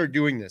have to start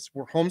doing this.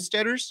 We're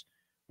homesteaders.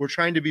 We're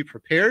trying to be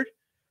prepared.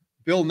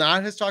 Bill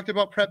Knott has talked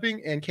about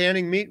prepping and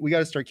canning meat. We got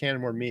to start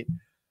canning more meat.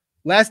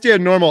 Last day of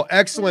normal.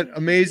 Excellent.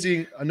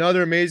 Amazing.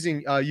 Another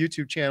amazing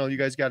YouTube channel you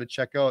guys got to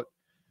check out.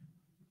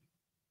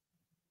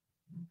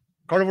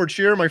 Carnivore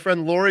Cheer. My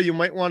friend Lori, you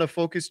might want to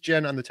focus,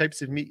 Jen, on the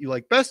types of meat you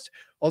like best.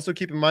 Also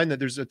keep in mind that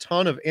there's a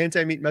ton of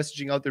anti-meat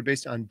messaging out there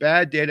based on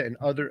bad data and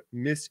other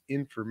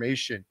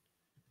misinformation.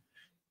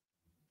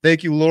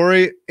 Thank you,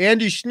 Lori.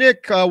 Andy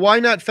Schnick, why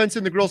not fence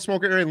in the grill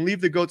smoker area and leave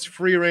the goats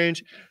free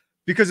range?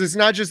 Because it's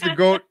not just the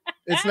goat.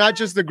 It's not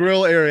just the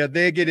grill area.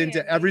 They get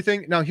into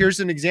everything. Now, here's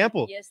an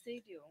example. Yes,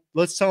 they do.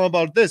 Let's tell them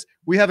about this.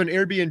 We have an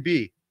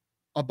Airbnb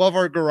above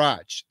our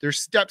garage. There's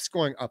steps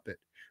going up it.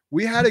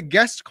 We had a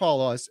guest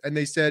call us, and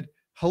they said,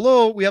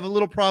 hello, we have a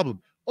little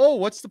problem. Oh,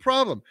 what's the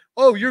problem?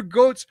 Oh, your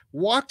goats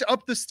walked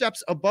up the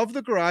steps above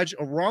the garage,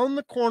 around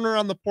the corner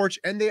on the porch,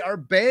 and they are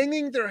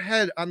banging their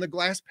head on the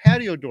glass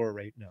patio door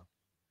right now.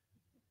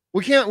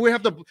 We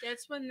have to.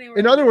 That's when they were.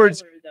 In other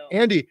words,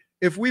 Andy,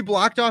 if we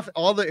blocked off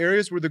all the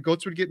areas where the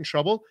goats would get in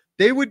trouble,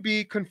 they would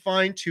be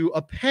confined to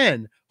a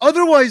pen,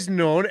 otherwise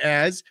known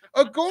as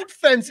a goat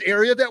fence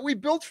area that we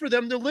built for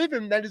them to live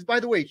in. That is,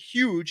 by the way,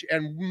 huge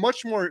and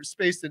much more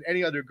space than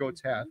any other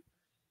goats have.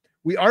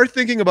 We are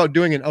thinking about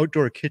doing an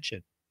outdoor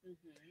kitchen.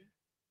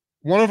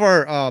 Mm-hmm. One of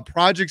our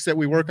projects that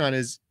we work on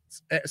is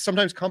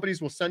sometimes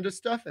companies will send us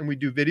stuff and we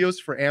do videos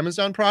for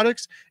Amazon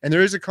products. And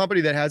there is a company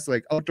that has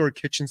like outdoor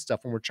kitchen stuff.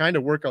 And we're trying to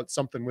work out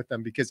something with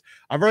them because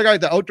I've already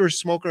got the outdoor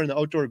smoker and the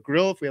outdoor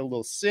grill. If we have a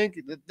little sink,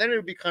 then it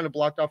would be kind of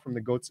blocked off from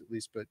the goats at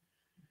least. But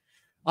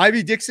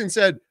Ivy Dixon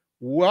said,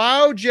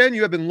 wow, Jen,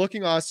 you have been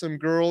looking awesome,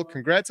 girl.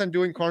 Congrats on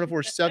doing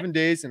carnivore 7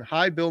 days. And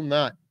hi, Bill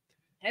Knott.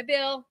 Hi,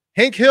 Bill.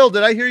 Hank Hill,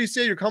 did I hear you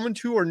say you're coming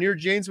to or near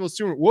Janesville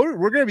soon? We're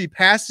going to be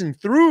passing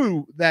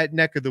through that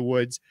neck of the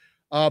woods.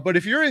 But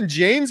if you're in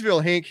Janesville,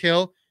 Hank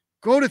Hill,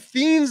 go to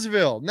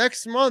Thiensville.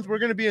 Next month, we're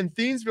going to be in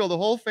Thiensville, the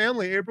whole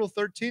family, April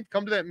 13th.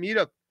 Come to that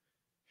meetup.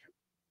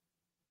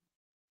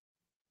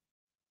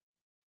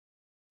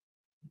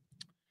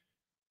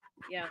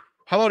 Yeah.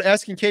 How about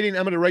asking Katie and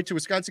Emma to write to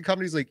Wisconsin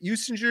companies like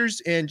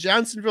Usingers and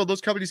Johnsonville?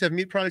 Those companies have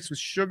meat products with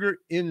sugar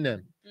in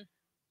them.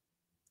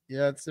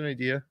 Yeah, that's an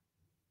idea.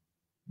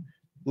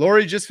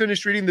 Lori just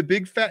finished reading The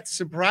Big Fat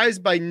Surprise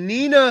by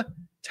Nina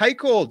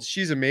Teichold.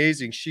 She's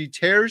amazing. She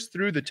tears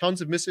through the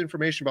tons of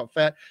misinformation about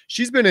fat.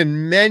 She's been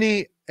in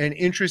many an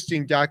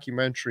interesting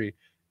documentary,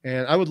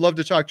 and I would love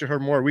to talk to her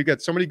more. We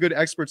got so many good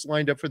experts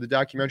lined up for the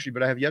documentary,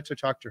 but I have yet to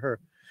talk to her.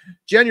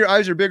 Jen, your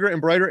eyes are bigger and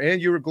brighter, and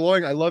you are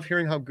glowing. I love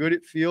hearing how good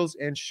it feels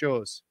and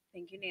shows.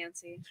 Thank you,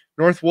 Nancy.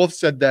 North Wolf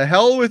said, the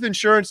hell with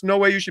insurance. No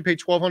way you should pay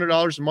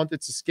 $1,200 a month.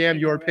 It's a scam.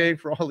 You are paying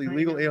for all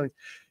illegal aliens.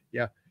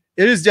 Yeah,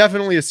 it is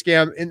definitely a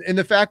scam. And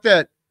the fact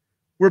that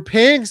we're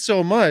paying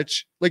so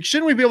much, like,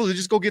 shouldn't we be able to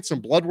just go get some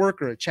blood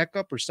work or a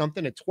checkup or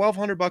something at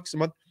 $1,200 a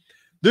month?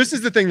 This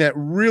is the thing that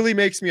really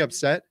makes me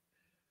upset.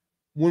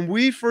 When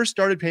we first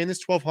started paying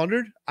this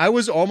 $1,200, I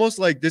was almost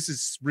like, this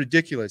is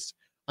ridiculous.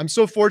 I'm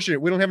so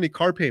fortunate. We don't have any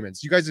car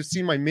payments. You guys have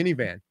seen my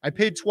minivan. I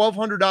paid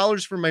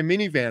 $1,200 for my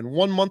minivan,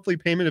 1 monthly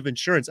payment of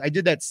insurance. I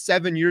did that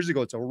 7 years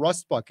ago. It's a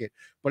rust bucket,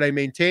 but I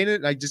maintain it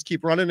and I just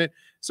keep running it.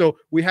 So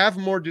we have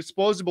more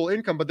disposable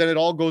income, but then it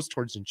all goes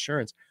towards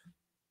insurance.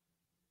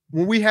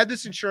 When we had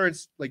this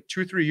insurance like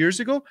 2-3 years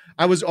ago,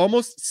 I was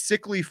almost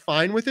sickly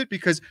fine with it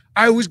because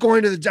I was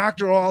going to the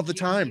doctor all the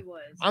time.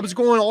 I was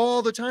going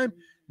all the time.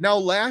 Now,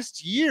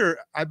 last year,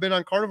 I've been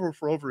on Carnivore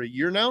for over a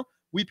year now.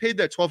 We paid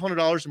that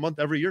 $1,200 a month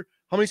every year.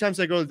 How many times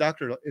did I go to the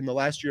doctor in the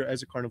last year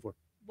as a carnivore?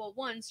 Well,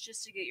 once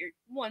to get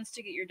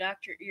your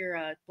doctor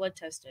your blood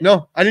tested.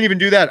 No, I didn't even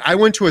do that. I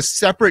went to a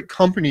separate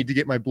company to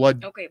get my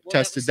blood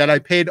tested that I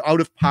paid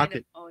out of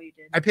pocket. Oh, you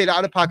did. I paid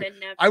out of pocket.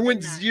 I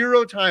went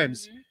 0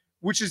 times,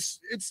 which is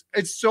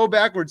it's so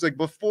backwards. Like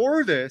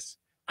before this,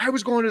 I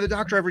was going to the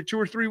doctor every 2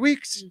 or 3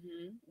 weeks.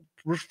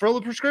 Refill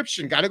the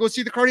prescription. Got to go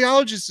see the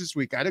cardiologist this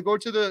week. Got to go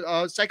to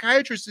the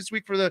psychiatrist this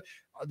week for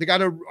they got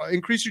to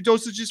increase your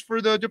dosages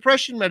for the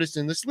depression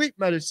medicine, the sleep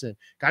medicine.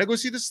 Got to go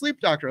see the sleep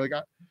doctor. Like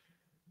I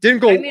didn't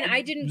go.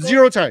 I didn't go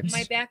 0 times.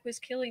 My back was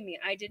killing me.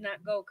 I did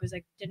not go because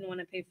I didn't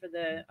want to pay for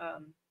the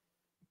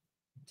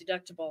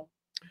deductible.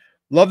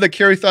 Love that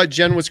Carrie thought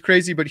Jen was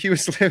crazy, but he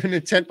was living in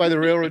a tent by the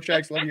railroad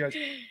tracks. Love you guys.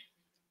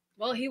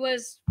 Well, he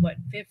was what,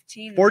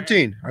 15?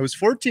 14. I was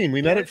 14.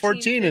 We met at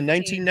 14 in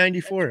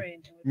 1994. Right.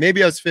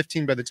 Maybe I was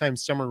 15 by the time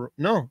summer.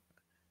 No,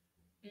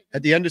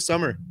 at the end of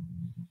summer.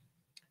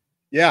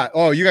 Yeah.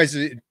 Oh, you guys,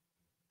 you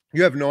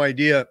have no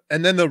idea.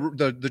 And then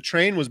the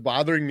train was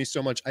bothering me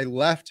so much. I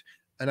left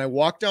and I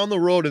walked down the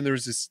road, and there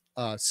was this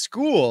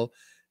school,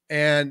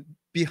 and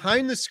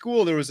behind the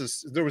school there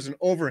was an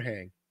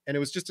overhang, and it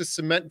was just a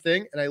cement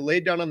thing. And I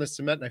laid down on the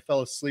cement and I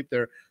fell asleep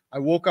there. I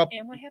woke up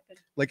and what happened?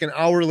 Like an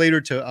hour later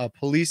to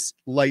police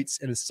lights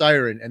and a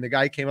siren, and the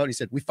guy came out and he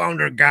said, "We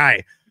found our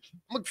guy."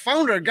 I'm like,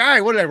 "Found our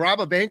guy? What, did I rob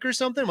a bank or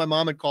something?" My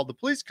mom had called the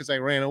police because I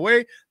ran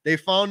away. They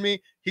found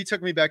me. He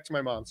took me back to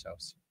my mom's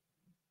house.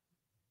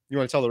 You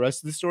want to tell the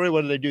rest of the story?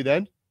 What did I do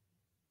then?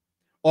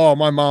 Oh,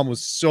 my mom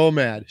was so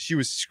mad. She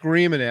was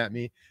screaming at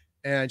me,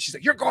 and she's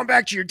like, "You're going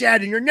back to your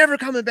dad and you're never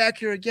coming back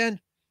here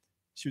again."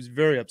 She was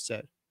very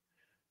upset.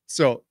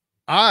 So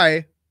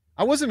I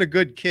wasn't a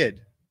good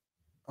kid.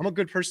 I'm a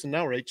good person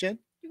now, right, Jen?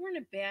 You weren't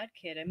a bad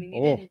kid. I mean,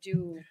 you didn't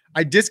do...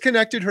 I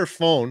disconnected her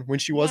phone when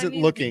she wasn't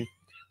looking.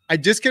 I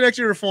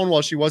disconnected her phone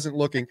while she wasn't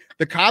looking.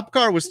 The cop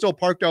car was still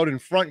parked out in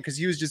front because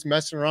he was just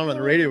messing around on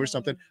the radio or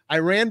something. I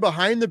ran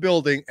behind the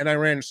building, and I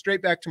ran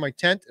straight back to my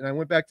tent, and I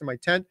went back to my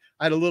tent.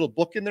 I had a little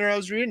book in there I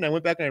was reading, and I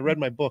went back and I read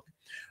my book.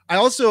 I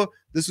also,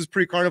 this was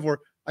pre-carnivore,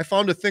 I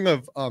found a thing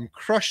of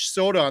crushed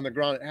soda on the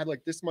ground. It had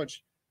like this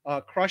much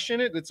crush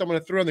in it that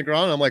someone threw on the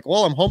ground. I'm like,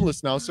 well, I'm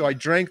homeless now. So I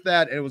drank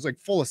that, and it was like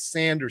full of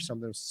sand or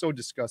something. It was so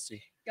disgusting.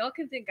 Y'all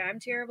can think I'm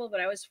terrible, but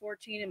I was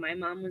 14 and my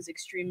mom was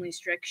extremely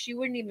strict. She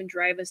wouldn't even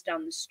drive us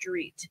down the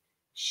street.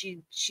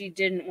 She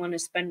didn't want to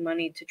spend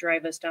money to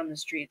drive us down the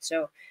street.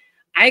 So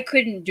I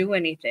couldn't do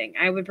anything.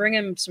 I would bring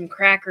him some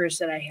crackers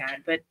that I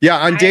had, but yeah,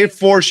 on day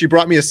 4, she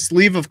brought me a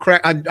sleeve of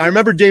crack. I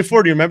remember day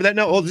 4. Do you remember that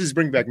now? Oh, this is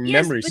bringing back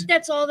memories. But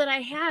that's all that I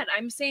had.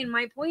 I'm saying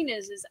my point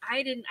is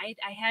I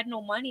had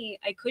no money.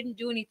 I couldn't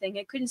do anything.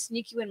 I couldn't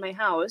sneak you in my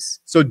house.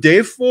 So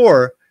day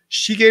 4,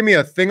 she gave me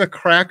a thing of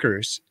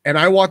crackers, and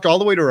I walked all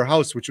the way to her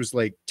house, which was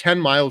like 10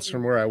 miles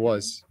from where I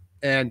was.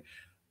 And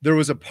there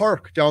was a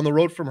park down the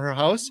road from her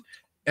house.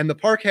 And the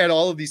park had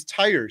all of these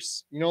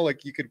tires, you know,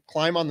 like you could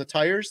climb on the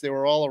tires. They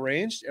were all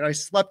arranged. And I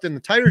slept in the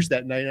tires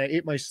that night, and I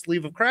ate my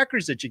sleeve of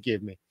crackers that you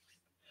gave me.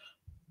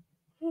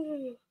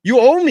 You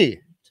owe me.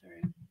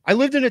 Sorry. I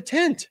lived in a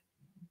tent.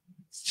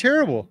 It's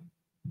terrible.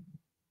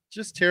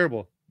 Just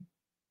terrible.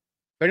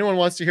 If anyone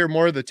wants to hear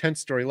more of the tent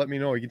story, let me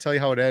know. I can tell you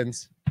how it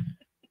ends.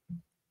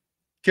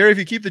 Carrie, if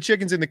you keep the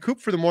chickens in the coop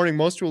for the morning,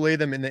 most will lay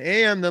them in the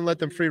AM, then let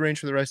them free range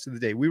for the rest of the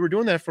day. We were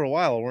doing that for a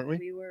while, weren't we?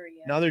 We were,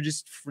 yeah. Now they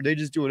just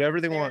do whatever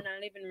they want. They're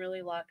not even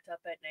really locked up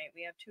at night.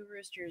 We have 2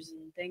 roosters,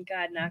 and thank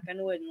God, knock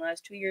on wood, in the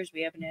last 2 years,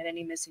 we haven't had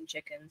any missing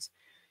chickens.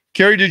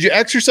 Carrie, did you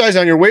exercise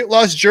on your weight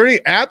loss journey?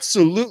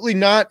 Absolutely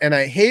not. And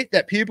I hate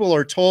that people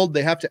are told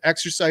they have to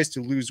exercise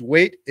to lose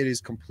weight. It is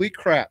complete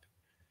crap.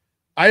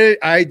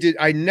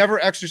 I never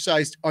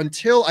exercised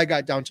until I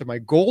got down to my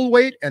goal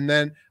weight, and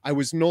then I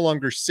was no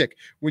longer sick.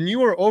 When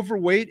you are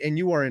overweight and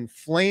you are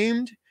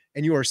inflamed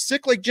and you are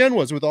sick like Jen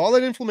was, with all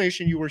that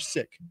inflammation, you were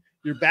sick.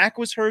 Your back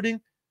was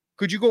hurting.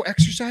 Could you go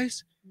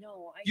exercise?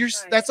 No,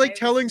 That's like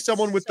telling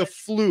someone with the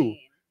flu,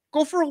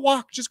 go for a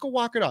walk. Just go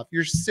walk it off.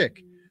 You're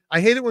sick.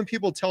 I hate it when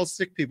people tell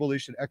sick people they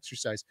should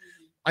exercise.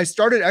 I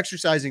started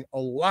exercising a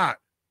lot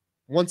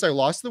once I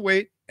lost the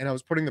weight and I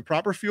was putting the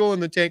proper fuel in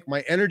the tank. My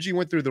energy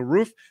went through the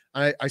roof.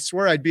 I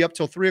swear I'd be up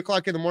till 3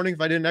 o'clock in the morning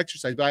if I didn't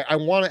exercise, but I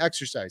want to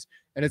exercise.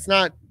 And it's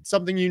not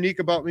something unique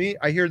about me.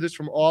 I hear this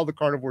from all the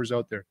carnivores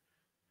out there.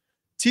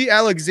 T.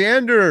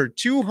 Alexander,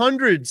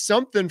 200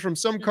 something from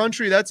some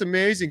country. That's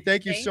amazing.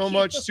 Thank you so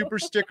much. Super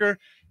sticker.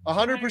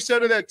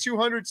 100% of that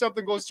 200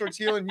 something goes towards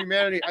healing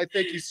humanity. I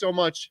thank you so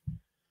much.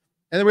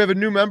 And then we have a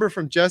new member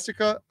from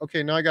Jessica.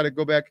 Okay, now I got to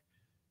go back.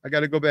 I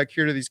got to go back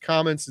here to these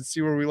comments and see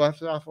where we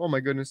left off. Oh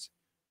my goodness.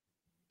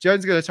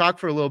 Jen's going to talk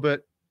for a little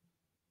bit.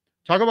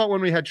 Talk about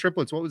when we had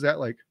triplets. What was that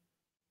like?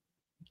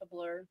 A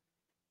blur.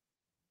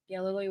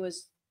 Yeah, Lily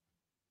was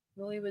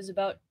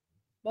about,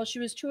 well, she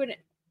was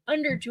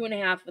under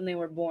 2.5 when they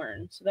were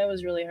born. So that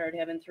was really hard,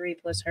 having 3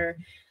 plus her.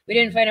 We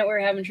didn't find out we were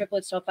having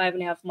triplets till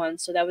 5.5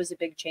 months. So that was a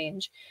big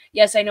change.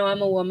 Yes, I know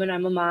I'm a woman.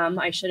 I'm a mom.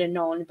 I should have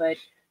known, but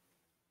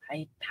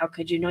how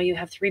could you know you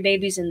have 3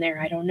 babies in there?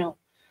 I don't know.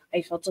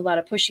 I felt a lot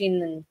of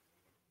pushing and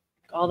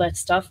all that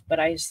stuff, but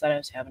I just thought I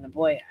was having a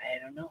boy. I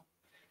don't know.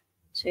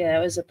 So yeah,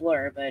 it was a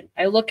blur, but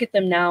I look at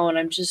them now and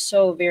I'm just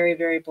so very,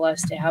 very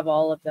blessed to have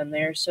all of them.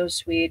 They're so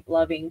sweet,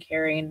 loving,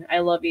 caring. I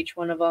love each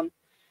one of them.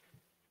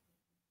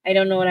 I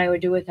don't know what I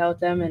would do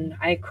without them, and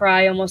I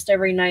cry almost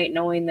every night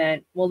knowing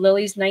that, well,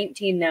 Lily's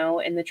 19 now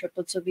and the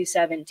triplets will be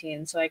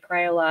 17, so I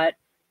cry a lot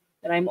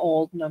that I'm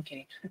old. No, I'm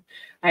kidding.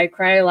 I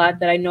cry a lot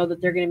that I know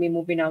that they're going to be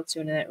moving out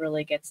soon, and that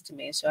really gets to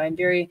me. So I'm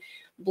very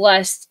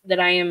blessed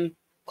that I am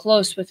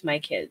close with my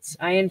kids.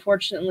 I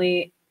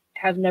unfortunately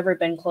have never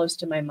been close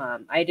to my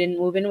mom. I didn't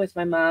move in with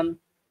my mom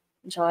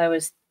until I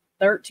was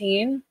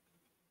 13.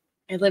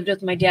 I lived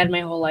with my dad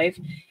my whole life,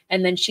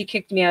 and then she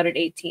kicked me out at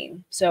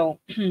 18. So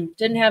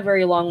didn't have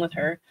very long with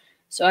her.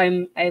 So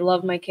I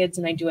love my kids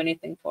and I do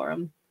anything for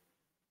them.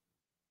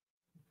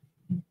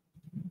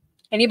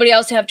 Anybody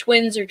else have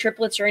twins or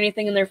triplets or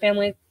anything in their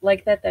family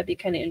like that? That'd be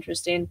kind of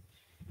interesting.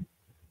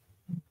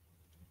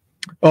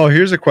 Oh,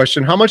 here's a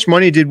question. How much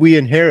money did we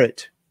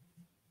inherit?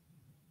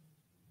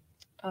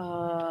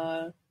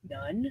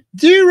 None.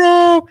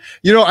 0.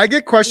 You know, I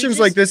get questions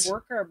like this.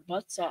 Work our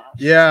butts off.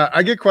 Yeah,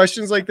 I get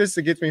questions like this.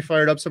 It gets me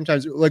fired up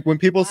sometimes. Like when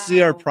people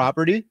see our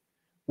property,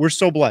 we're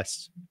so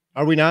blessed.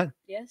 Are we not?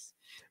 Yes.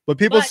 But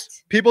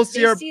people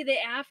see our the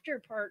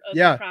after part of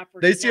the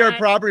property. They see our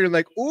property and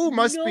like, ooh,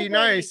 must be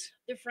nice.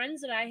 The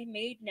friends that I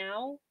made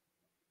now,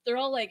 they're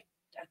all like,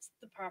 that's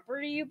the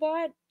property you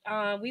bought?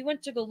 We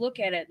went to go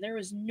look at it and there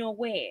was no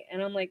way.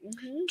 And I'm like,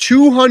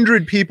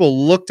 200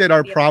 people looked at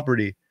our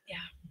property. Yeah.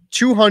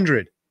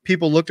 200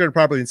 people looked at our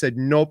property and said,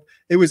 nope,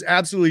 it was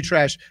absolutely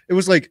trash. It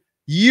was like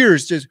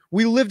years.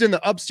 We lived in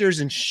the upstairs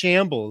in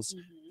shambles.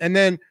 And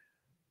then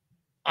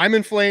I'm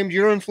inflamed,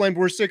 you're inflamed,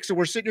 we're sick. So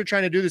we're sitting here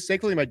trying to do this.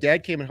 Thankfully, my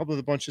dad came and helped with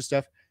a bunch of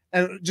stuff.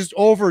 And just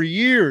over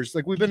years,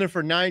 like we've been there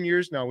for 9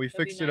 years now. We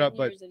fixed it up,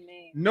 but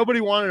nobody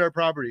wanted our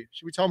property.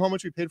 Should we tell them how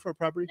much we paid for our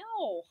property?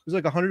 No. It was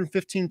like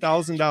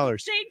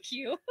 $115,000. Thank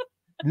you.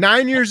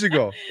 9 years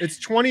ago. It's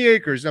 20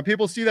 acres. Now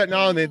people see that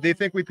now and they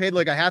think we paid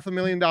like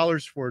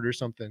 $500,000 for it or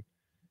something.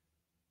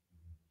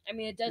 I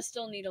mean, it does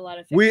still need a lot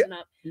of fixing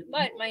up.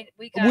 But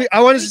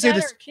I wanted to say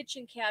this. Our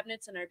kitchen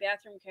cabinets and our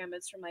bathroom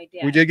cabinets from my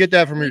dad. We did get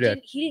that from your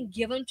dad. He didn't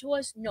give them to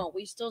us. No,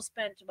 we still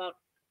spent about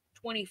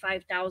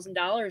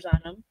 $25,000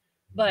 on them.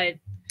 But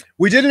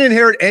we didn't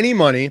inherit any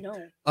money.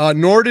 No.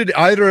 Nor did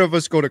either of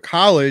us go to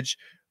college.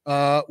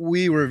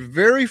 We were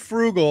very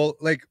frugal.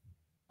 Like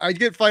I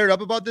get fired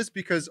up about this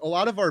because a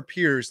lot of our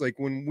peers, like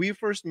when we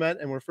first met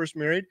and were first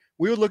married,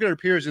 we would look at our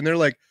peers and they're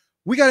like,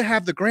 we got to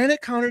have the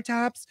granite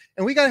countertops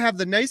and we got to have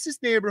the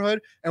nicest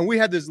neighborhood. And we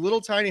had this little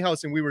tiny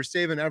house and we were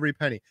saving every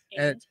penny.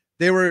 And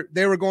they were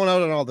going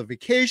out on all the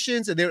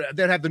vacations and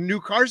they'd have the new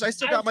cars. I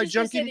still got my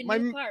junkie.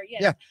 Car,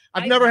 yes. Yeah.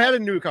 I've never had a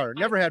new car.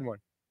 Never had one.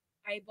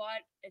 I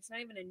bought, it's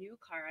not even a new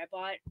car. I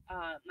bought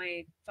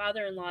my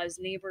father-in-law's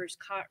neighbor's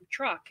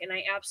truck, and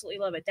I absolutely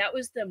love it. That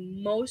was the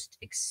most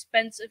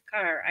expensive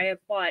car I have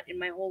bought in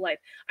my whole life.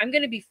 I'm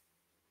going to be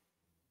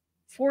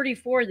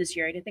 44 this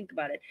year. I didn't think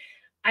about it.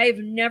 I've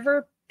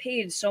never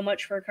paid so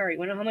much for a car. You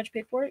want to know how much I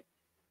paid for it?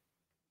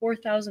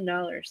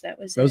 $4,000. That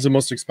was the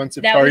most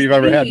expensive car you've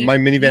ever had. My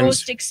minivan was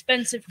most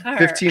expensive car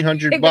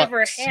 $1,500 I've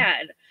ever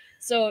had.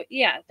 So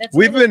yeah,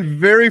 we've been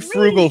very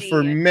frugal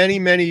for many,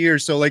 many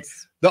years. So like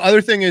the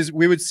other thing is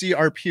we would see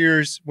our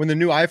peers when the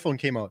new iPhone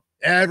came out,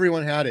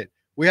 everyone had it.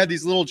 We had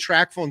these little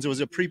track phones. It was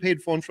a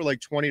prepaid phone for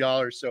like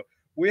 $20. So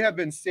we have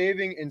been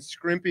saving and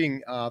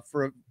scrimping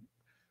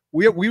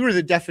we were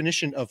the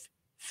definition of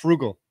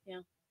frugal. Yeah.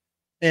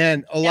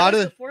 And a lot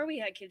of before we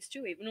had kids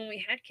too. Even when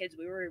we had kids,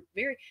 we were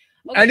very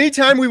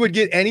anytime we would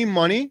get any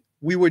money,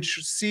 we would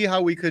see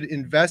how we could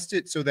invest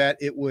it so that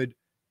it would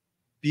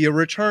be a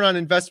return on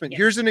investment. Yes.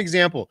 Here's an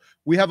example.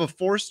 We have a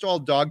 4-stall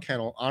dog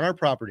kennel on our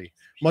property.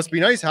 Must be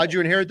nice. How'd you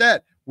inherit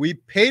that? We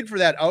paid for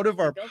that out of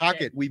our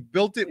pocket. We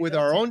built it with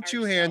our own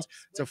 2 hands.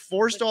 It's a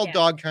 4-stall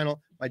dog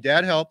kennel. My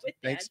dad helped.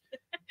 Thanks.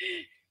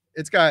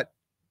 It's got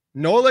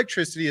no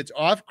electricity. It's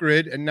off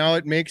grid. And now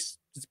it's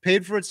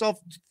paid for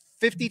itself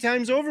 50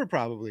 times over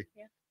probably.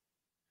 Yeah.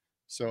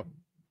 So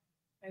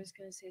I was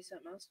going to say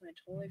something else and I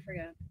totally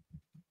forgot.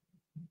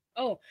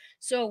 Oh,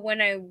 so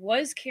when I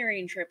was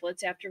carrying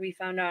triplets, after we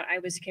found out I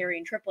was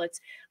carrying triplets,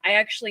 I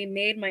actually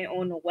made my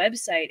own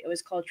website. It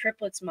was called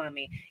Triplets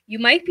Mommy. You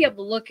might be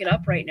able to look it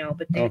up right now,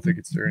 but I don't think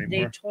it's there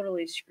anymore. They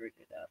totally screwed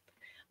it up.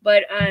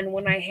 But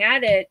when I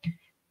had it,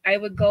 I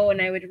would go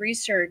and I would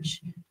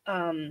research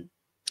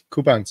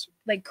coupons,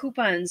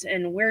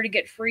 and where to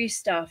get free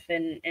stuff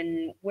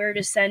and where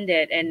to send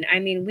it. And I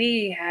mean,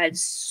 we had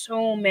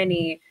so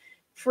many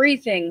free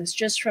things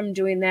just from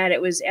doing that.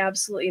 It was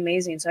absolutely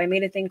amazing. So I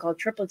made a thing called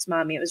Triplets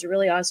Mommy. It was a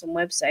really awesome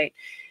website.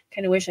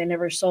 Kind of wish I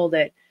never sold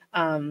it.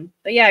 But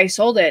yeah, I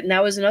sold it. And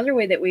that was another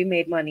way that we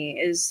made money,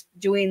 is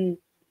doing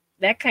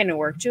that kind of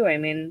work too. I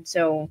mean,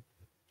 so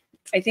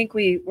I think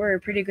we're a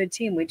pretty good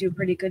team. We do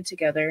pretty good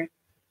together.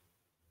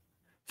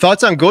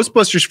 Thoughts on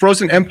Ghostbusters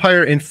Frozen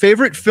Empire and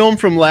favorite film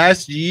from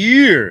last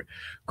year?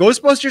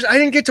 Ghostbusters, I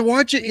didn't get to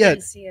watch it yet.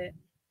 Didn't see it.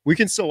 We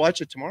can still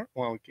watch it tomorrow?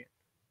 Well, we can't.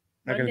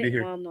 Not going to be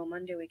here. Well, no,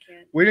 Monday we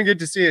can't. We didn't get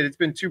to see it. It's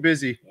been too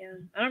busy. Yeah,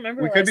 I don't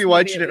remember. We could be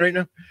watching it right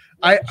now.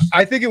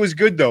 I think it was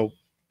good though.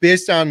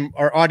 based on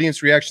our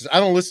audience reactions. I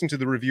don't listen to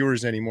the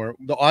reviewers anymore.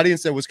 The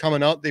audience that was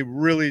coming out, they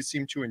really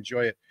seem to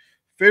enjoy it.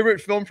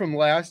 Favorite film from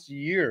last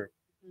year?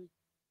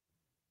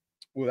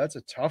 Oh, that's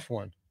a tough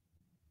one.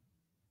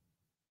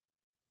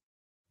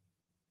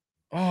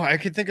 Oh, I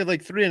could think of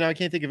like 3 and now I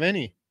can't think of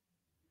any.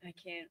 I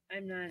can't.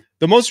 I'm not.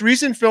 The most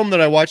recent film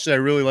that I watched that I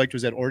really liked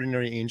was that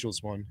Ordinary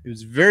Angels one. It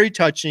was very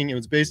touching. It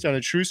was based on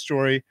a true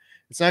story.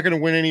 It's not going to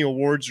win any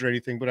awards or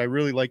anything, but I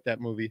really liked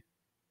that movie.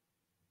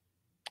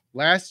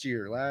 Last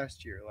year.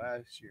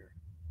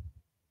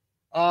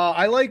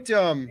 I liked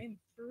I'm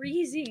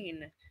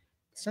freezing.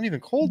 It's not even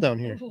cold down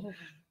here. Oh,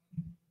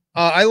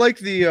 I like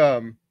the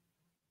I'm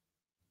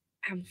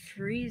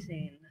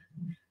freezing.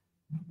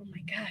 Oh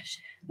my gosh.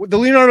 the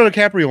Leonardo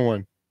DiCaprio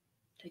one.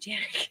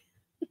 Titanic.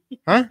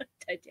 Huh?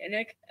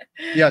 Titanic.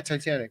 Yeah,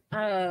 Titanic.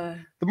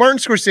 The The Martin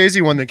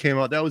Scorsese one that came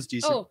out, that was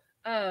decent.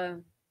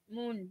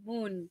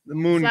 Moon. The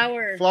moon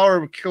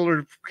Flower. killer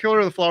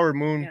of the flower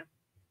moon. Yeah.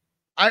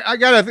 I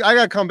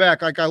gotta come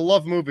back. Like, I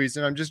love movies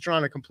and I'm just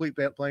drawing a complete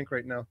blank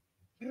right now.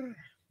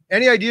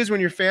 Any ideas when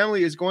your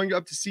family is going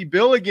up to see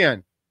Bill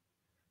again?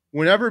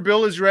 Whenever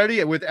Bill is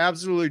ready, with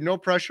absolutely no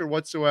pressure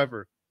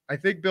whatsoever. I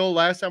think, Bill,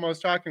 last time I was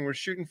talking, we're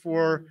shooting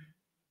for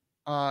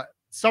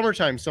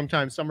summertime.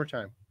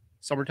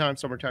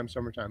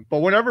 But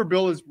whenever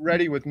Bill is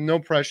ready with no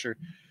pressure,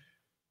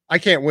 I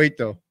can't wait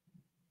though.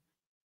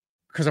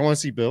 Because I want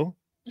to see Bill,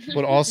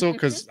 but also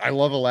because I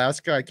love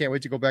Alaska. I can't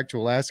wait to go back to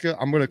Alaska.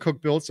 I'm going to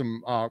cook Bill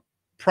some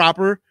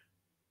proper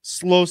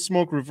slow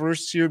smoke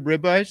reverse seared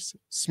ribeyes,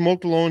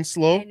 smoked low and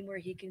slow. And where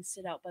he can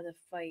sit out by the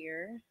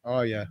fire.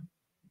 Oh, yeah.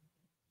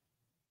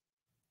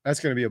 That's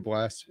going to be a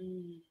blast.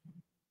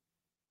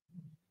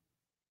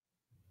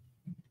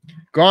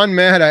 Gone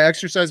mad. I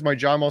exercised my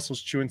jaw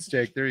muscles chewing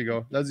steak. There you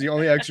go. That's the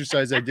only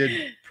exercise I did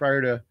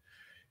prior to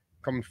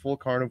coming full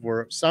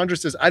carnivore. Sandra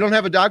says, I don't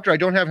have a doctor. I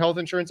don't have health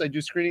insurance. I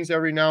do screenings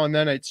every now and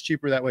then. It's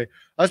cheaper that way.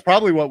 That's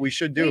probably what we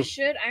should do. We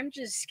should. I'm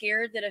just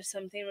scared that if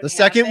something would the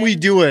second happen, we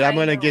do it, I'm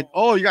going to get,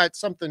 oh, you got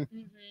something.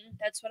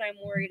 That's what I'm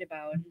worried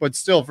about. But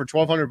still, for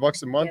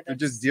 $1,200 a month, Yeah, to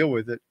just deal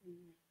with it.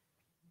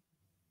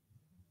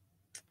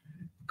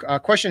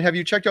 Question, have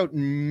you checked out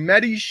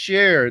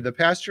MediShare? The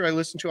pastor I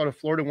listened to out of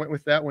Florida went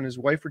with that when his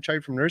wife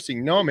retired from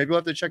nursing. No, maybe we'll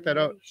have to check that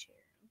out. Okay.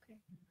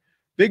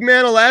 Big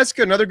Man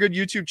Alaska, another good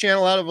YouTube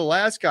channel out of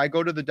Alaska. I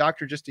go to the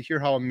doctor just to hear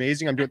how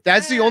amazing I'm doing.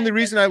 That's the only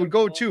reason I would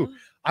go too.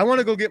 I want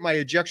to go get my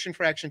ejection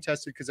fraction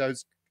tested because I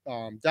was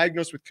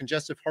diagnosed with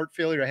congestive heart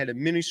failure. I had a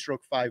mini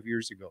stroke 5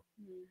 years ago.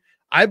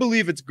 I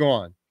believe it's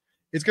gone.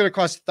 It's going to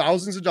cost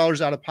thousands of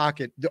dollars out of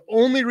pocket. The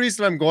only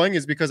reason I'm going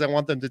is because I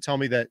want them to tell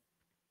me that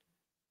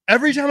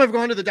every time I've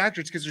gone to the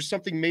doctor, it's because there's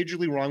something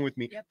majorly wrong with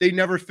me. Yep. They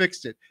never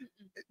fixed it.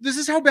 This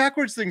is how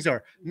backwards things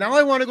are. Now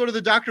I want to go to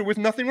the doctor with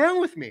nothing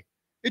wrong with me.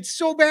 It's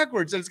so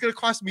backwards that it's going to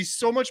cost me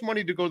so much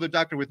money to go to the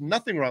doctor with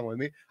nothing wrong with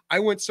me. I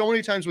went so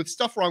many times with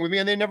stuff wrong with me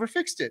and they never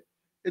fixed it.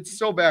 It's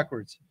so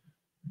backwards.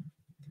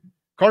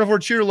 Carnivore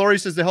Cheer Lori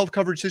says the health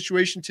coverage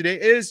situation today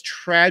is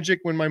tragic.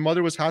 When my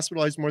mother was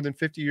hospitalized more than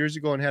 50 years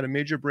ago and had a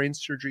major brain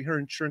surgery, her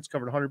insurance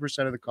covered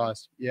 100% of the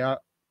cost. Yeah.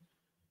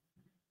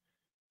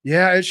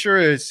 Yeah, it sure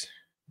is.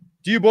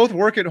 Do you both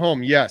work at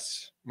home?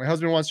 Yes. My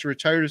husband wants to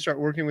retire to start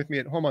working with me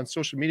at home on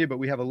social media, but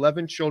we have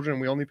 11 children.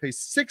 And we only pay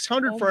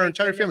 $600 for our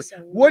entire family.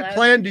 What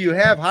plan do you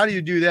have? How do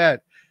you do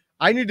that?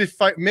 I need to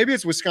fight. Maybe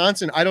it's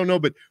Wisconsin. I don't know,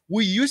 but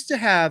they used to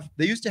have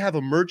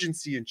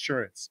emergency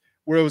insurance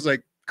where it was like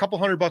a couple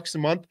 $100 a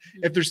month.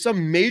 If there's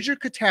some major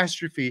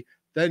catastrophe,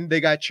 then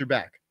they got your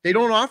back. They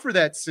don't offer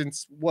that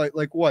since what?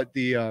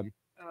 The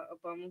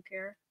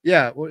Obamacare?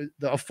 Yeah,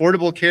 the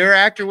Affordable Care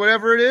Act or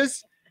whatever it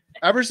is.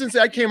 Ever since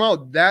that came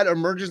out, that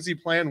emergency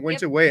plan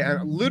went away.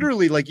 And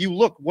literally, like, you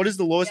look, what is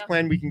the lowest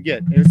plan we can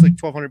get? And it's like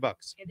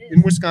 $1,200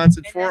 in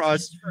Wisconsin for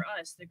us. Just for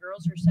us, the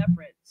girls are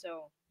separate,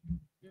 so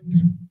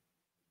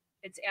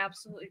it's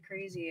absolutely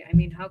crazy. I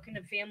mean, how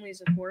can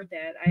families afford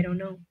that? I don't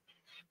know.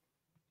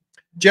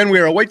 Jen, we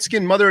are a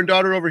white-skinned mother and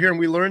daughter over here, and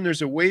we learned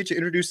there's a way to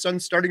introduce sun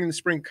starting in the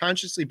spring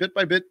consciously, bit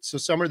by bit. So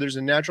summer, there's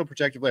a natural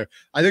protective layer.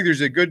 I think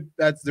there's a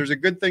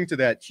good thing to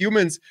that.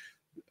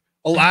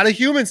 A lot of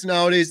humans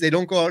nowadays, they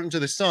don't go out into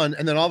the sun,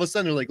 and then all of a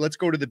sudden they're like, let's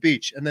go to the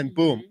beach, and then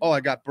boom, oh, I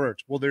got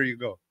burnt. Well, there you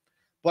go.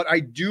 But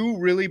I do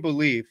really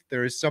believe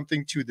there is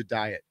something to the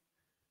diet.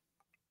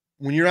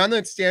 When you're on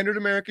that standard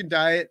American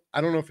diet,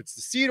 I don't know if it's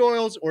the seed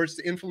oils or it's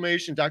the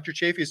inflammation. Dr.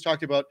 Chafee has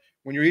talked about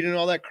when you're eating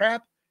all that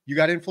crap, you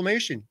got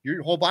inflammation.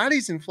 Your whole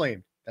body's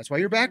inflamed. That's why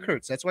your back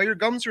hurts. That's why your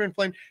gums are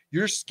inflamed.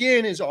 Your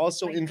skin is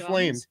also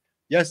inflamed. Gums?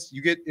 Yes,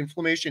 you get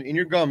inflammation in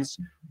your gums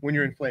when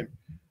you're inflamed.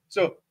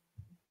 So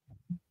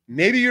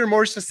maybe you're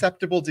more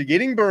susceptible to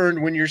getting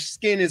burned when your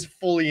skin is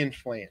fully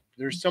inflamed.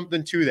 There's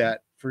something to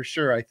that for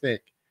sure, I think.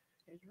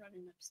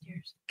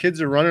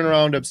 Kids are running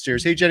around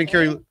upstairs. Hey, Jen and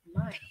Carrie,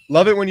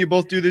 love it when you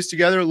both do this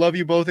together. Love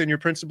you both and your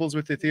principles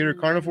with the theater.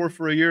 Carnivore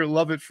for a year.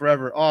 Love it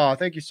forever. Oh,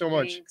 thank you so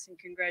much. Thanks and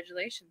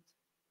congratulations.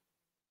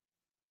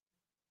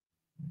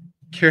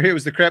 Carrie, it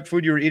was the crap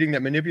food you were eating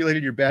that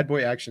manipulated your bad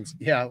boy actions.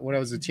 Yeah, when I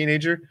was a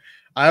teenager,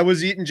 I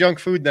was eating junk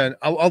food then.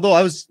 Although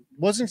I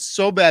wasn't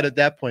so bad at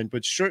that point,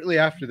 but shortly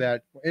after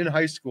that, in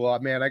high school,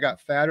 man, I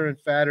got fatter and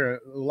fatter.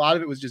 A lot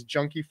of it was just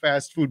junky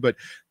fast food. But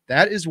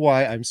that is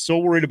why I'm so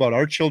worried about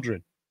our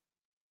children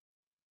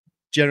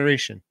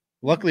generation.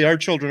 Luckily, our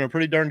children are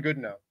pretty darn good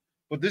now.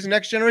 But this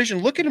next generation,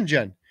 look at them,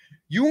 Jen.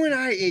 You and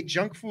I ate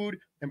junk food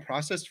and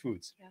processed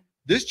foods. Yeah.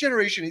 This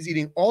generation is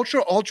eating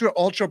ultra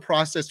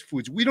processed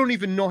foods. We don't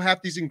even know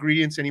half these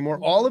ingredients anymore.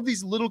 Mm-hmm. All of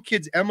these little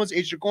kids, Emma's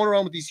age, are going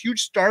around with these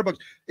huge Starbucks.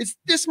 It's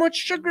this much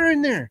sugar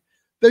in there.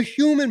 The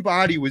human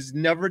body was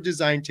never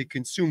designed to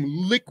consume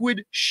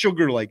liquid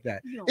sugar like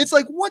that. No. It's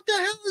like, what the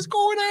hell is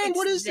going on?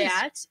 What is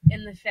that? This?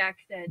 And the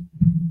fact that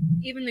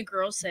even the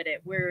girls said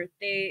it, where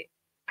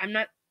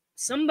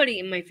somebody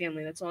in my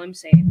family, that's all I'm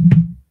saying.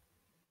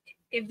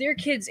 If their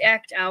kids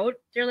act out,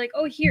 they're like,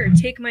 oh, here,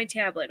 take my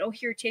tablet. Oh,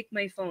 here, take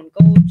my phone.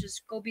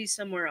 Go be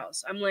somewhere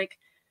else. I'm like,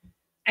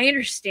 I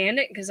understand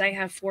it because I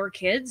have 4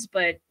 kids,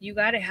 but you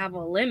got to have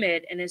a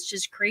limit. And it's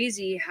just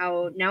crazy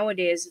how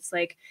nowadays it's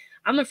like,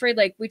 I'm afraid,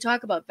 like we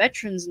talk about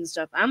veterans and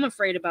stuff. I'm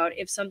afraid about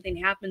if something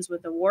happens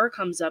with a war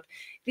comes up.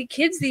 The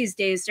kids these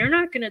days, they're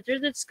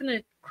just going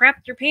to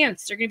crap their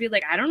pants. They're going to be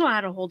like, I don't know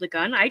how to hold a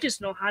gun. I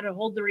just know how to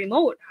hold the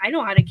remote. I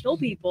know how to kill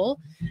people.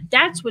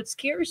 That's what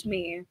scares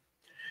me.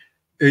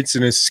 It's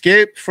an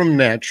escape from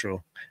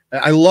natural.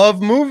 I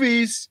love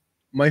movies.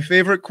 My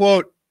favorite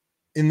quote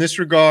in this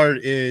regard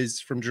is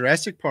from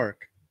Jurassic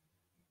Park.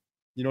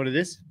 You know what it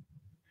is?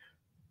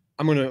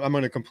 I'm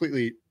gonna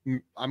completely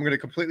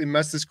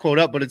mess this quote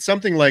up, but it's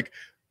something like,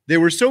 they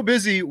were so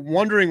busy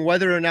wondering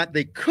whether or not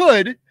they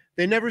could,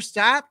 they never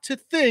stopped to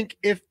think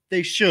if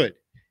they should.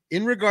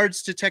 In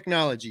regards to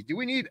technology, do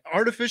we need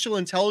artificial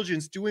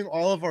intelligence doing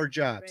all of our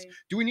jobs? Right.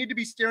 Do we need to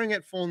be staring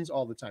at phones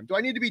all the time? Do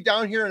I need to be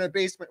down here in a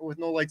basement with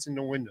no lights and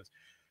no windows?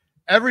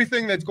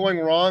 Everything that's going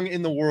wrong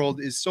in the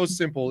world is so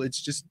simple. It's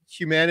just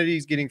humanity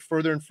is getting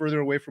further and further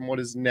away from what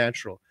is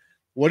natural.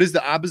 What is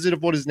the opposite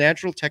of what is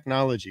natural?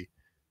 Technology.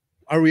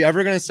 Are we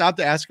ever going to stop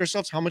to ask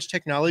ourselves, how much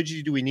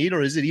technology do we need?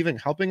 Or is it even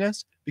helping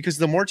us? Because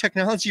the more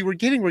technology we're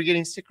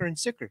getting sicker and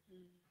sicker.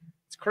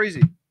 It's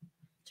crazy.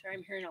 Sorry,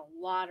 I'm hearing a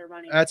lot of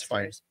running. That's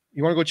upstairs. Fine.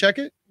 You want to go check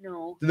it?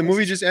 No. Did the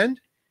movie just end?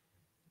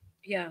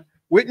 Yeah.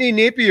 Whitney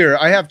Napier.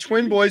 I have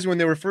twin boys. When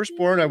they were first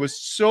born, I was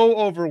so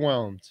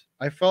overwhelmed.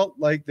 I felt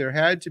like there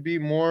had to be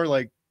more,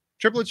 like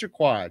triplets or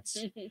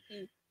quads.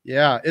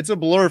 Yeah, it's a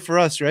blur for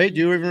us, right? Do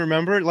you even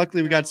remember it?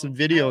 Luckily, we got some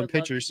video and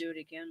pictures. I would love to do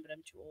it again, but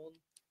I'm too old.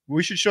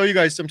 We should show you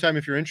guys sometime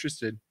if you're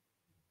interested.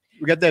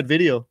 We got that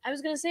video. I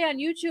was going to say, on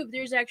YouTube,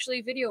 there's actually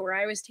a video where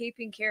I was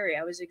taping Carrie.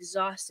 I was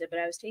exhausted, but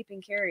I was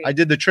taping Carrie. I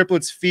did the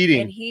triplets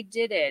feeding. And he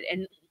did it.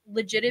 And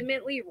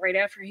legitimately, right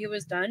after he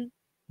was done,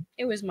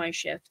 it was my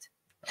shift.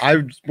 I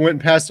went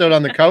and passed out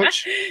on the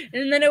couch.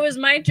 And then it was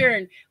my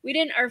turn.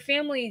 Our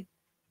family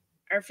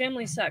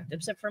sucked,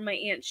 except for my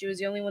aunt. She was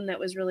the only one that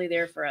was really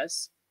there for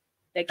us.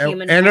 That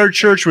came and our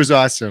church was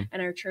awesome.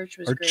 And our church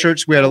was great.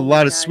 Church, we had a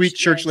lot of sweet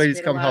church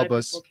ladies come help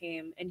us.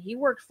 Came, and he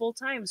worked full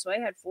time, so I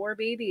had 4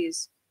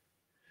 babies.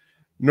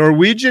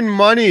 Norwegian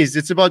monies.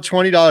 It's about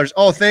 $20.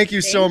 Oh, thank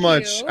you so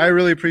much. I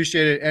really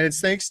appreciate it. And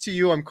it's thanks to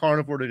you I'm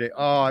carnivore today.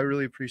 Oh, I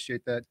really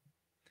appreciate that.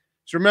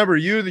 So remember,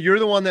 you're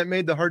the one that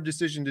made the hard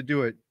decision to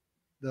do it.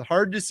 The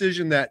hard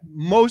decision that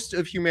most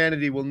of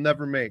humanity will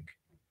never make.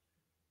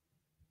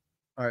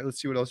 All right,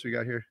 let's see what else we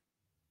got here.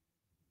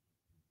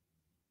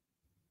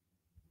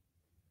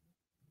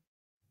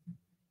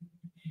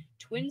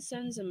 Twin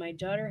sons, and my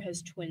daughter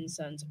has twin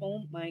sons.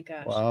 Oh my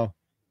gosh. Wow.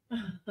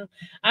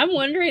 I'm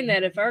wondering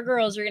that if our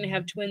girls are going to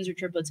have twins or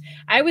triplets.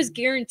 I was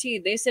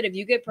guaranteed. They said if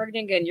you get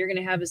pregnant again, you're going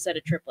to have a set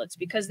of triplets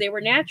because they were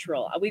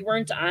natural. We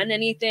weren't on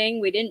anything.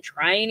 We didn't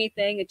try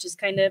anything. It just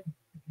kind of,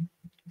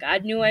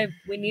 God knew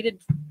we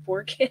needed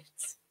 4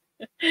 kids.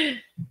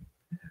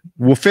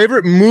 Well,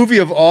 favorite movie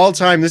of all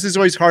time. This is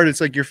always hard. It's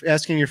like you're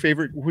asking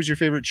who's your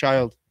favorite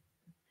child?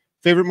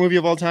 Favorite movie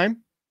of all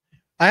time?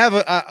 I have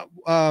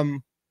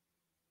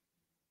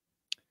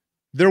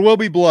There Will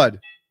Be Blood,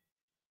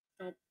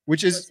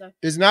 which is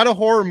not a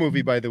horror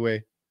movie, by the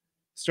way,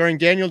 starring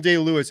Daniel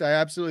Day-Lewis. I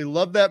absolutely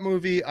love that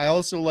movie. I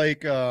also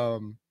like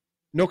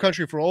No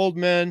Country for Old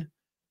Men.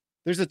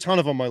 There's a ton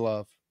of them I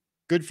love.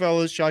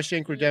 Goodfellas,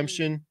 Shawshank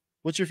Redemption.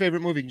 What's your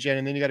favorite movie, Jen?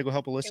 And then you got to go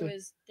help Alyssa. It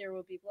was There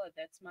Will Be Blood.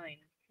 That's mine.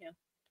 Yeah.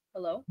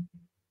 Hello?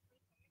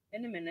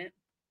 In a minute.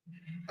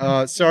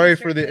 Sorry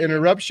for the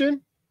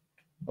interruption.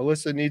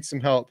 Alyssa needs some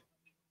help.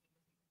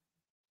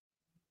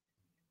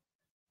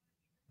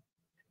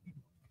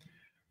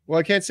 Well,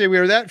 I can't say we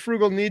are that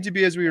frugal need to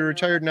be as we are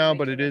retired now,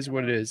 but it is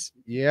what it is.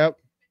 Yep.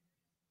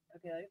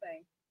 Okay, bye.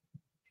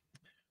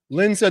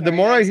 Lynn said, the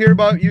more I hear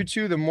about you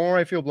two, the more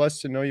I feel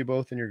blessed to know you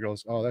both and your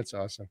girls. Oh, that's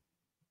awesome.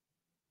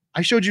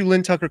 I showed you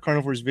Lynn Tucker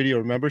Carnivore's video.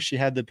 Remember, she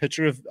had the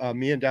picture of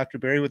me and Dr.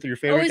 Barry with your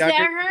favorite doctor.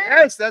 That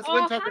her? Yes, that's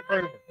Lynn Tucker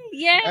Carnivore.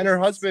 Yes. And her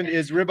husband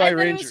is Ribeye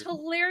Ranger. It was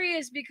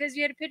hilarious because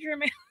you had a picture of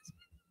my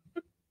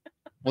husband.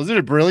 Wasn't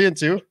it brilliant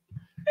too?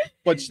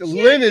 But she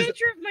Lynn had a is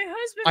picture of my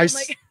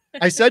husband.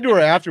 I said to her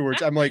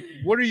afterwards, I'm like,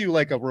 what are you,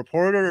 like a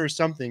reporter or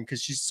something?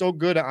 Because she's so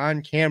good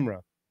on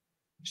camera.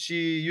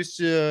 She used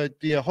to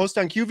be a host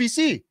on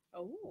QVC.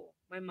 Oh,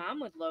 my mom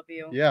would love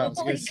you. Yeah, I was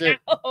gonna say.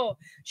 Cow.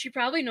 She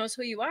probably knows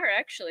who you are,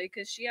 actually,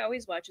 because she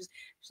always watches.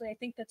 Actually, I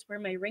think that's where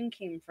my ring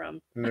came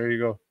from. There you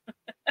go.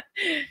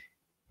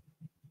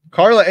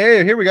 Carla,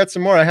 hey, here we got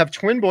some more. I have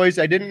twin boys.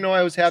 I didn't know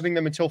I was having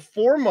them until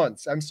 4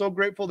 months. I'm so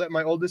grateful that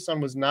my oldest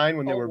son was 9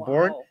 when they were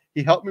born.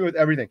 He helped me with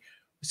everything.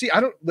 See,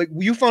 I don't like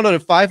you found out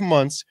at 5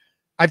 months.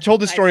 I've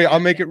told the story. I'll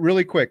make it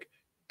really quick.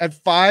 At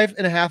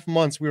 5.5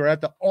 months, we were at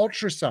the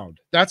ultrasound.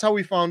 That's how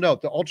we found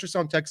out. The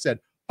ultrasound tech said,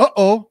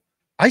 "Uh-oh,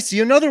 I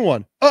see another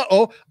one.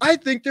 Uh-oh, I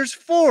think there's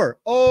 4.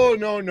 Oh,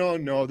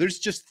 no. There's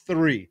just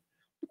 3.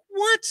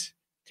 What?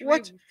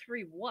 What?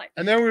 3 what?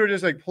 And then we were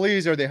just like,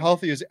 please, are they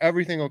healthy? Is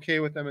everything okay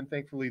with them? And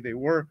thankfully they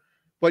were.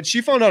 But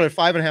she found out at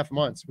 5.5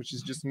 months, which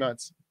is just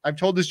nuts. I've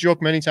told this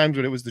joke many times,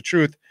 but it was the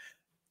truth.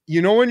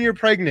 You know, when you're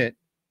pregnant,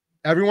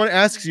 everyone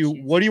asks you,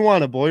 what do you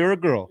want, a boy or a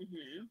girl?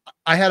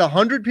 I had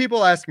 100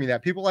 people ask me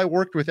that, people I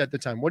worked with at the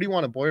time. What do you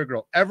want, a boy or a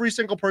girl? Every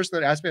single person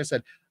that asked me, I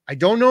said, I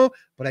don't know,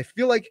 but I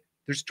feel like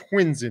there's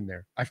twins in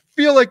there. I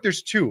feel like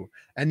there's 2.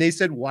 And they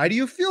said, why do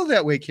you feel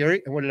that way,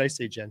 Carrie? And what did I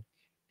say, Jen?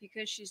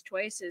 Because she's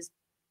twice as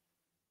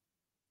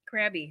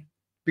crabby.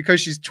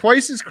 Because she's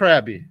twice as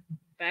crabby.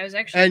 But I was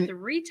actually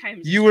 3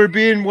 times. You were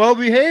being well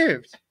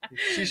behaved.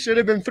 She should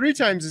have been 3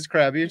 times as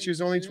crabby, and she was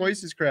only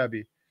twice as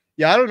crabby.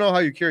 Yeah, I don't know how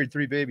you carried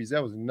 3 babies.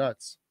 That was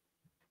nuts.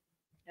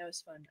 That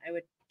was fun. I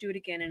would do it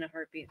again in a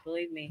heartbeat.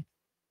 Believe me.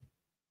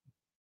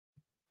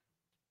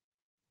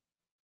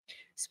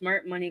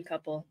 Smart money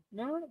couple.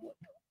 No.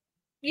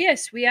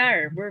 Yes, we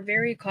are. We're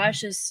very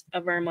cautious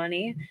of our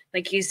money.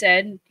 Like he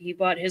said, he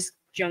bought his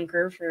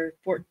junker for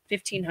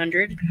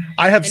 $1,500.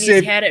 I have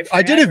saved.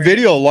 I did a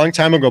video a long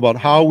time ago about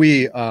how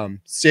we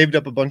saved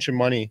up a bunch of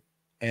money,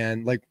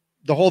 and like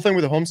the whole thing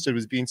with the homestead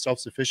was being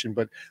self-sufficient.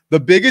 But the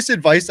biggest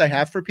advice I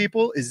have for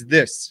people is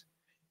this: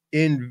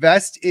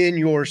 invest in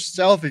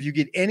yourself. If you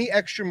get any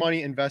extra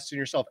money, invest in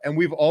yourself. And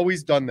we've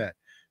always done that.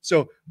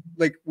 So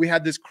like we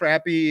had this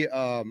crappy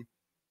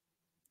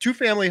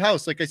 2-family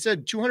house. Like I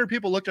said, 200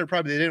 people looked at it,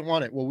 probably they didn't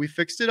want it. Well, we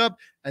fixed it up.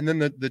 And then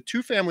the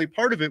 2-family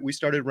part of it, we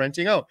started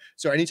renting out.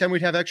 So anytime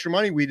we'd have extra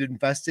money, we'd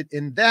invest it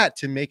in that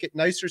to make it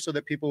nicer so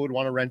that people would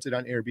want to rent it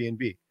on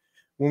Airbnb.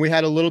 When we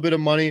had a little bit of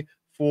money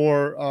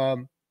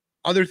for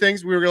other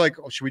things, we were like,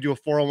 oh, should we do a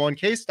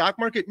 401k stock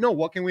market? No,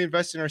 what can we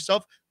invest in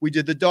ourselves? We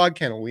did the dog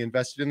kennel. We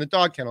invested in the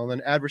dog kennel and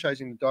then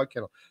advertising the dog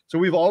kennel. So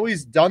we've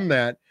always done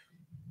that.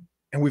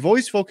 And we've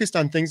always focused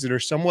on things that are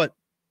somewhat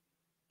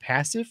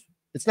passive.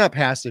 It's not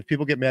passive.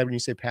 People get mad when you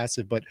say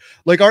passive, but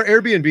like our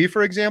Airbnb,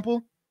 for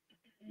example,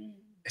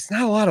 it's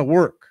not a lot of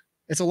work.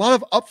 It's a lot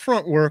of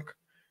upfront work.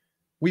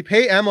 We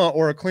pay Emma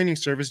or a cleaning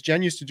service.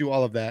 Jen used to do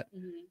all of that.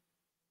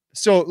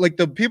 So like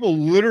the people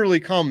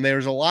literally come,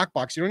 there's a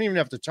lockbox. You don't even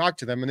have to talk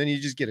to them. And then you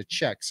just get a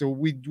check. So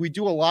we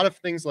do a lot of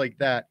things like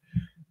that.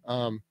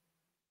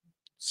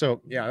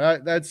 So yeah,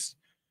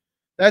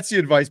 that's the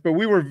advice. But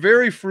we were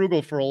very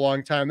frugal for a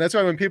long time. That's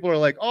why when people are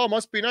like, oh,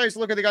 must be nice.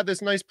 Look, they got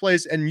this nice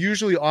place. And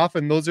usually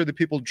often those are the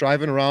people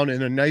driving around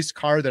in a nice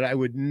car that I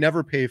would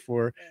never pay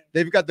for.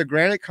 They've got the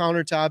granite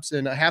countertops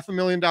and a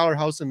 $500,000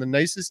 house in the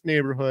nicest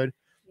neighborhood.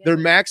 They're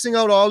maxing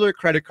out all their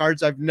credit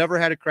cards. I've never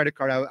had a credit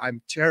card.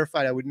 I'm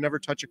terrified. I would never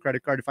touch a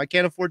credit card. If I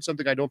can't afford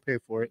something, I don't pay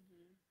for it.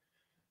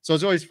 So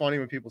it's always funny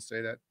when people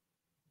say that.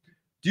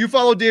 Do you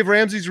follow Dave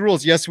Ramsey's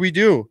rules? Yes, we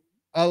do.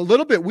 A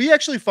little bit. We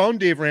actually found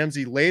Dave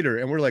Ramsey later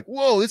and we're like,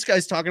 whoa, this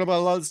guy's talking about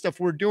a lot of the stuff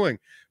we're doing.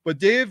 But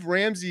Dave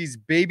Ramsey's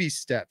baby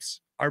steps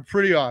are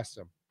pretty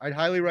awesome. I'd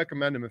highly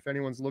recommend him if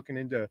anyone's looking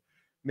into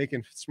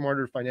making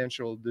smarter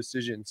financial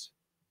decisions.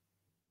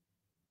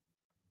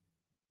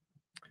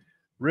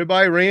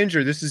 Ribeye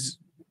Ranger. This is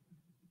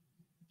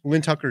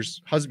Lynn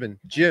Tucker's husband,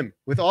 Jim.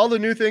 With all the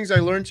new things I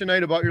learned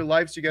tonight about your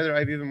lives together, I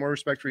have even more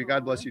respect for you.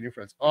 God bless you, new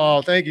friends.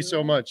 Oh, thank you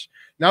so much.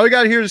 Now we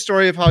got to hear the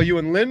story of how you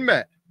and Lynn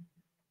met.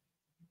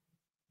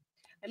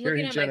 I'm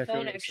looking at my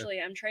phone, actually.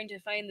 I'm trying to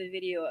find the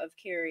video of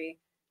Carrie.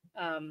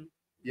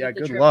 Yeah,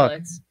 good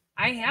luck.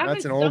 I have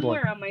it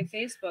somewhere on my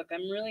Facebook.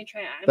 I'm really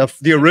trying.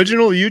 The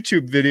original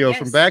YouTube video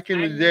from back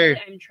in the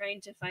day. I'm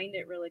trying to find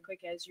it really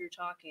quick as you're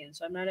talking.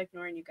 So I'm not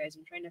ignoring you guys.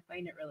 I'm trying to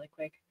find it really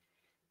quick.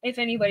 If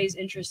anybody's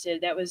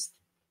interested, that was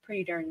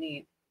pretty darn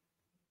neat.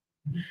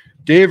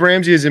 Dave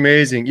Ramsey is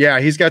amazing. Yeah,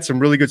 he's got some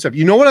really good stuff.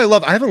 You know what I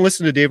love? I haven't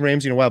listened to Dave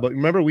Ramsey in a while, but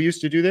remember we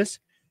used to do this?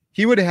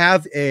 He would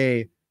have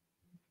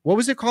what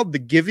was it called? The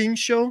Giving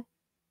Show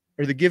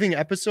or the Giving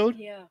Episode?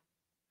 Yeah.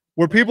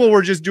 Where people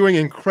were just doing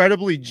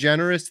incredibly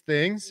generous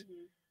things.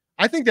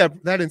 I think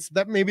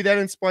that maybe that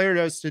inspired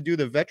us to do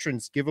the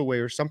veterans giveaway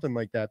or something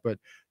like that. But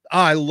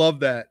I love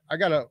that.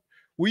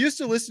 We used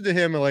to listen to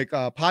him like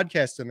a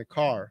podcast in the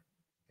car,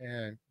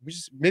 and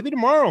maybe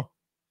tomorrow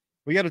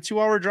we got a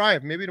 2-hour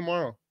drive. Maybe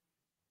tomorrow.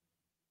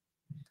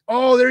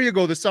 Oh, there you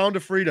go. The Sound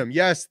of Freedom.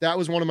 Yes, that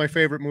was one of my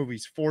favorite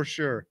movies for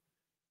sure.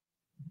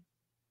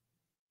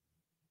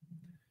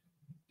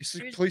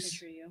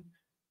 Please.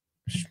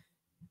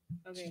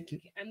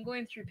 Okay, I'm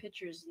going through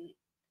pictures.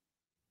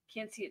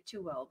 Can't see it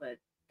too well, but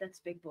that's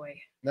big boy.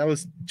 That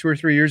was 2 or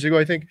 3 years ago,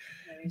 I think.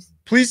 Nice.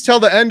 Please tell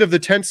the end of the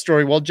tent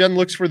story while Jen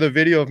looks for the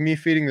video of me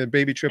feeding the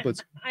baby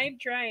triplets. I'm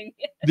trying.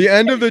 The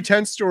end of the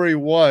tent story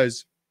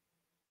was,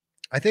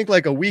 I think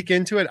like a week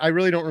into it, I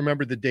really don't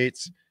remember the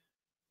dates.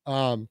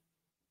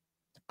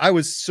 I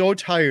was so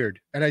tired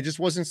and I just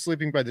wasn't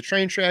sleeping by the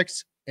train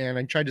tracks, and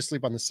I tried to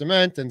sleep on the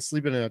cement, and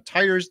sleeping in the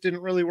tires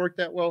didn't really work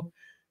that well.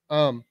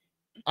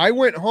 I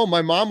went home.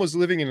 My mom was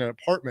living in an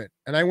apartment,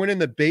 and I went in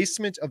the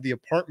basement of the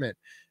apartment,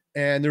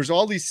 and there's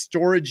all these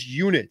storage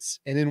units.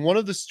 And in one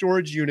of the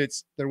storage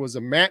units, there was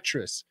a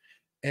mattress,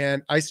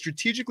 and I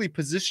strategically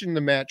positioned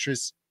the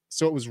mattress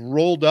so it was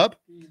rolled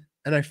up,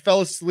 and I fell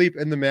asleep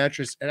in the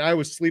mattress, and I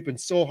was sleeping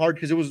so hard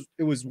because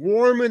it was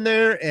warm in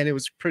there and it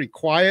was pretty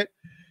quiet.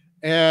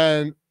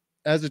 And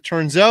as it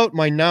turns out,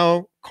 my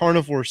now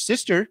carnivore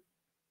sister,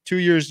 2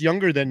 years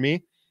younger than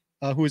me,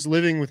 who was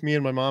living with me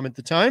and my mom at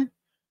the time,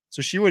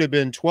 so she would have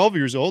been 12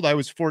 years old. I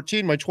was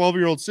 14. My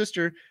 12-year-old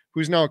sister,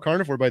 who's now a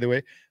carnivore, by the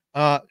way,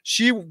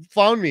 she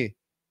found me.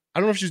 I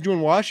don't know if she's doing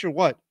wash or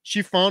what.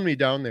 She found me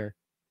down there,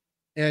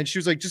 and she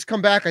was like, just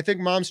come back. I think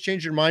mom's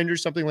changed her mind or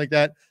something like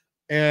that.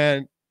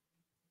 And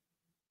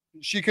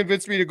she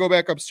convinced me to go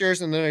back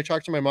upstairs. And then I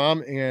talked to my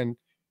mom and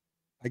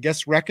I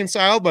guess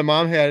reconciled. My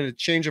mom had a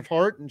change of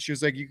heart, and she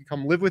was like, you can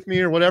come live with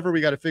me or whatever.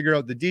 We got to figure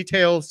out the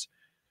details.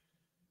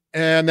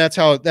 And that's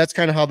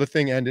kind of how the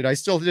thing ended. I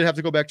still did have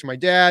to go back to my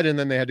dad, and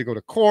then they had to go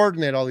to court,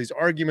 and they had all these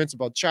arguments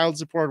about child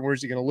support and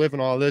where's he going to live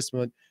and all this.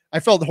 But I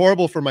felt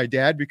horrible for my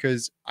dad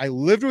because I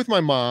lived with my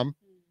mom,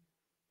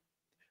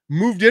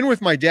 moved in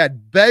with my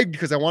dad, begged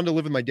because I wanted to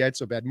live with my dad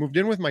so bad, moved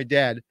in with my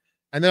dad.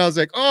 And then I was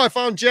like, oh, I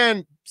found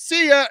Jen.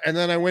 See ya. And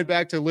then I went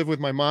back to live with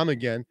my mom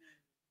again.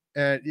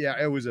 And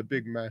yeah, it was a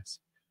big mess.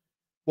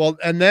 Well,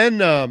 and then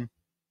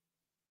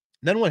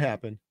what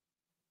happened?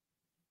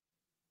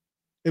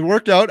 It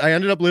worked out. I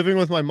ended up living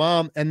with my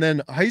mom, and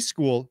then high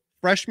school,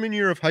 freshman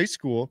year of high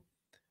school,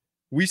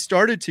 we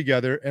started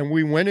together, and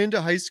we went into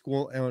high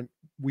school, and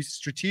we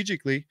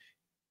strategically,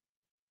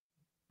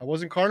 I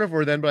wasn't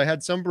carnivore then, but I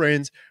had some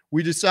brains.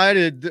 We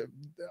decided that,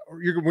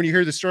 when you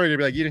hear the story, they'll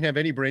be like, you didn't have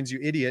any brains, you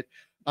idiot.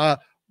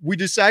 We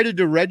decided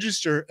to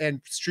register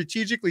and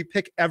strategically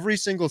pick every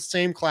single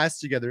same class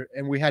together.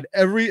 And we had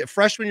every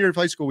freshman year of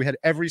high school, we had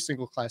every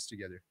single class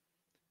together.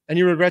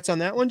 Any regrets on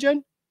that one,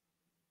 Jen?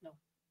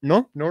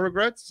 No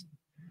regrets.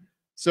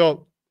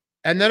 So,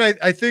 and then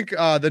I think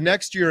the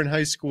next year in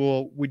high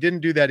school, we didn't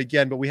do that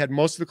again, but we had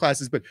most of the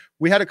classes, but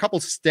we had a couple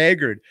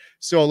staggered.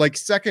 So like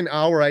second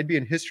hour, I'd be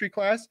in history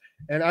class,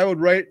 and I would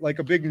write like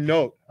a big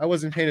note. I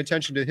wasn't paying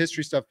attention to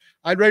history stuff.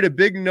 I'd write a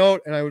big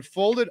note, and I would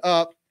fold it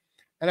up,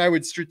 and I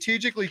would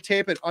strategically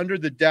tape it under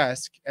the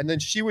desk. And then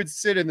she would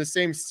sit in the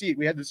same seat.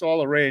 We had this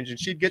all arranged, and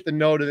she'd get the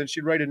note, and then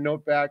she'd write a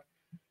note back.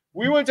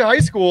 We went to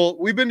high school.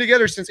 We've been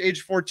together since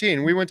age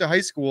 14. We went to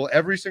high school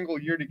every single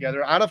year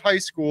together. Out of high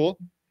school,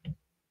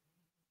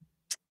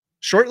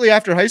 shortly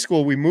after high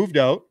school, we moved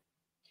out.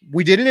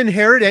 We didn't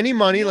inherit any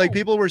money, like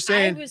people were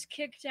saying. I was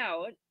kicked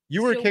out.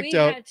 You were kicked we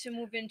out. Had to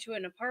move into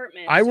an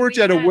apartment. I worked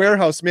at a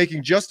warehouse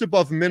making just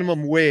above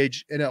minimum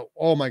wage. And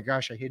oh my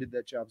gosh, I hated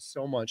that job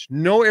so much.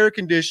 No air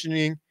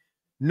conditioning.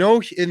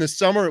 No, in the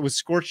summer, it was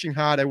scorching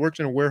hot. I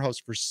worked in a warehouse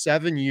for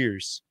 7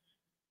 years.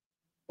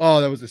 Oh,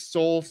 that was a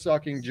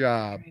soul-sucking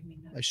job.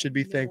 I should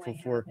be thankful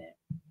for.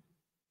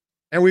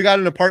 And we got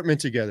an apartment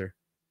together.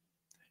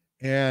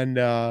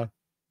 And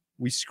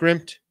we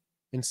scrimped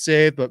and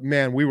saved, but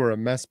man, we were a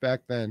mess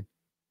back then.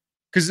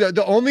 Because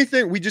the only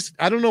thing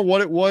I don't know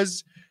what it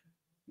was.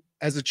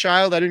 As a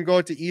child, I didn't go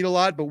out to eat a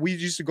lot, but we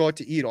used to go out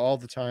to eat all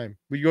the time.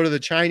 We'd go to the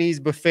Chinese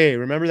buffet.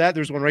 Remember that?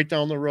 There's one right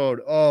down the road.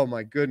 Oh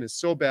my goodness,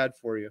 so bad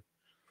for you.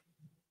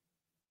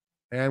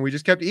 And we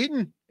just kept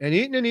eating and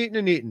eating and eating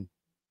and eating.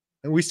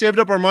 And we saved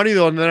up our money,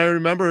 though. And then I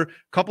remember a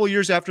couple of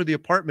years after the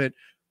apartment,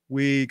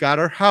 we got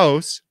our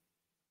house.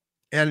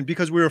 And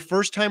because we were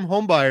first-time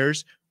home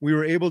buyers, we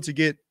were able to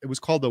get, it was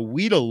called a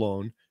WIDA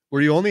loan,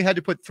 where you only had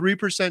to put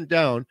 3%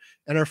 down.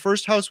 And our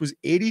first house was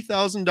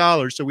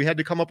 $80,000. So we had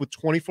to come up with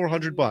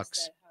 $2,400.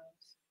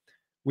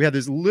 We had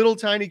this little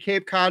tiny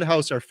Cape Cod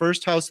house, our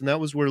first house, and that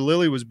was where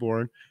Lily was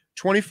born.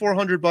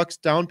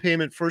 $2,400 down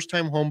payment,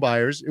 first-time home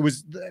buyers. It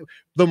was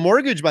the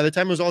mortgage, by the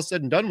time it was all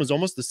said and done, was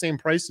almost the same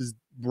price as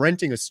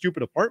renting a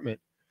stupid apartment.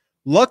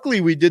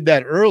 Luckily, we did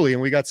that early,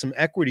 and we got some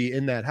equity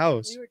in that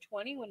house. We were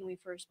 20 when we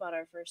first bought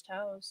our first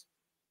house.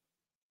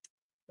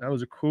 That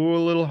was a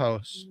cool little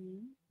house.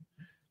 Mm-hmm.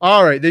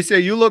 All right. They say,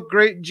 you look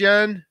great,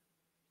 Jen.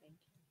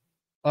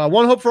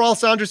 One Hope for All,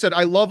 Sandra said,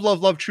 I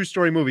love true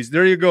story movies.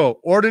 There you go.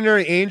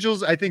 Ordinary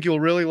Angels, I think you'll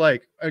really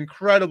like.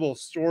 Incredible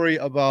story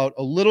about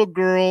a little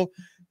girl.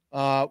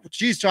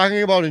 She's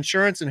talking about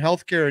insurance and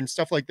healthcare and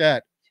stuff like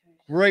that.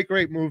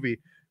 Great movie.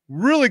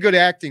 Really good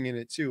acting in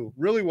it too.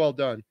 Really well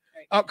done.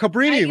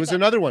 Cabrini was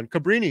another one.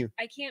 Cabrini.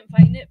 I can't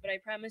find it, but I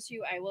promise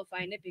you I will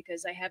find it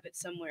because I have it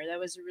somewhere. That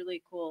was a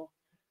really cool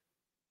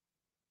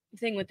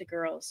thing with the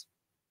girls.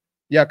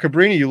 Yeah,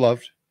 Cabrini you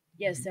loved.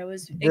 Yes, that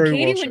was. And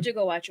Katie went to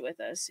go watch it with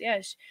us.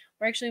 Yeah,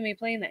 we're actually going to be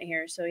playing that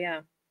here. So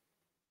yeah.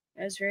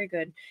 That was very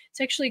good.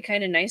 It's actually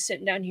kind of nice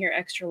sitting down here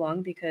extra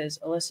long because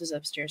Alyssa's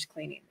upstairs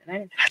cleaning,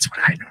 and That's what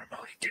I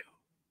normally do.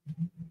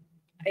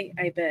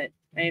 I bet.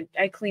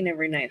 I clean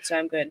every night, so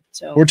I'm good.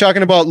 So we're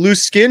talking about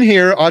loose skin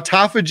here.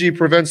 Autophagy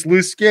prevents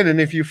loose skin, and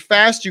if you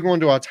fast, you go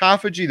into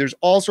autophagy. There's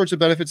all sorts of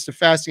benefits to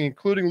fasting,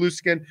 including loose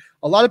skin.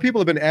 A lot of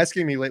people have been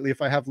asking me lately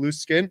if I have loose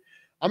skin.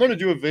 I'm going to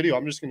do a video.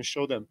 I'm just going to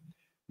show them.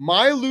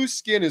 My loose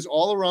skin is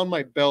all around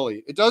my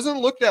belly. It doesn't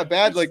look that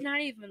bad. It's like not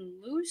even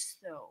loose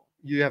though.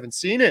 You haven't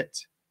seen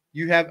it.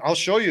 You have. I'll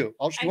show you.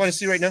 You want to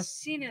see right now?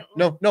 Seen it.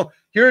 No.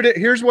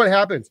 Here's what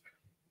happens.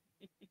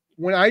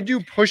 When I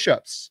do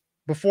push-ups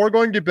before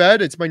going to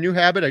bed, it's my new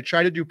habit. I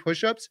try to do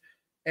push-ups,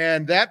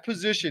 and that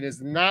position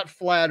is not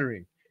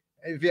flattering.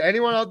 If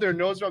anyone out there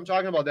knows what I'm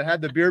talking about that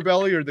had the beer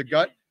belly or the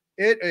gut,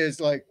 it is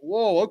like,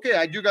 whoa, okay,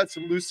 I do got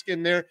some loose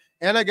skin there.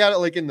 And I got it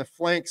like in the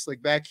flanks,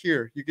 like back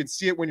here. You can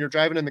see it when you're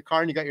driving in the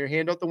car and you got your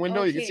hand out the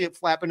window. Okay. You can see it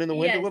flapping in the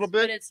wind a little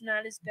bit. But it's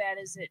not as bad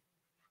as it.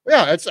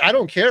 Yeah, I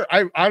don't care.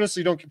 I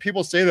honestly don't.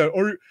 People say that.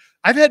 Or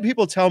I've had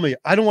people tell me,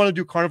 I don't want to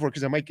do carnivore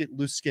because I might get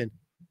loose skin.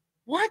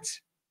 What?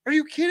 Are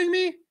you kidding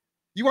me?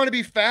 You want to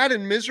be fat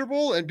and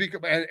miserable and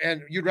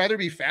you'd rather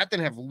be fat than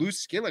have loose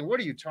skin? Like, what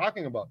are you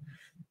talking about?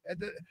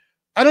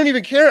 I don't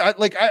even care.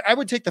 I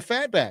would take the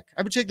fat back.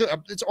 I would take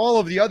it's all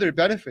of the other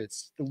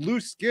benefits. The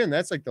loose skin,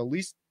 that's like the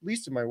least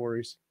of my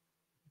worries.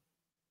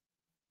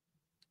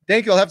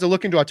 Thank you. I'll have to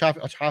look into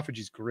autophagy.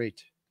 Is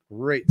great.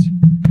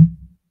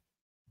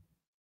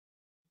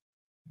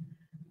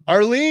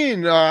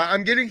 Arlene,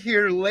 I'm getting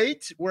here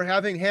late. We're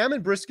having ham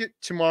and brisket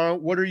tomorrow.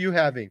 What are you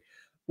having?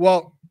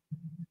 Well,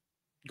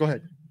 go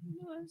ahead.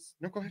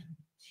 No, go ahead.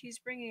 She's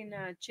bringing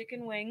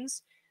chicken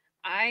wings.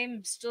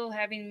 I'm still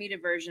having meat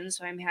aversion,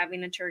 so I'm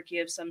having a turkey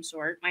of some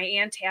sort. My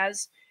aunt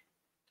has,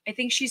 I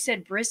think she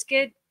said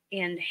brisket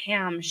and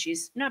ham.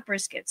 She's not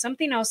brisket,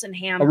 something else and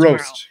ham tomorrow.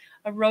 Roast.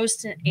 A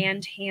roast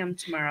and ham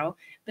tomorrow.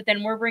 But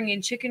then we're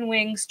bringing chicken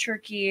wings,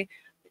 turkey.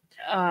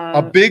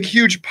 A big,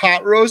 huge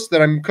pot roast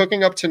that I'm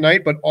cooking up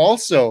tonight, but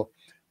also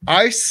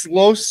I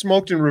slow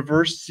smoked and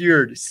reverse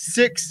seared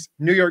 6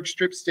 New York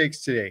strip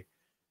steaks today.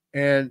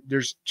 And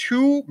there's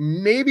 2,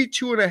 maybe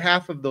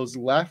 2.5 of those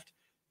left.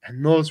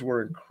 And those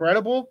were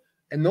incredible.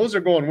 And those are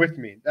going with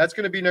me. That's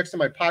going to be next to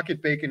my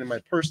pocket bacon in my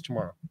purse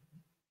tomorrow.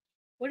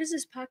 What is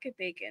this pocket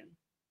bacon?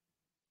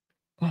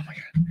 Oh my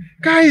God.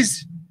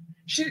 Guys,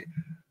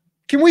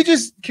 can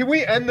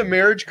we end the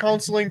marriage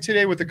counseling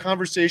today with a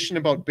conversation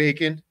about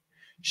bacon?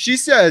 She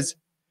says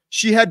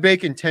she had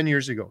bacon 10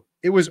 years ago.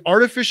 It was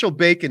artificial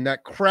bacon,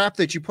 that crap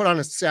that you put on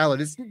a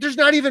salad. There's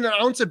not even an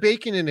ounce of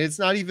bacon in it. It's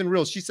not even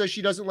real. She says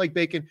she doesn't like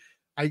bacon.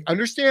 I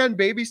understand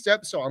baby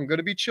steps, so I'm going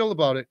to be chill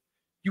about it.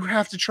 You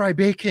have to try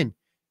bacon.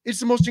 It's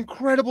the most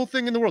incredible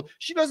thing in the world.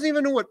 She doesn't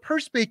even know what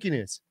purse bacon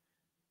is.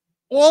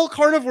 All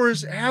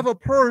carnivores have a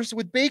purse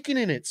with bacon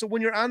in it. So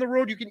when you're on the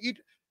road, you can eat.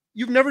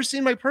 You've never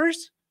seen my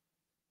purse?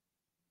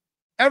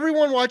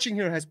 Everyone watching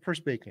here has purse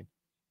bacon.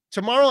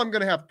 Tomorrow I'm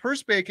going to have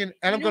purse bacon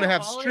and I'm going to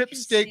have strip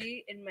steak. All I can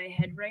see in my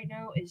head right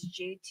now is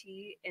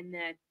JT in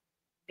that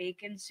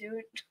bacon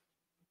suit.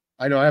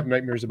 I know, I have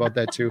nightmares about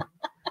that too.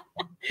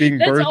 Being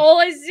That's birthed. all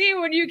I see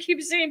when you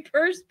keep saying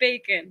purse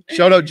bacon.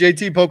 Shout out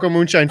JT Poco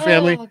Moonshine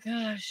family. Oh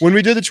gosh. When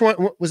we did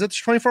was that the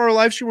 24-hour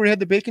live stream where we had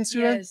the bacon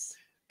suit on?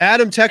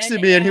 Adam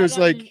texted me and he was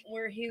like,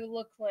 where he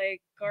looked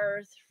like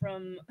Garth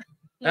from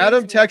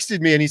Adam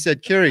texted me and he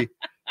said, Carrie,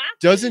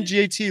 doesn't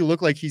JT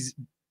look like he's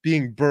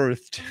being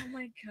birthed? Oh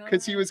my God.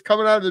 Because he was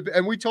coming out of the,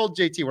 and we told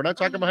JT, we're not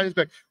talking behind his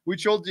back. We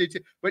told JT,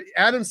 but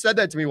Adam said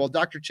that to me while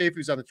Dr. Chafe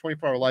was on the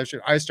 24-hour live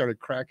stream. I started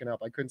cracking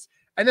up. I couldn't.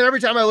 And then every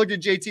time I looked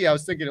at JT, I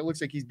was thinking it looks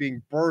like he's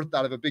being birthed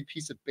out of a big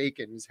piece of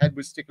bacon. His head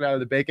was sticking out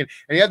of the bacon.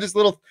 And he had this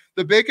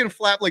the bacon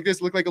flap like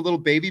this, looked like a little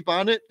baby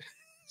bonnet.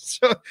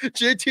 So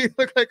JT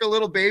looked like a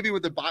little baby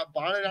with a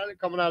bonnet on it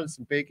coming out of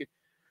some bacon.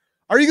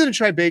 Are you going to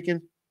try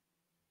bacon?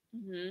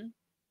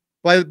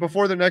 Mm-hmm.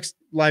 Before the next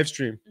live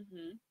stream?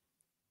 Mm-hmm.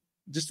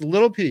 Just a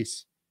little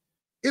piece.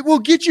 It will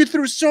get you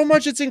through so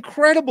much. It's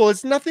incredible.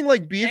 It's nothing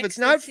like beef. It's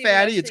not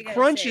fatty. It's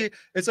crunchy.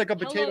 It's like a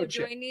potato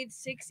chip. Do I need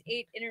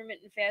 6-8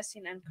 intermittent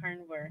fasting on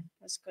carnivore?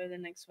 Let's go to the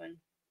next one.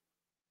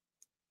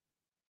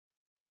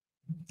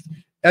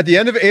 At the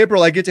end of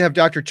April, I get to have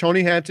Dr.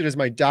 Tony Hampton as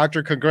my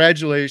doctor.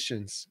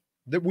 Congratulations.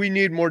 That we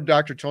need more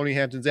Dr. Tony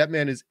Hamptons. That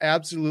man is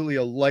absolutely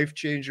a life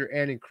changer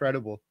and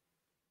incredible.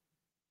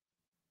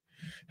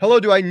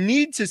 Hello, do I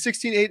need to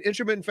 16-8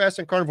 intermittent fast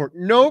on carnivore?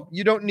 Nope,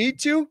 you don't need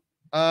to.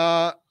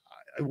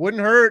 It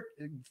wouldn't hurt.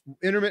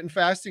 Intermittent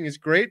fasting is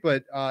great,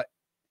 but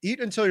eat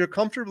until you're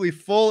comfortably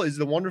full is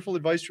the wonderful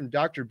advice from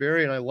Dr.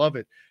 Barry, and I love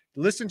it.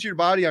 Listen to your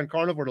body on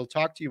carnivore. It'll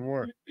talk to you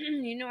more.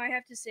 You know, I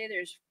have to say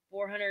there's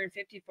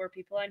 454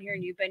 people on here,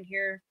 and you've been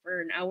here for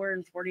an hour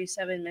and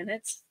 47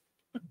 minutes.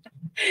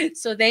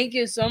 So thank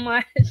you so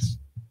much.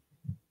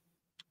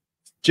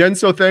 Jen's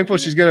so thankful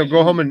she's going to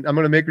go home, and I'm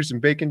going to make her some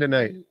bacon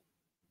tonight.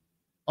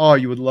 Oh,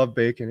 you would love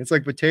bacon. It's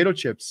like potato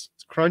chips.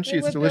 It's crunchy.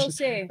 It's delicious.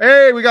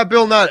 Hey, we got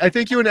Bill Nutt. I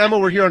think you and Emma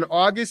were here on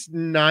August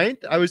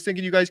 9th. I was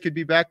thinking you guys could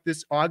be back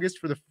this August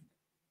for the...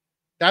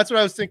 That's what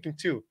I was thinking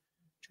too.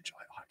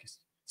 July, August.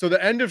 So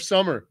the end of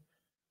summer.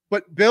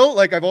 But Bill,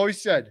 like I've always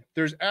said,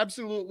 there's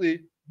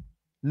absolutely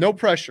no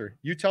pressure.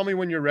 You tell me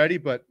when you're ready,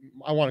 but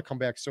I want to come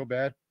back so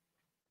bad.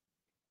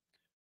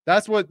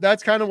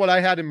 That's kind of what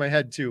I had in my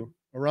head too,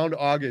 around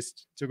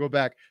August to go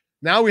back.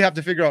 Now we have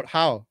to figure out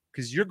how,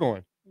 because you're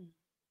going.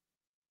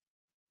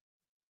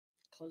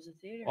 Close the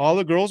theater. All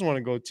the girls want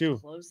to go too.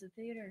 Close the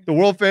theater. The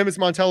world famous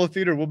Montello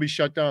Theater will be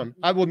shut down.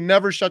 I will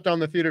never shut down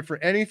the theater for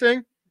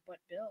anything.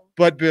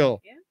 But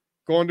Bill. Yeah.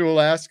 Going to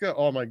Alaska.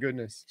 Oh my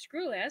goodness.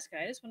 Screw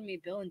Alaska. I just want to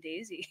meet Bill and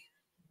Daisy.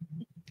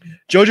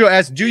 Jojo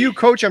asks, do you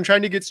coach? I'm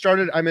trying to get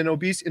started. I'm an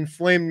obese,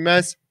 inflamed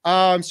mess.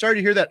 I'm sorry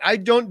to hear that. I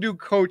don't do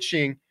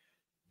coaching.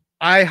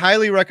 I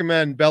highly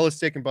recommend Bella's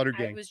Steak and Butter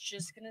Gang. I was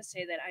just going to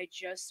say that I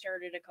just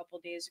started a couple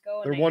days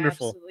ago. They're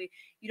wonderful.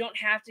 You don't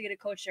have to get a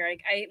coach there.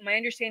 My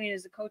understanding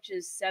is the coach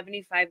is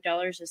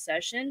 $75 a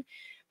session,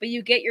 but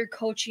you get your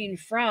coaching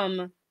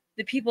from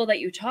the people that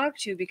you talk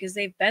to because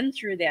they've been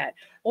through that.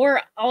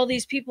 Or all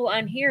these people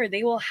on here,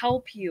 they will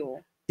help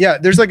you. Yeah,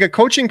 there's like a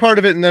coaching part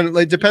of it, and then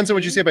it depends on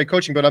what you say by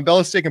coaching. But on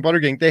Bella's Steak and Butter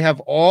Gang, they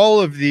have all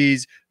of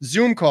these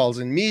Zoom calls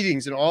and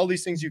meetings and all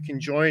these things you can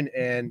join,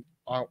 and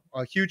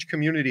a huge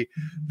community.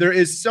 There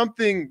is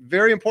something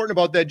very important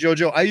about that,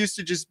 Jojo. I used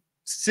to just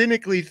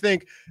cynically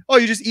think, oh,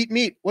 you just eat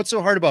meat. What's so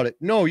hard about it?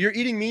 No, you're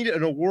eating meat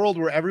in a world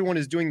where everyone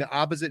is doing the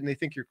opposite and they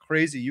think you're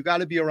crazy. You got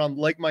to be around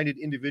like-minded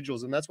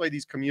individuals, and that's why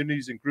these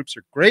communities and groups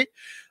are great.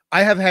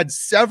 I have had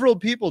several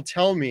people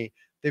tell me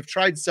they've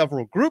tried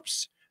several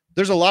groups.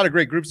 There's a lot of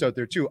great groups out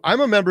there too.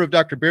 I'm a member of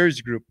Dr.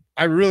 Barry's group.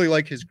 I really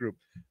like his group.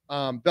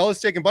 Bella's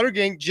Steak and Butter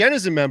Gang, Jen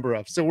is a member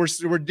of. So we're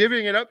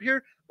divvying it up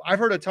here. I've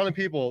heard a ton of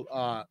people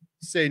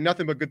say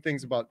nothing but good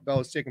things about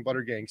Bella's Steak and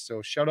Butter Gang.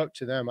 So shout out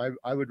to them.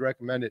 I would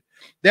recommend it.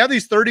 They have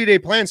these 30-day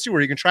plans too,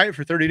 where you can try it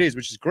for 30 days,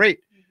 which is great.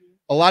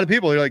 A lot of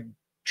people are like,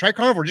 try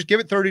Carnivore, just give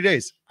it 30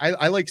 days.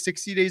 I like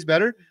 60 days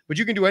better, but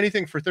you can do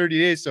anything for 30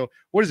 days. So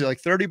what is it,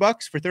 like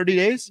 $30 for 30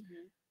 days?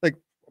 Like,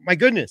 my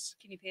goodness.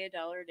 Can you pay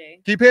 $1 a day?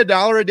 Can you pay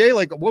 $1 a day?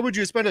 Like, what would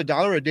you spend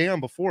 $1 a day on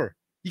before?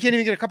 You can't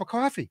even get a cup of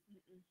coffee.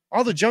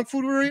 All the junk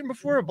food we were eating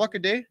before, $1 a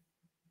day.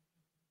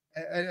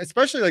 And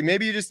especially like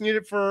maybe you just need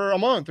it for a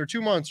month or 2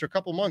 months or a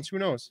couple months. Who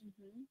knows?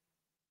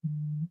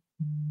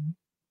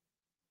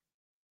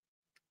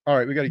 All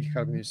right, we got to get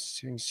caught up in these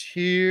things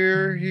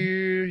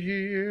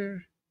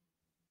here.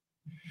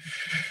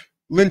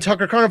 Lynn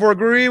Tucker, Carnivore,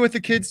 agree with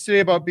the kids today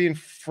about being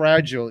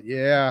fragile.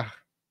 Yeah.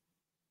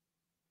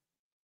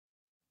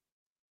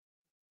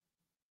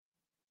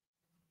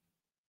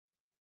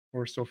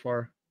 We're so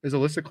far. Is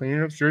Alyssa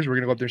cleaning upstairs? We're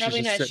gonna go up there.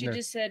 Probably she's just not. sitting She there.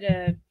 just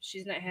said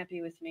she's not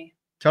happy with me.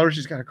 Tell her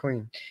she's got to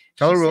clean.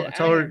 Tell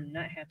her. I'm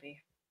not happy.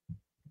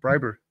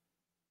 Bribe her.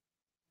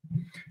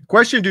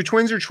 Question: do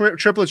twins or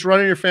triplets run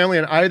in your family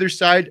on either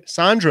side?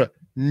 Sandra,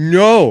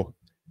 no,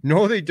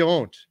 they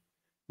don't.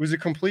 It was a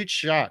complete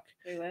shock.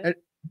 Wait, what? And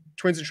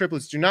twins and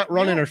triplets do not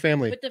run in our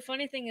family. But the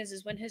funny thing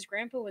is when his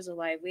grandpa was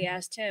alive, we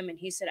asked him, and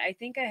he said, "I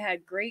think I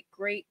had great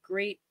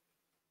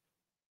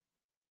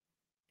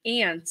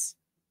aunts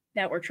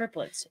that were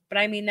triplets." But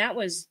I mean, that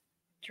was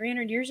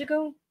 300 years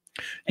ago.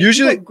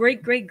 Usually,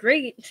 great.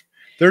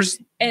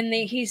 And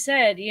he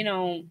said,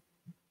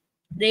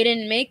 they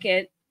didn't make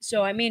it.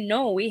 So I mean,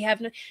 no, we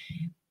have no.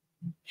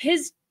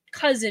 His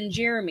cousin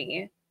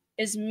Jeremy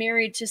is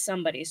married to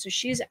somebody, so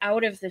she's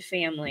out of the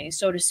family,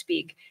 so to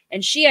speak,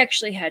 and she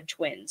actually had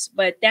twins,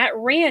 but that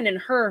ran in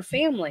her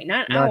family,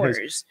 not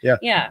ours.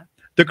 Yeah.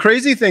 The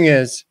crazy thing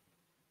is,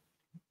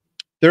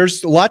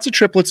 there's lots of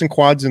triplets and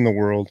quads in the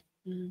world.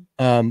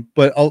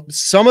 But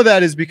some of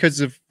that is because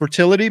of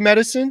fertility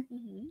medicine.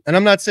 And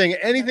I'm not saying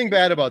anything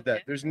bad about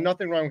that. There's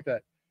nothing wrong with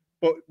that.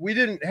 But we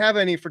didn't have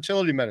any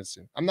fertility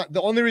medicine.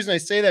 The only reason I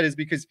say that is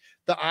because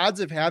the odds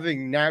of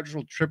having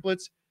natural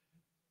triplets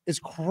is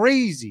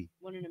crazy.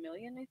 1 in a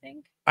million, I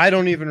think. I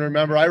don't even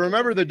remember. I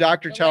remember the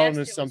doctor telling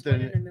us something.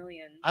 1 in a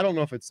million. I don't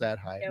know if it's that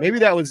high. Maybe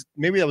that was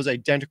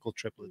identical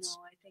triplets.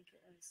 No, I think it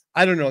was.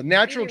 I don't know.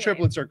 Natural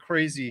triplets are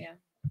crazy. Yeah.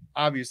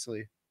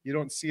 Obviously, you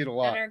don't see it a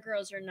lot. And our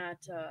girls are not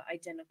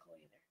identical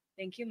either.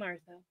 Thank you,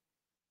 Martha.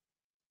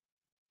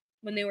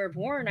 When they were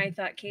born, I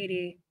thought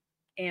Katie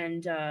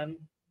and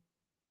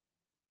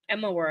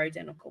Emma were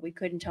identical. We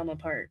couldn't tell them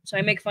apart. So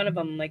I make fun of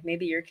them. Like,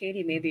 maybe you're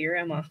Katie, maybe you're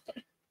Emma.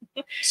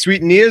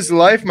 Sweet Nia's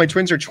life. My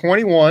twins are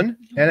 21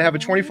 and I have a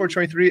 24,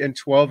 23, and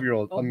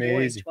 12-year-old. Oh,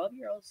 amazing.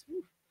 12-year-olds.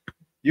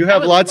 You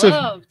have lots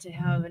of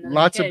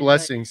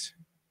blessings.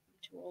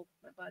 Too old.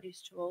 My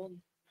body's too old.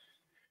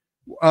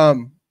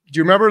 Do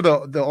you remember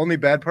the only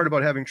bad part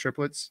about having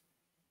triplets?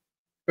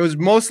 It was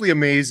mostly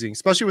amazing,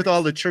 especially with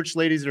all the church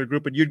ladies in our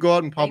group. But you'd go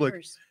out in public.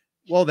 Papers.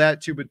 Well,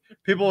 that too. But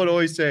people would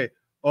always say,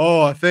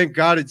 "Oh, thank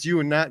God it's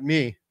you and not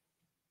me."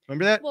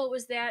 Remember that? Well, it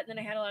was that. And then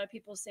I had a lot of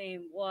people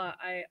saying, "Well,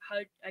 I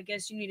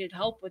guess you needed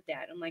help with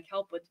that." I'm like,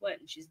 "Help with what?"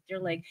 And they're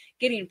like,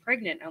 "Getting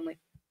pregnant." I'm like,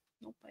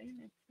 "Nope, I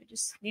didn't. I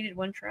just needed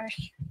one try."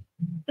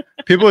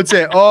 People would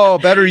say, "Oh,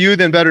 better you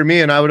than better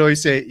me," and I would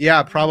always say,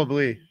 "Yeah,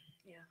 probably."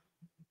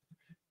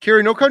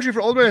 Carrie, No Country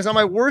for Old Men is on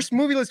my worst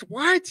movie list.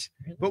 What?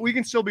 Really? But we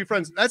can still be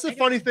friends. That's the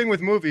funny thing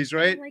with movies,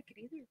 right? I don't like it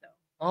either, though.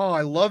 Oh,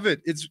 I love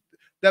it.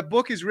 That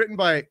book is written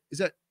by, is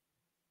that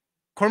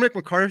Cormac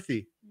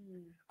McCarthy.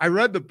 Hmm. I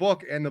read the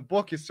book, and the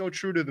book is so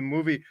true to the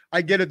movie.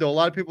 I get it, though. A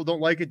lot of people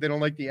don't like it. They don't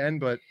like the end,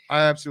 but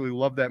I absolutely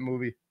love that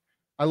movie.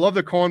 I love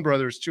the Coen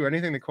brothers, too.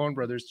 Anything the Coen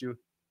brothers do.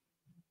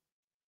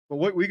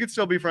 But we could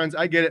still be friends.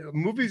 I get it.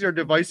 Movies are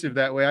divisive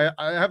that way.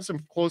 I have some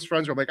close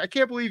friends where I'm like, I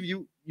can't believe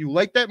you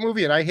like that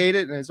movie, and I hate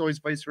it, and it's always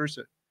vice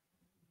versa.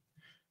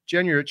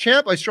 Jen, you're a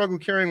champ. I struggle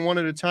carrying one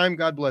at a time.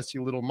 God bless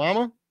you, little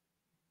mama.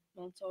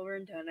 Well, it's over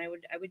and done. I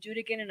would do it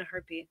again in a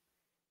heartbeat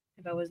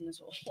if I wasn't as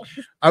old.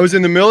 I was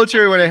in the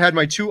military when I had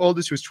my two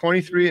oldest, who's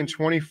 23 and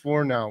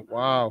 24 now.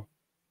 Wow.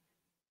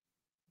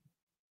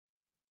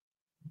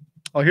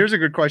 Oh, here's a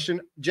good question.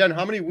 Jen,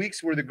 how many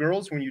weeks were the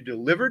girls when you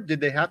delivered? Did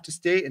they have to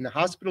stay in the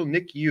hospital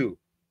NICU?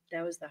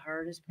 That was the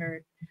hardest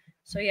part.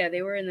 So yeah,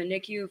 they were in the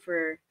NICU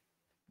for,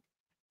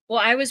 well,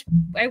 I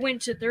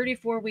went to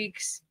 34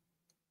 weeks,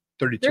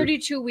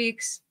 32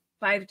 weeks,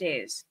 5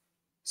 days.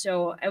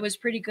 So I was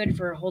pretty good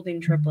for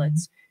holding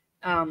triplets.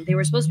 They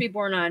were supposed to be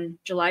born on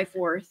July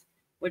 4th,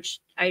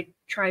 which I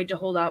tried to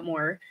hold out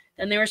more.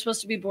 Then they were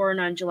supposed to be born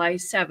on July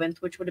 7th,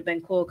 which would have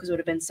been cool because it would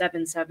have been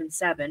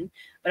 777.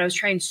 But I was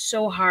trying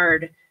so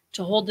hard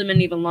to hold them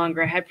in even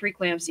longer. I had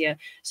preeclampsia.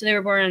 So they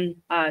were born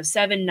on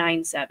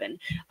 797.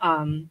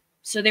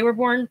 So they were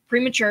born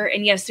premature.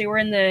 And yes, they were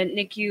in the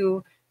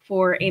NICU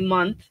for a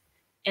month.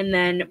 And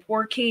then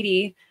poor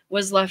Katie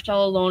was left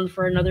all alone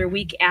for another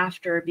week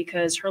after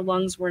because her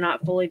lungs were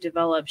not fully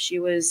developed. She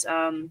was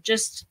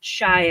just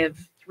shy of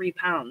 3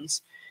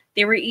 pounds.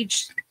 They were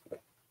each...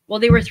 Well,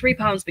 they were 3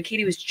 pounds, but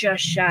Katie was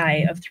just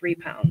shy of 3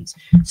 pounds.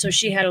 So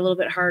she had a little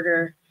bit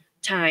harder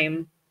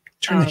time.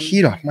 Turn the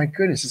heat off. My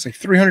goodness, it's like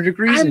 300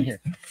 degrees in here.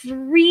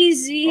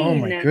 Freezing. Oh,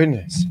 my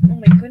goodness. Oh,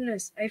 my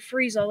goodness. I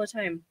freeze all the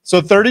time.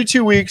 So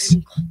 32 weeks.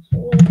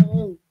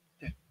 Oh.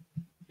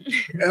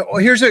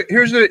 Here's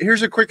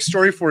a quick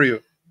story for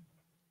you.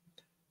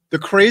 The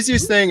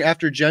craziest thing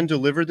after Jen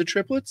delivered the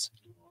triplets,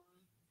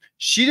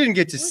 she didn't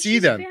get to see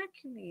them.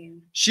 Vacuuming.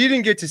 She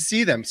didn't get to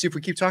see them. See, if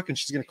we keep talking,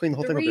 she's going to clean the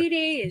whole thing up. 3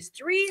 days.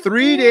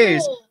 3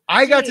 days.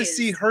 I got to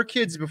see her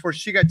kids before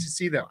she got to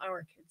see them. Well,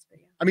 our kids, but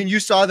yeah. I mean, you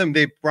saw them.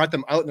 They brought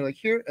them out, and they're like,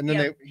 here, and then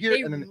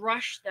they and then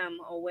rushed them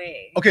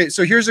away. Okay,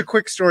 so here's a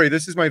quick story.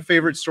 This is my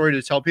favorite story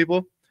to tell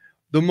people.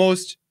 The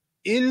most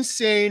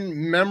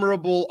insane,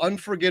 memorable,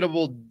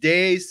 unforgettable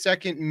day,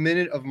 second,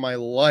 minute of my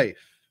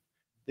life.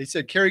 They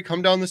said, Carrie,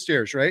 come down the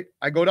stairs, right?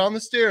 I go down the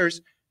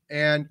stairs,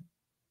 and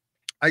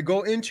I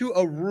go into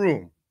a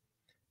room.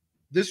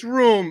 This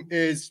room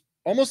is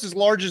almost as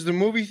large as the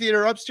movie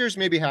theater upstairs,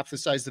 maybe half the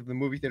size of the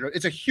movie theater.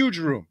 It's a huge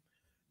room.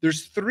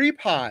 There's 3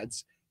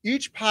 pods.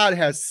 Each pod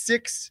has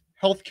 6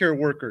 healthcare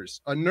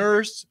workers, a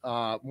nurse,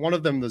 one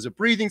of them was a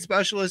breathing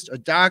specialist, a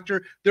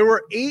doctor. There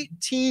were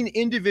 18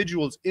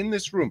 individuals in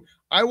this room.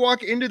 I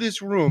walk into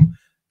this room,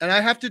 and I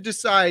have to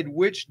decide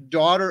which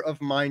daughter of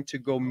mine to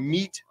go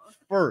meet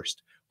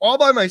first, all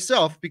by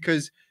myself,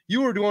 because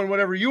you were doing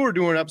whatever you were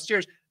doing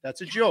upstairs.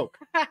 That's a joke.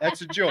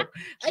 That's a joke.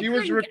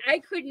 I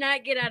could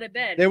not get out of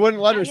bed. They wouldn't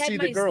let her see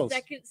the girls.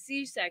 Second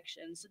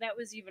C-section, so that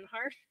was even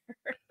harder.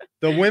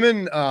 The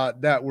women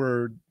that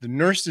were the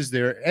nurses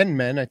there, and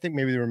men, I think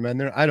maybe there were men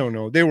there. I don't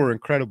know. They were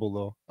incredible,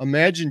 though.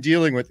 Imagine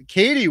dealing with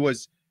Katie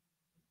was,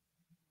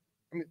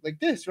 I mean, like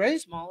this, right?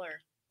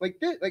 Smaller. Like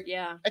this. Like,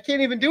 yeah. I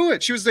can't even do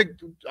it. She was like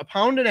 1.5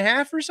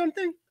 pounds or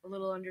something. A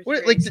little under.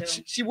 What, 3, like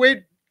so.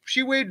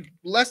 she weighed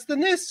less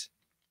than this.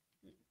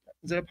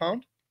 Is it a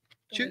pound?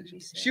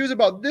 She was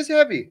about this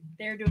heavy.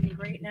 They're doing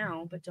great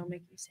now, but don't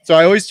make me sad. So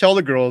I always tell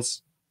the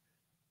girls,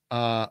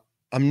 I'm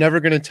never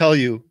going to tell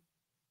you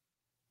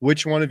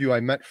which one of you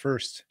I met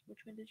first. Which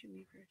one did you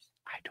meet first?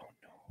 I don't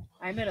know.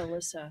 I met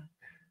Alyssa.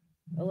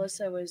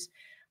 Alyssa was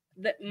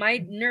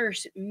my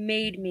nurse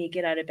made me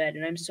get out of bed,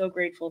 and I'm so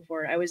grateful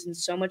for it. I was in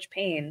so much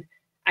pain.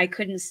 I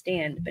couldn't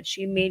stand, but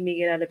she made me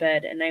get out of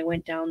bed, and I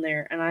went down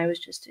there, and I was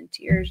just in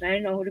tears. And I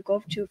didn't know who to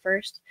go to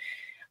first.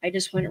 I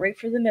just went right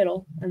for the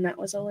middle, and that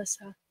was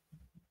Alyssa.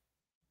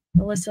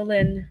 Alyssa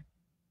Lynn.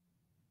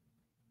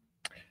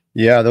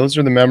 Yeah, those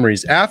are the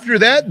memories. After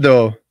that,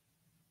 though,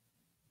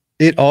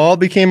 it all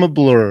became a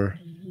blur,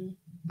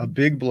 a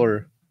big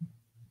blur.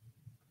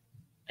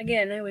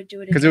 Again, I would do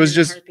it because it was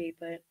just heartbeat,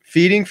 but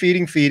feeding,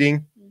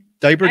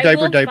 diaper. I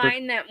will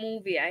find that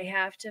movie. I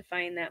have to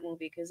find that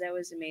movie because that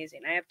was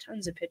amazing. I have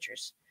tons of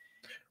pictures.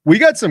 We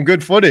got some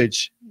good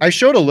footage. I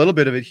showed a little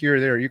bit of it here or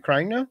there. Are you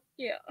crying now?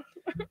 Yeah.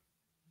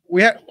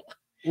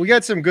 We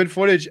got some good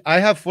footage. I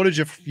have footage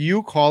of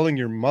you calling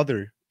your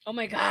mother. Oh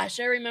my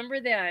gosh, I remember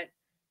that.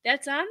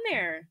 That's on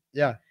there.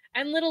 Yeah.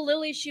 And little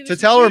Lily, she was to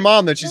tell her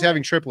mom that she's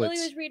having triplets.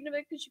 Lily was reading a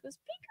book and she goes,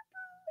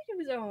 peekaboo. It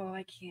was, oh,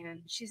 I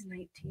can't. She's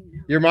 19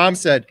 now. Your mom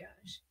said,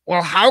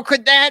 well, how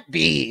could that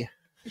be?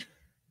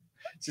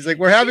 She's like,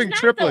 we're having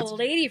triplets. The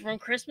lady from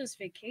Christmas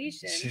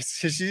Vacation.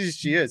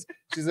 She is.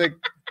 She's like,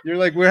 you're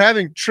like, we're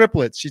having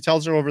triplets. She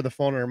tells her over the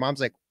phone, and her mom's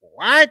like,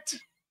 what?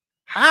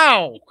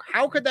 How?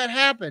 How could that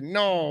happen?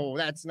 No,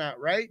 that's not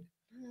right.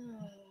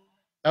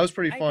 That was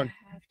pretty fun.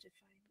 I have to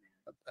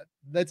find that.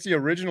 That's the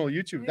original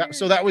YouTube.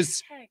 That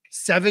was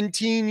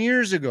 17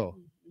 years ago.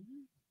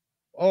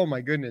 Oh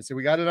my goodness. And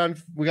we got it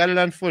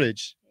on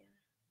footage.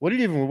 What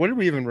did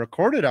we even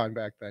record it on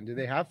back then? Did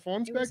they have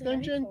phones It back was an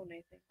then, Jen? iPhone,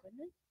 I think,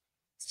 wasn't it?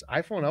 Is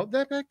iPhone out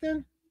that back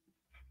then?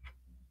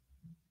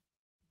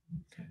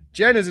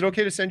 Jen, is it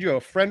okay to send you a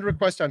friend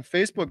request on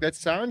Facebook? That's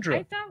Sandra.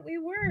 I thought we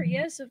were.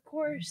 Yes, of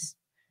course.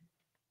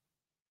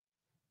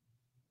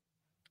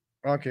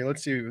 Okay,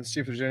 let's see. Let's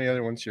see if there's any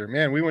other ones here.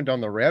 Man, we went down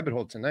the rabbit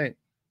hole tonight.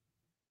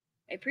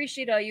 I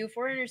appreciate all you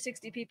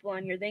 460 people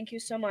on here. Thank you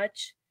so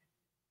much.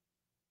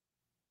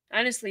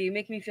 Honestly, you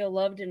make me feel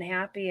loved and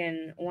happy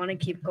and want to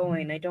keep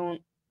going. I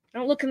don't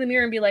look in the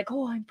mirror and be like,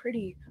 oh, I'm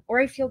pretty, or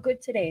I feel good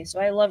today.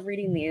 So I love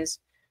reading these.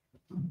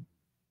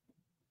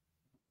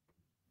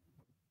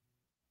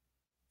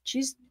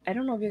 I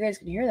don't know if you guys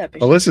can hear that, but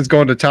Alyssa's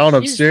going to town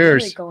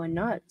upstairs. She's really going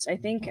nuts. I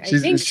think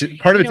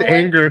part of it's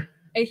anger.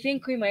 I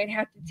think we might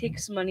have to take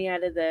some money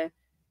out of the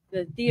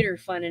theater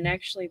fund and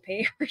actually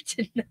pay her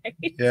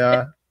tonight.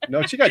 Yeah.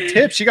 No, she got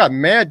tips. She got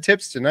mad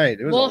tips tonight.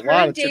 It was a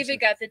lot of tips. David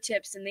got the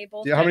tips, and they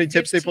both how many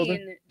tips they pulled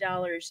in?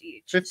 $15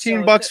 each.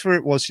 $15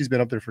 for, well, she's been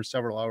up there for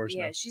several hours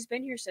now. Yeah, she's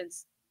been here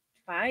since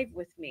 5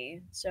 with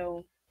me.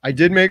 So I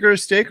did make her a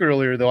steak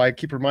earlier, though. I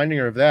keep reminding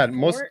her of that.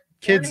 Most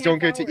kids don't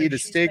get to eat a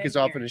steak as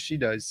often as she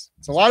does.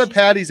 It's a lot of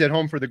patties at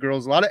home for the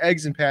girls, a lot of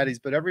eggs and patties,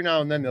 but every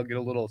now and then they'll get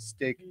a little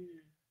steak.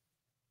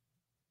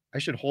 I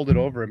should hold it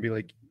over and be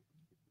like,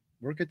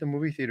 work at the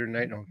movie theater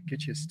tonight and I'll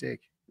get you a steak.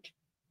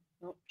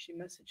 Oh, she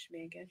messaged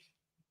me again.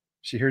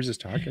 She hears us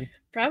talking.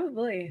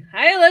 Probably.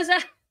 Hi,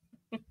 Alyssa.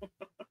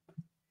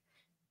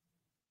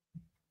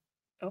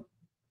 Oh.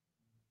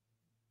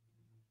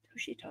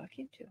 Who's she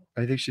talking to?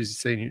 I think she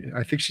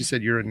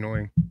said you're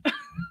annoying.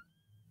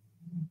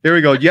 There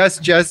we go. Yes,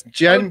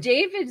 Jen. Oh,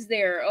 David's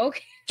there.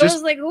 Okay. I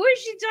was like, who is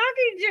she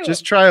talking to?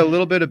 Just try a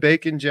little bit of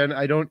bacon, Jen.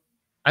 I don't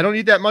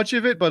eat that much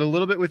of it, but a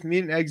little bit with meat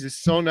and eggs is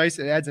so nice.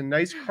 It adds a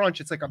nice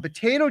crunch. It's like a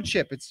potato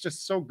chip. It's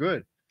just so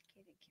good.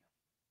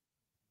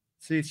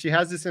 See, she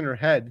has this in her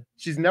head.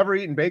 She's never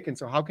eaten bacon,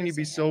 so how can you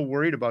be so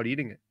worried about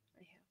eating it?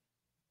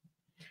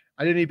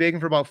 I didn't eat bacon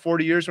for about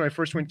 40 years when I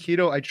first went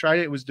keto. I tried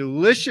it. It was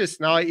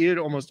delicious. Now I eat it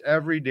almost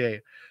every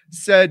day.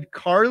 Said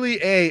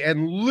Carly A.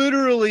 And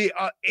literally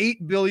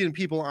 8 billion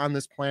people on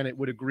this planet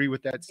would agree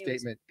with that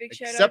statement.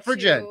 Except for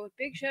Jen.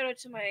 Big shout out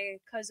to my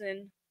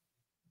cousin,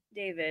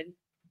 David.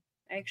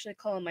 I actually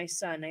call him my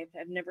son.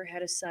 I've never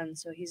had a son,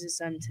 so he's a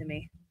son to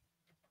me.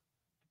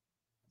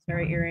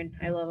 Sorry, Aaron.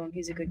 I love him.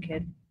 He's a good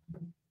kid.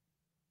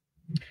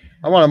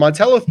 I want a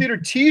Montello Theater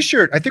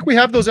t-shirt. I think we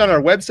have those on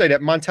our website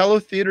at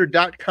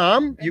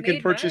montellotheater.com. You can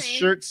purchase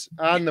shirts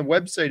on the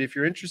website if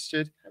you're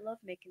interested. I love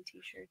making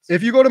t-shirts.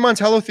 If you go to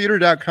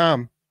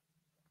montellotheater.com.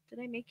 Did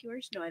I make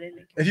yours? No, I didn't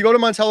make yours. If you go to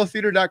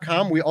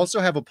montellotheater.com, we also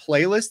have a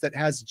playlist that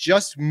has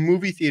just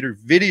movie theater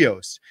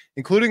videos,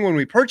 including when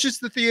we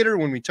purchased the theater,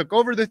 when we took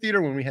over the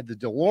theater, when we had the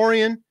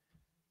DeLorean,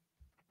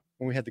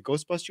 when we had the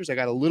Ghostbusters. I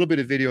got a little bit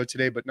of video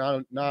today, but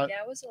not. Yeah,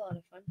 it was a lot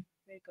of fun.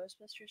 We had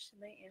Ghostbusters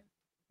tonight, yeah.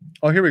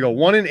 Oh, here we go.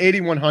 1 in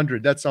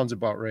 8100. That sounds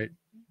about right.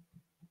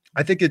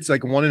 I think it's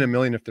like 1 in a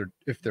million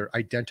if they're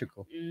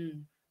identical.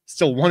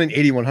 Still 1 in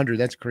 8100.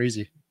 That's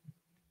crazy.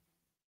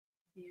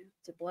 Yeah,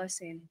 it's a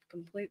blessing.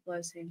 Complete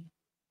blessing.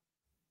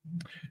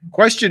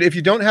 Question: if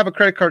you don't have a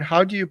credit card,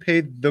 how do you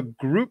pay the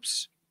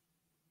groups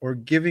or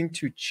giving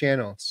to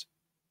channels?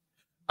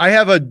 I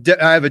have a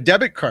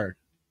debit card.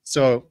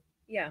 So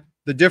yeah.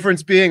 The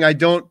difference being I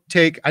don't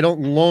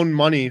loan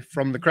money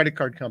from the credit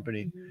card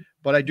company,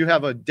 but I do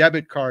have a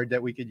debit card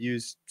that we could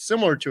use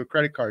similar to a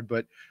credit card.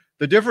 But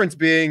the difference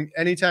being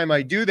anytime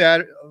I do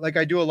that, like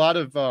I do a lot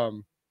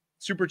of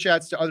super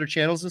chats to other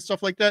channels and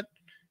stuff like that,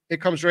 it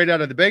comes right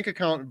out of the bank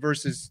account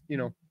versus,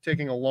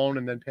 taking a loan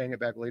and then paying it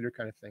back later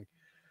kind of thing.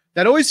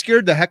 That always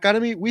scared the heck out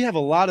of me. We have a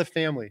lot of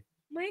family.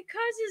 My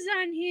cousin's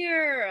on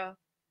here.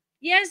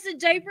 Yes, the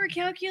diaper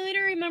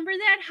calculator. Remember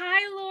that?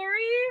 Hi,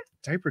 Lori.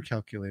 Diaper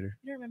calculator.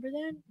 You don't remember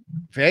that?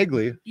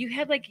 Vaguely. You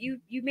had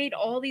you made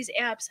all these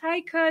apps. Hi,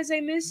 cuz, I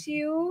miss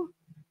you.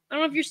 I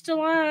don't know if you're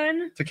still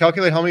on. To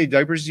calculate how many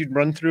diapers you'd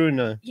run through in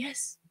a...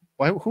 Yes.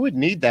 Who would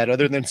need that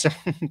other than some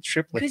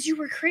triplets? Because you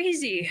were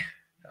crazy.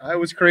 I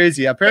was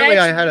crazy. Apparently,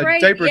 I had a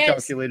diaper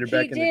calculator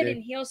back in the day.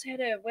 And he also had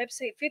a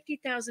website,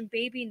 50,000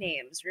 baby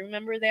names.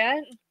 Remember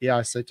that?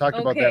 Yes, I talked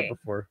about that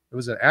before. It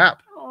was an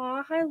app.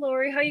 Aw, hi,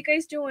 Lori. How you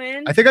guys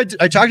doing? I think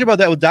I talked about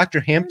that with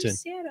Dr. Hampton.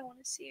 I want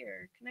to see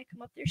her. Can I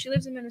come up there? She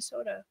lives in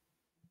Minnesota.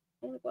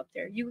 I want to go up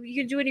there. You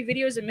can do any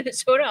videos in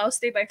Minnesota? I'll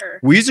stay by her.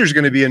 Weezer's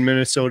going to be in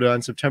Minnesota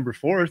on September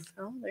 4th.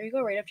 Oh, there you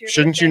go. Right after your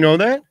Shouldn't birthday. You know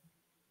that?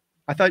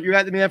 I thought you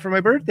got me that for my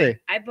birthday.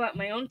 I bought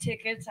my own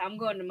tickets. I'm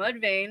going to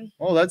Mudvayne.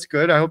 Oh, that's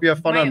good. I hope you have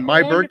fun on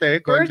my birthday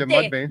going to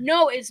Mudvayne.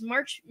 No, it's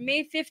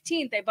May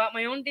 15th. I bought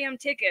my own damn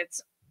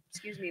tickets.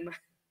 Excuse me.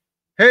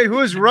 Hey, who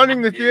is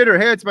running the theater?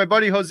 Hey, it's my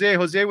buddy Jose.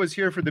 Jose was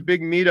here for the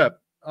big meetup.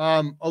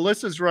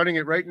 Alyssa's running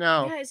it right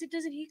now. Yeah,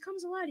 he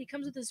comes a lot. He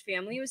comes with his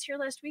family. He was here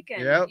last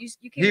weekend. Yeah.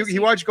 He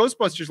watched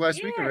Ghostbusters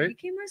last weekend, right? He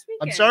came last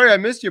weekend. I'm sorry I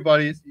missed you,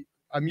 buddy.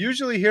 I'm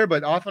usually here,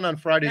 but often on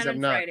Fridays I'm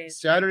not.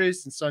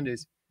 Saturdays and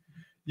Sundays.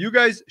 You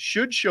guys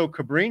should show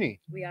Cabrini.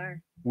 We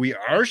are. We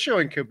are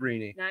showing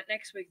Cabrini. Not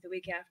next week, the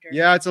week after.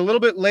 Yeah, it's a little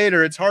bit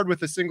later. It's hard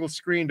with a single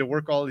screen to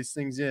work all these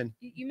things in.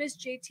 You missed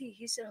JT.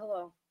 He said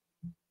hello.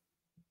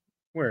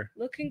 Where?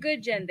 Looking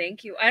good, Jen.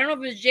 Thank you. I don't know if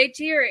it was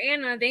JT or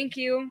Anna. Thank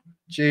you.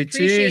 JT,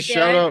 Appreciate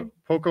shout that. out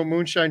Poco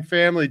Moonshine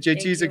family.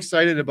 JT's you.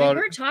 excited about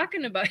We it. were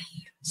talking about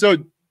you. So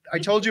I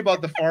told you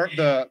about the farm,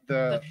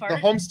 the fart?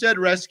 homestead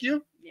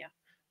rescue. Yeah.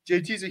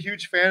 JT's a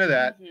huge fan of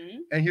that.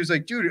 And he was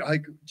like, dude,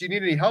 like, do you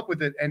need any help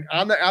with it? And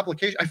on the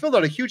application, I filled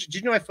out a huge, did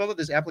you know I filled out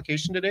this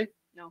application today?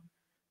 No.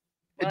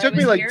 It took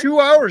me like 2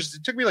 hours.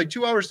 It took me like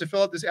 2 hours to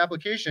fill out this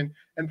application.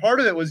 And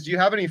part of it was, do you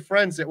have any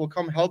friends that will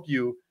come help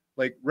you,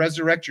 like,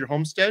 resurrect your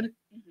homestead?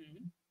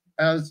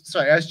 So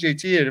I asked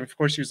JT, and of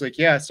course he was like,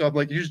 yeah. So I'm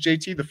like, here's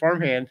JT, the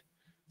farmhand.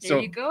 So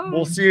there you go.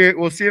 We'll see.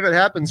 We'll see if it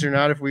happens or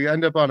not. If we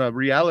end up on a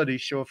reality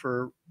show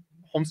for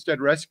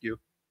homestead rescue.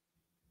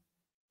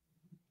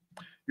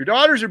 Your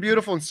daughters are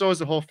beautiful, and so is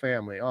the whole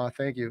family. Oh,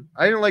 thank you.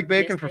 I didn't like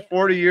bacon for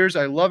 40 years.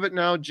 I love it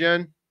now,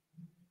 Jen.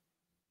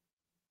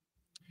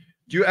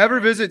 Do you ever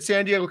visit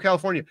San Diego,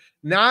 California?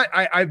 Not.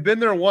 I've been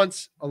there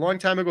once a long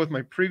time ago with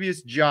my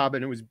previous job,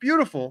 and it was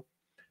beautiful.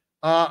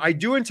 I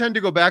do intend to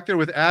go back there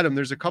with Adam.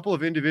 There's a couple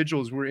of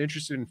individuals who are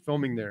interested in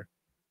filming there.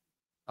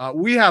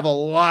 We have a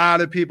lot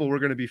of people we're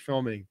going to be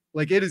filming.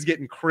 Like, it is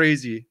getting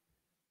crazy.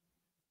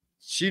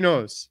 She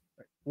knows.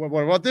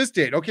 What about this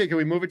date? Okay, can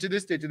we move it to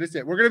this date, to this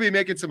date? We're going to be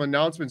making some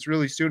announcements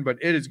really soon, but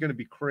it is going to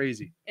be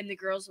crazy. And the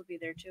girls will be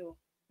there too,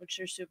 which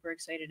they're super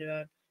excited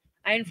about.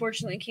 I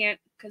unfortunately can't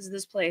because of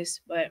this place,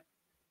 but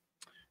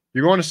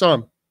you're going to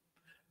some.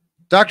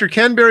 Dr.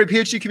 Ken Berry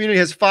PhD community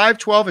has $5,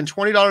 $12, and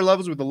 $20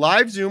 levels with a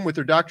live Zoom with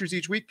their doctors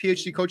each week.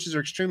 PhD coaches are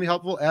extremely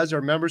helpful, as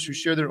are members who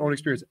share their own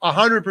experience.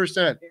 100%.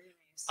 very nice.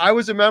 I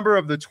was a member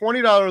of the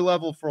 $20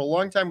 level for a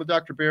long time with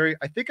Dr. Berry.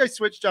 I think I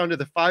switched down to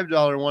the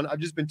 $5 one. I've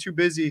just been too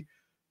busy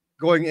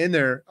going in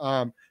there.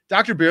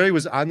 Dr. Berry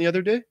was on the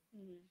other day.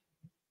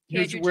 He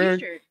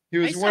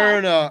was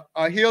wearing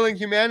a Healing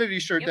Humanity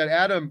shirt that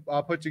Adam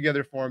put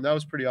together for him. That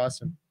was pretty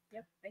awesome.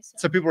 Yep, I saw.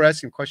 Some people were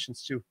asking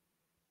questions too.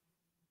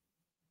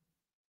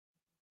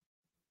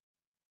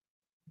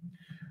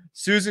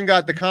 Susan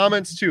got the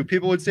comments too.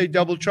 People would say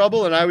double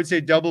trouble, and I would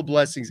say double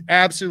blessings.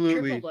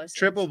 Absolutely,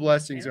 triple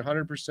blessings,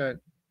 100%.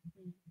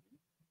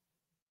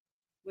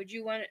 Would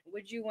you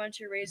want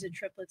to raise the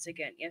triplets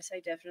again? Yes,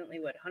 I definitely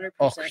would. 100%.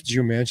 Oh, could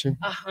you imagine?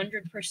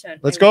 100%.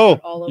 Let's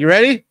go. You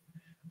ready?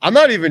 I'm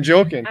not even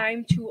joking.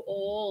 I'm too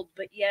old,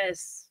 but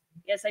yes,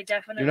 I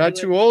definitely. You're not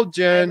too old,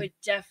 Jen. I would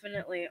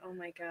definitely. Oh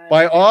my God.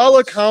 By all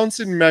accounts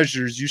and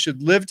measures, you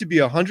should live to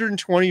be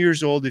 120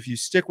 years old if you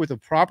stick with a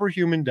proper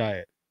human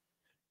diet.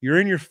 You're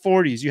in your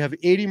 40s. You have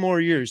 80 more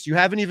years. You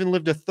haven't even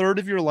lived a third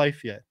of your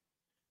life yet.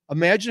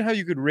 Imagine how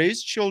you could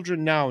raise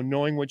children now,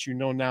 knowing what you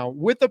know now,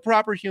 with a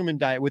proper human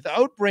diet,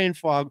 without brain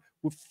fog,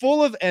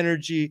 full of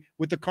energy,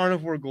 with the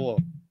carnivore glow.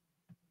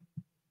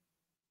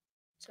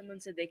 Someone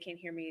said they can't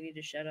hear me. You need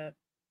to shut up.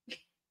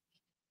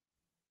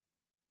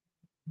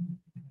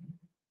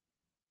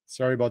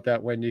 Sorry about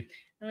that, Wendy. I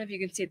don't know if you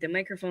can see it. The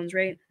microphone's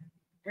right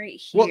here.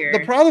 Well,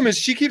 the problem is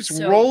she keeps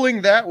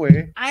rolling that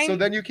way, so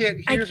then you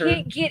can't hear her. I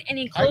can't get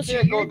any closer. I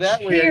can't go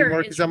that way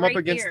anymore because I'm up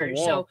against the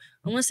wall. So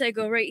unless I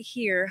go right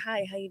here.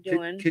 Hi, how you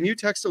doing? Can you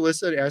text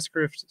Alyssa and ask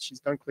her if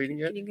she's done cleaning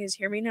yet? Can you guys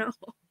hear me now?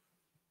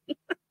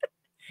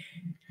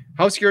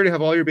 How scary to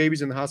have all your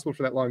babies in the hospital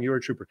for that long. You were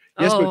a trooper.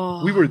 Yes,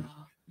 but we were.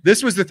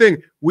 This was the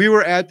thing. We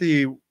were at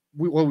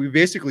we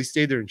basically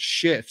stayed there in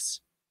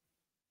shifts.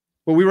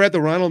 But we were at the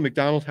Ronald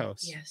McDonald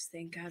House. Yes,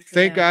 thank God for that.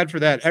 Thank God for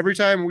that. Every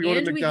time we go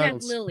to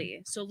McDonald's. We had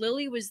Lily. So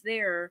Lily was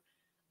there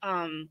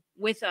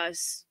with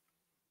us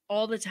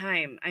all the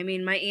time. I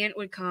mean, my aunt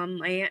would come.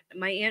 My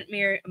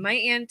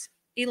aunt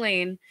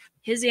Elaine,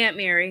 his Aunt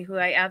Mary, who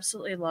I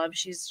absolutely love.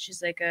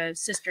 She's like a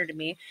sister to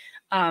me.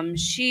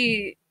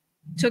 She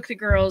took the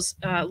girls,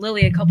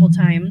 Lily, a couple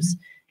times,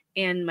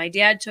 and my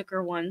dad took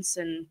her once.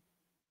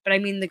 But I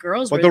mean, the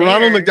girls were there. But the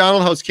Ronald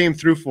McDonald House came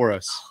through for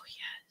us. Oh, yes.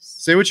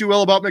 Say what you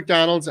will about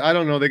McDonald's. I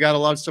don't know. They got a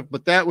lot of stuff,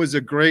 but that was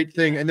a great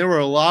thing. And there were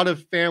a lot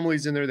of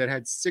families in there that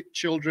had sick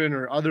children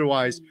or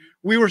otherwise.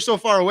 We were so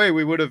far away.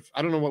 We would have,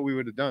 I don't know what we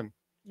would have done.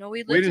 No,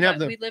 we lived an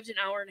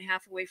hour and a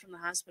half away from the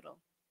hospital.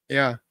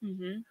 Yeah.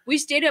 We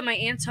stayed at my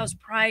aunt's house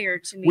prior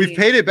to me. We've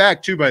paid it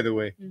back too, by the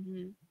way.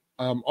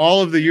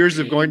 All of the years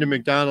of going to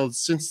McDonald's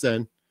since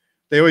then,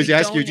 they always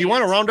ask you, do you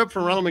want to round up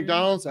for Ronald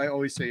McDonald's? I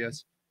always say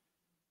yes.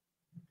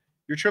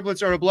 Your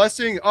triplets are a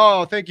blessing.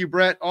 Oh, thank you,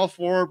 Brett. All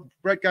four.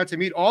 Brett got to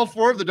meet all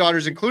four of the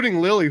daughters, including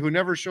Lily, who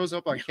never shows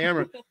up on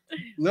camera.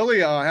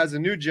 Lily has a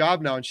new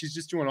job now, and she's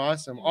just doing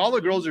awesome. All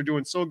the girls are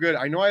doing so good.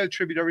 I know I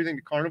attribute everything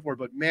to Carnivore,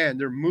 but man,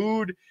 their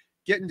mood,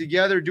 getting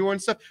together, doing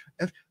stuff.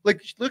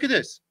 Like, look at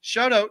this.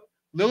 Shout out.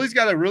 Lily's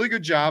got a really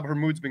good job. Her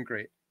mood's been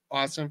great.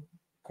 Awesome.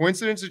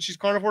 Coincidence that she's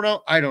Carnivore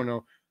now? I don't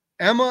know.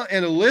 Emma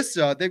and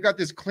Alyssa, they've got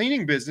this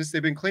cleaning business.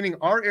 They've been cleaning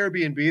our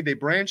Airbnb. They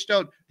branched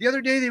out. The other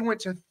day, they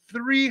went to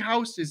 3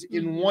 houses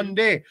in one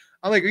day.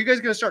 I'm like, are you guys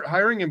going to start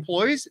hiring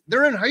employees?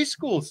 They're in high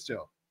school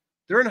still.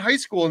 They're in high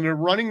school and they're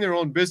running their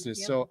own business.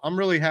 Yep. So I'm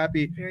really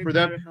happy Very for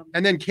proud them. of them.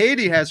 And then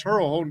Katie has her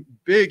own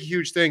big,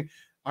 huge thing,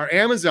 our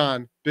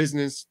Amazon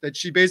business that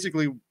she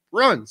basically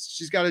runs.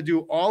 She's got to do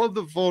all of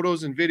the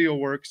photos and video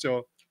work.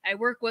 So I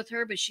work with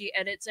her, but she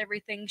edits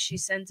everything. She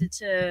sends it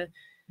to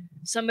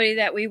somebody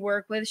that we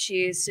work with.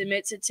 She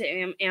submits it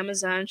to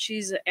Amazon.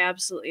 She's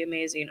absolutely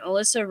amazing.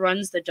 Alyssa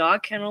runs the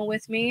dog kennel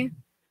with me.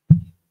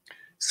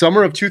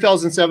 summer of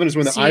 2007 is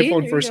when the See?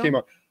 iPhone There first you came go.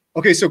 out.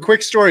 Okay, so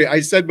quick story. I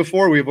said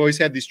before, we've always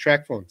had these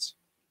track phones.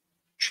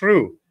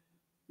 True.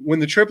 When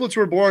the triplets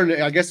were born,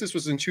 I guess this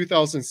was in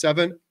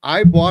 2007,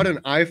 I bought an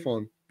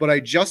iPhone, but I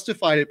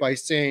justified it by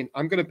saying,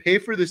 I'm going to pay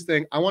for this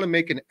thing. I want to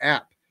make an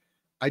app.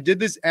 I did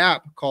this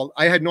app called,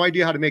 I had no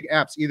idea how to make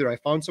apps either. I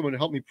found someone to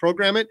help me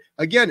program it.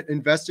 Again,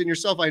 invest in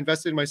yourself. I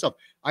invested in myself.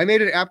 I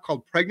made an app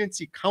called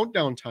Pregnancy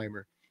Countdown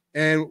Timer.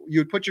 And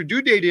you would put your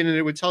due date in and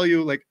it would tell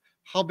you like,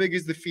 how big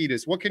is the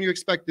fetus? What can you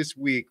expect this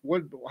week?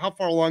 How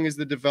far along is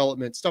the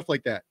development? Stuff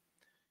like that.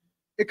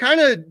 It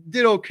kind of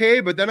did okay,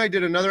 but then I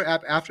did another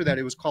app after that.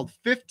 It was called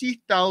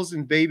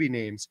 50,000 Baby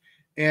Names.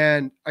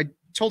 And I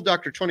told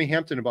Dr. Tony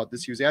Hampton about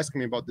this. He was asking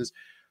me about this.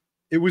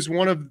 It was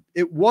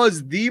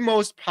the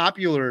most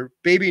popular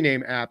baby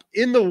name app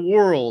in the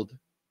world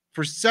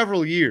for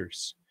several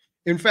years.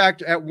 In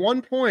fact, at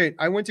one point,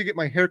 I went to get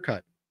my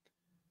haircut.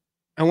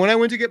 And when I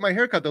went to get my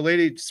haircut, the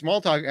lady,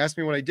 small talk, asked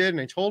me what I did, and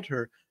I told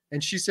her.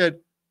 And she said,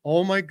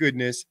 oh my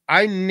goodness,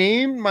 I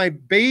named my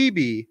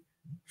baby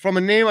from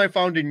a name I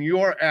found in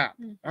your app.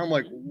 I'm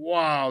like,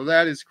 wow,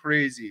 that is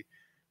crazy.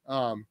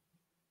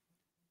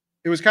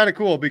 It was kind of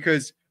cool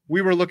because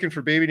we were looking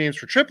for baby names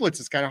for triplets.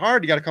 It's kind of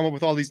hard. You got to come up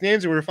with all these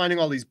names. And we were finding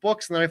all these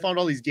books. And then I found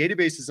all these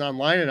databases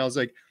online. And I was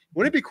like,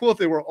 wouldn't it be cool if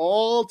they were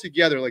all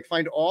together? Like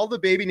find all the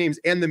baby names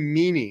and the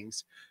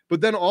meanings,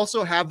 but then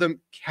also have them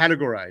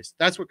categorized.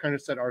 That's what kind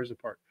of set ours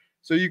apart.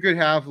 So you could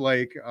have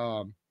like,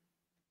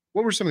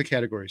 what were some of the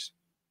categories?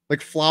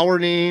 Like flower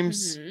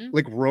names,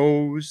 like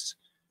Rose,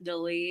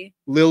 Lily.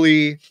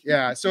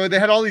 Yeah. So they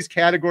had all these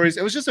categories.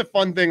 It was just a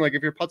fun thing. Like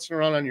if you're putzing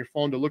around on your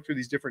phone to look through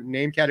these different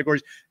name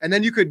categories, and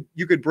then you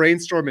could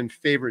brainstorm and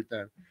favorite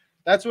them.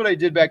 That's what I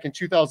did back in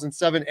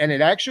 2007. And it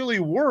actually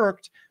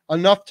worked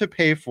enough to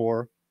pay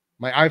for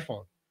my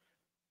iPhone.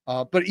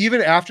 But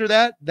even after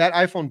that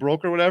iPhone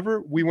broke or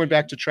whatever, we went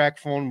back to track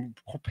phone,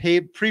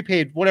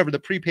 prepaid, whatever the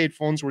prepaid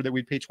phones were that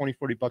we'd pay 20,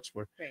 40 bucks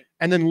for. Right.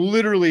 And then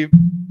literally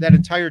that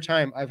entire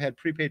time I've had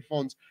prepaid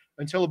phones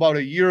until about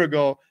a year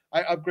ago.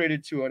 I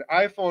upgraded to an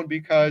iPhone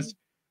because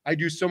I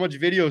do so much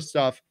video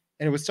stuff.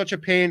 And it was such a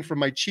pain from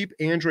my cheap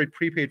Android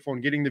prepaid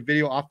phone, getting the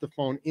video off the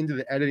phone into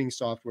the editing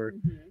software.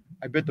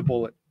 I bit the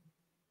bullet.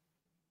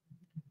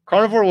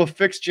 Carnivore will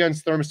fix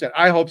Jen's thermostat.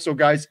 I hope so,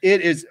 guys.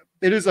 It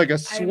is like a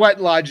sweat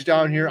lodge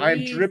down here. I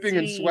am dripping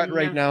in sweat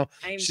right now.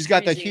 She's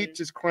got the heat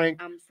just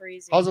cranked. I'm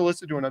freezing. How's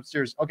Alyssa doing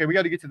upstairs? Okay, we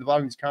got to get to the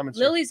bottom of these comments.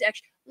 Lily!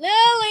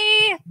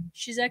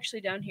 She's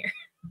actually down here.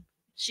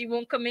 She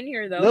won't come in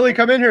here, though. Lily,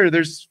 come in here.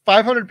 There's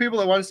 500 people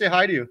that want to say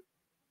hi to you.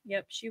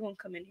 Yep, she won't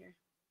come in here.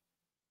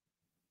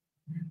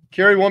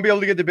 Carrie won't be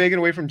able to get the bacon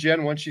away from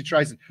Jen once she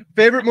tries it.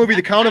 Favorite movie,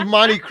 The Count of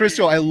Monte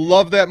Cristo. I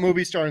love that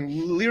movie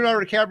starring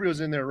Leonardo DiCaprio's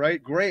in there,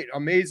 right? Great,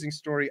 amazing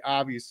story,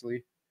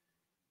 obviously.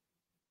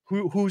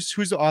 Who's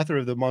the author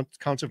of the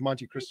Count of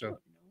Monte Cristo?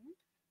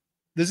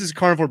 This is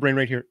Carnivore Brain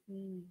right here.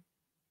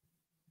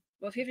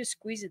 Well, if you have to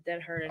squeeze it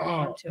that hard, I don't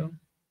want to.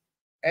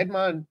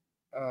 Edmond,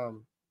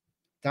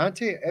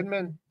 Dante,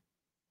 Edmond.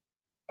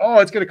 Oh,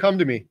 it's going to come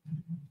to me.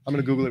 I'm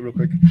going to Google it real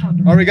quick. All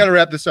right, we got to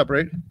wrap this up,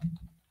 right?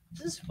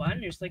 This is fun.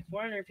 There's like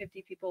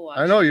 450 people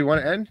watching. I know. You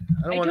want to end?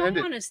 I don't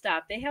want to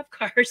stop. They have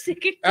cars. They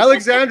can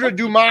Alexandra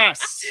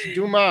Dumas. They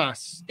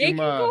can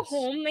go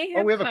home. They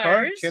have we have cars. A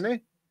car? Can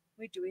they?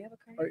 Wait, do we have a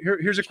car?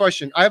 Here's a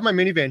question. I have my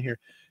minivan here.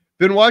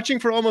 Been watching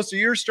for almost a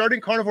year, starting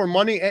Carnivore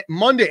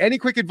Monday. Any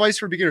quick advice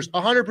for beginners?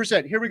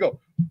 100%. Here we go.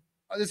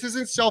 This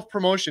isn't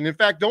self-promotion. In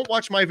fact, don't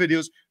watch my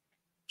videos.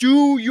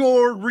 Do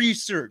your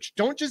research.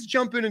 Don't just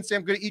jump in and say,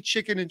 I'm going to eat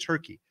chicken and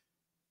turkey.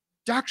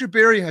 Dr.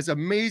 Barry has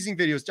amazing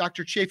videos.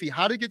 Dr. Chafee,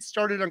 how to get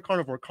started on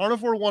carnivore,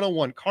 Carnivore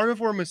 101,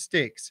 carnivore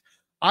mistakes.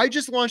 I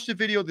just launched a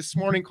video this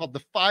morning called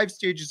The 5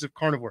 Stages of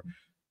Carnivore.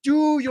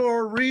 Do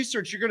your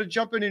research. You're going to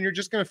jump in and you're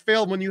just going to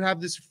fail when you have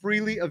this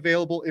freely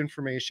available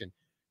information.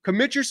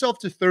 Commit yourself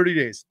to 30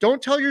 days.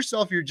 Don't tell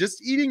yourself you're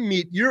just eating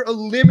meat. You're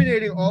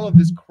eliminating all of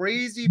this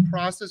crazy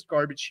processed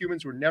garbage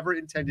humans were never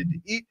intended to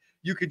eat.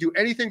 You could do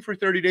anything for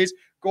 30 days.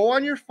 Go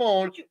on your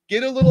phone,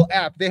 get a little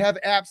app. They have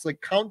apps like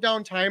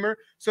Countdown Timer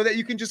so that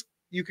you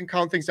can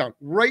count things down.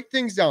 Write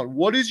things down.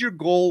 What is your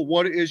goal?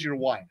 What is your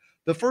why?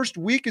 The first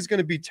week is going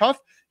to be tough.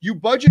 You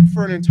budget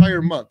for an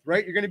entire month,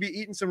 right? You're going to be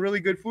eating some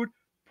really good food.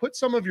 Put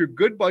some of your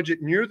good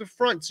budget near the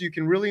front so you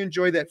can really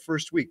enjoy that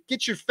first week.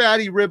 Get your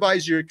fatty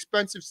ribeyes, your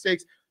expensive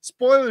steaks.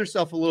 Spoil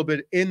yourself a little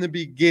bit in the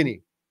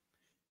beginning.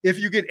 If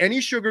you get any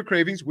sugar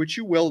cravings, which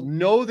you will,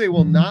 know they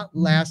will not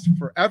last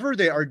forever.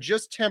 They are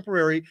just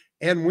temporary.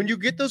 And when you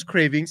get those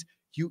cravings,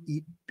 you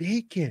eat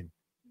bacon.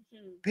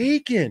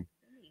 Bacon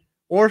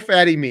or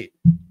fatty meat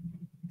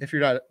if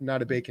you're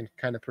not a bacon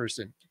kind of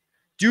person.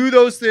 Do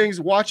those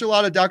things. Watch a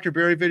lot of Dr.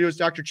 Berry videos,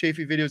 Dr.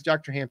 Chafee videos,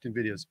 Dr. Hampton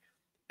videos.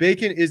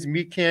 Bacon is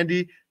meat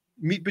candy.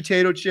 Meat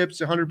potato chips,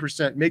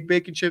 100%. Make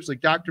bacon chips like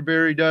Dr.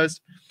 Berry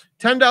does.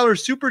 $10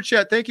 super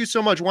chat. Thank you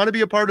so much. Want to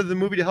be a part of the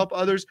movie to help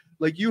others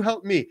like you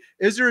helped me.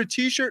 Is there a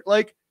t-shirt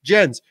like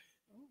Jen's?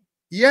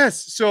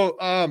 Yes. So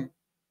I'm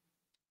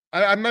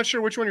not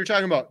sure which one you're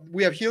talking about.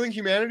 We have Healing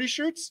Humanity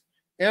shirts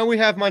and we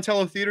have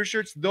Montello Theater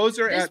shirts. Those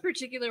are this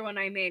particular one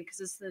I made because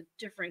it's the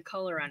different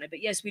color on it.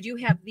 But yes, we do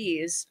have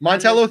these.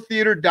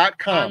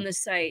 MontelloTheater.com. On the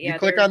site. Yeah, you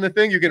click on the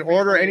thing. You can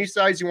order any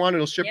size you want.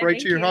 It'll ship right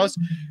to your house.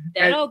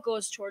 That all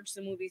goes towards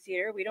the movie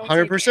theater. We don't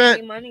 100%. take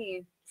any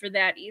money for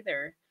that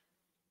either.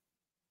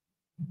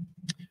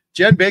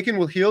 Jen, bacon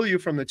will heal you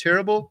from the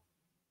terrible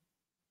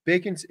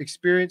bacon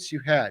experience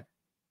you had.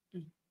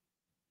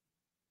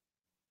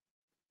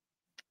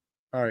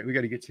 All right, we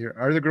got to get to here.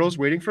 Are the girls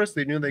waiting for us?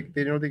 They know they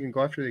can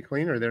go after they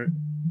clean, or they're.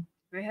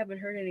 I haven't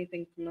heard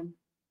anything from them.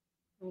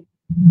 Oh,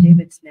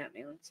 David snapped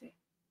me. Let's see.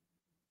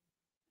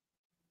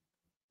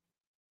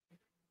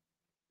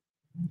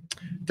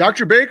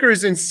 Dr. Baker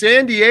is in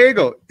San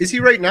Diego. Is he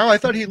right now? I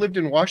thought he lived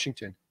in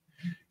Washington.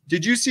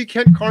 Did you see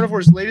Kent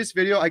Carnivore's latest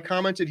video? I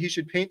commented he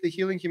should paint the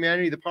Healing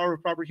Humanity, the Power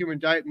of Proper Human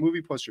Diet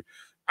movie poster.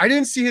 I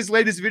didn't see his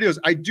latest videos.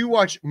 I do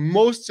watch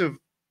most of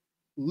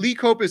Lee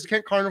Copus,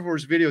 Kent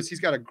Carnivore's videos.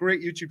 He's got a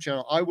great YouTube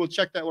channel. I will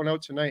check that one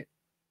out tonight.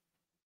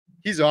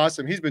 He's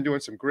awesome. He's been doing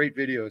some great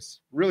videos.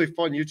 Really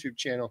fun YouTube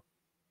channel.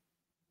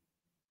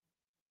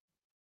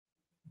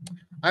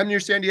 I'm near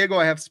San Diego.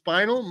 I have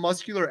spinal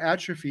muscular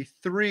atrophy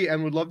 3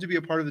 and would love to be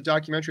a part of the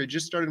documentary. I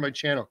just started my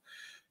channel.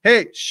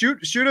 Hey,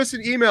 shoot us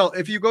an email.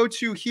 If you go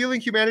to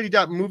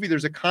healinghumanity.movie,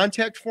 there's a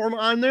contact form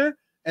on there,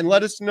 and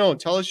let us know.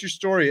 Tell us your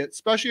story,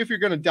 especially if you're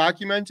going to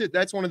document it.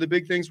 That's one of the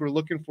big things we're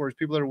looking for is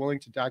people that are willing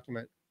to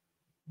document.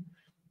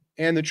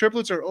 And the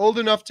triplets are old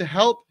enough to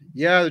help.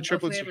 Yeah, the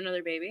triplets. We have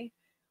another baby.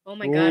 Oh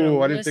my God,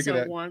 I didn't think of Alyssa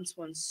that. wants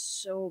one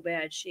so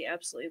bad. She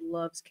absolutely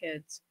loves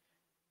kids.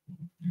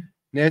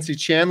 Nancy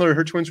Chandler,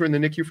 her twins were in the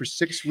NICU for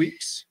 6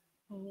 weeks.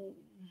 Oh.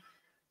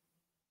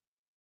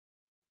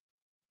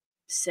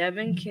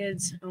 7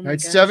 kids. Oh my I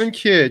had gosh. 7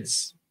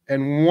 kids,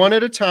 and one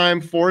at a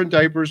time, 4 in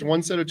diapers,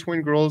 1 set of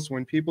twin girls.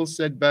 When people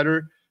said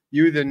better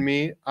you than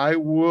me, I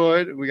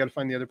would. We got to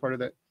find the other part of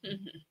that.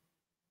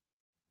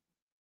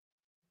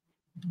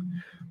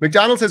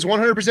 McDonald's has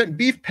 100%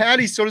 beef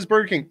patties. So does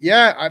Burger King.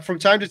 Yeah, from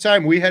time to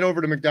time, we head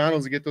over to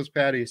McDonald's to get those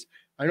patties.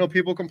 I know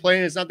people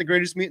complain it's not the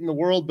greatest meat in the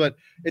world, but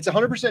it's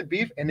 100%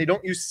 beef, and they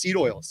don't use seed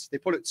oils. They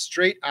put it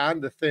straight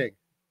on the thing.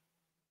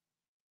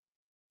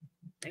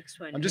 Next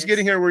one. I'm just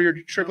getting here where your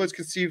triplets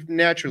conceived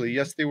naturally.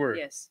 Yes, they were.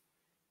 Yes.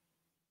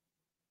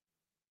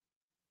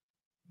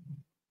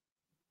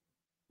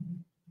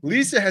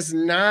 Lisa has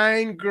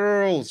 9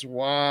 girls.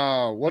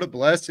 Wow, what a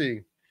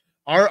blessing.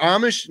 Our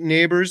Amish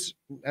neighbors,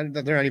 and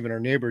they're not even our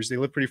neighbors. They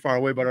live pretty far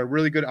away, but our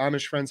really good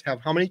Amish friends have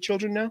how many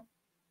children now?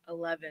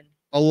 11.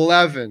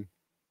 11.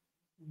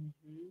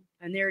 Mm-hmm.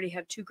 And they already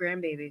have 2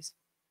 grandbabies.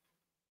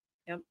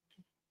 Yep.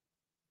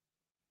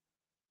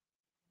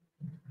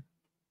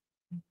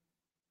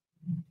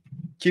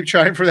 Keep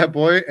trying for that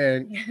boy,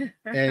 and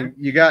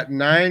you got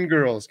 9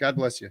 girls. God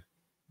bless you.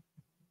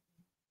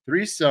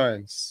 3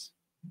 sons.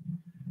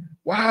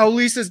 Wow,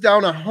 Lisa's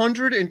down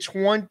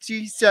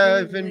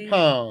 127 Holy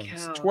pounds.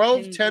 cow.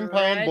 12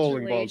 10-pound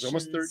bowling balls,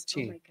 almost Congratulations.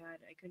 13. Oh my God,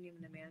 I couldn't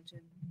even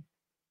imagine.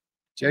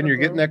 Jen, you're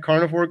getting that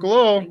carnivore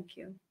glow. Thank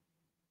you.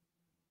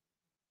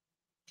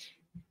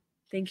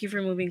 Thank you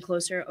for moving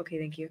closer. Okay,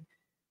 thank you.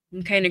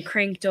 I'm kind of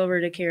cranked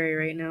over to Carrie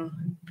right now.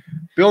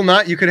 Bill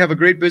Knott, you could have a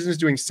great business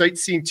doing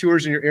sightseeing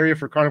tours in your area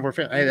for carnivore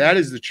fans. Hey, that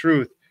is the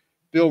truth.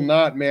 Bill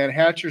Knott, man,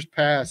 Hatcher's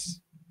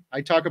Pass. I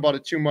talk about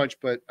it too much,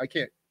 but I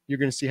can't. You're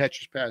going to see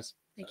Hatcher's Pass.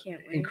 I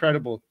can't wait.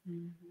 Incredible.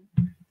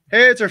 Mm-hmm.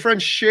 Hey, it's our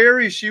friend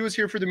Sherry. She was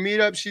here for the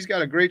meetup. She's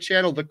got a great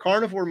channel. The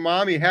Carnivore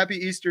Mommy. Happy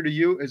Easter to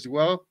you as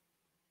well.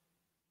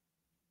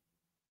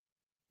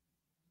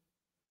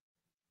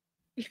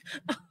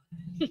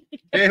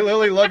 Hey,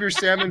 Lily, love your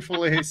salmon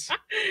fillets.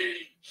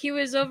 He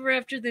was over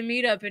after the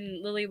meetup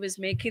and Lily was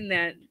making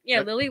that.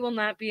 Yeah, Lily will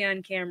not be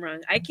on camera.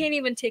 I can't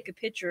even take a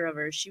picture of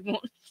her. She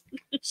won't.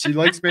 She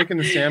likes making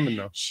the salmon,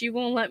 though. She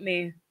won't let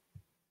me.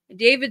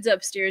 David's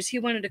upstairs. He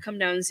wanted to come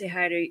down and say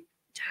hi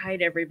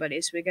to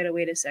everybody, so we got to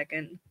wait a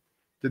second.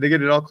 Did they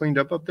get it all cleaned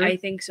up there? I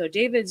think so.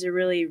 David's a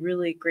really,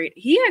 really great.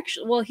 He's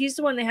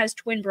the one that has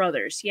twin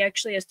brothers. He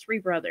actually has 3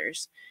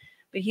 brothers,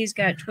 but he's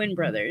got twin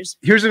brothers.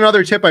 Here's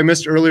another tip I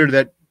missed earlier to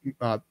that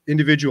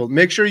individual.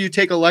 Make sure you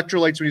take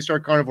electrolytes when you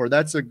start carnivore.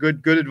 That's a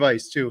good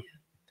advice too.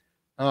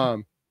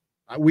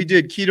 We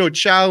did keto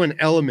chow and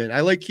element.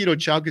 I like keto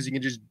chow because you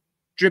can just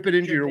drip it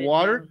into your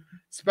water,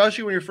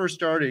 especially when you're first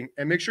starting.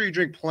 And make sure you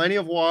drink plenty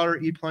of water,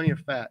 eat plenty of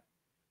fat.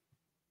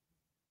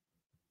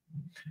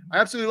 I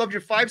absolutely loved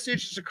your 5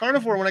 stages of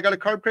carnivore. When I got a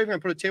carb craving, I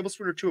put a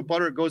tablespoon or 2 of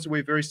butter. It goes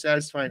away. Very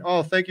satisfying.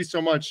 Oh, thank you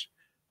so much.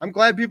 I'm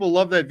glad people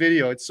love that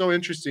video. It's so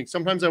interesting.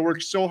 Sometimes I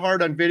work so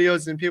hard on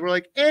videos and people are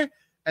like, eh.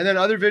 And then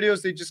other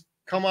videos, they just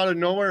come out of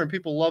nowhere and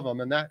people love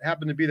them. And that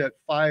happened to be that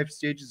 5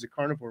 stages of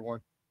carnivore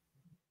one.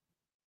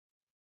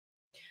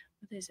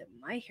 They said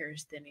my hair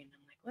is thinning. I'm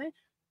like, what?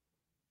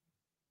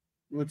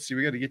 Let's see.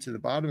 We got to get to the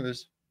bottom of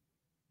this.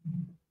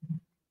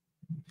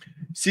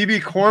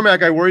 CB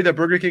Cormac, I worry that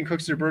Burger King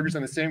cooks their burgers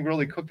on the same grill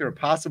they cook their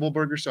Impossible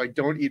Burger, so I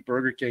don't eat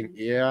Burger King.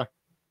 Yeah.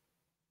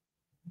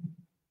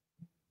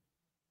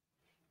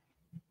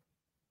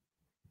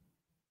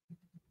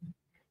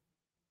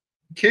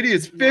 Kitty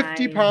is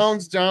 50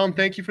 pounds down.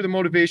 Thank you for the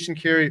motivation,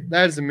 Carrie.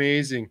 That is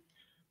amazing.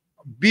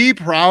 Be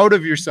proud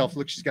of yourself.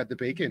 Look, she's got the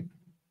bacon.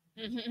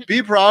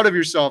 Be proud of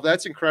yourself.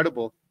 That's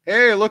incredible.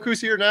 Hey, look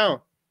who's here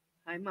now.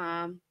 Hi,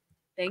 Mom.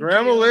 Thank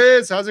Grandma you.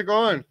 Liz, how's it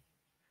going?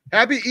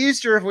 Happy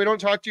Easter if we don't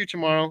talk to you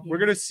tomorrow. We're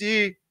going to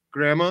see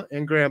Grandma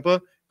and Grandpa,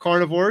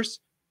 carnivores.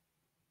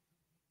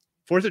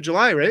 4th of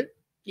July, right?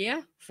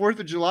 Yeah. 4th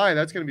of July.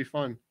 That's going to be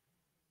fun.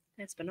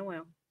 It's been a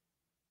while.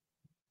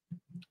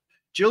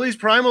 Jilly's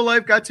Primal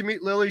Life got to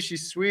meet Lily.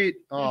 She's sweet.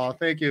 Oh,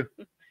 thank you.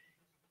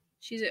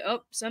 She's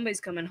oh, somebody's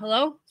coming.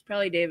 Hello? It's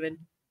probably David.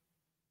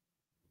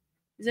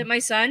 Is it my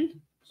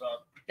son? What's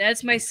up?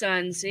 That's my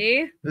son.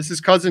 See? This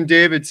is cousin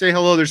David. Say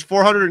hello. There's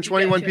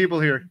 421 people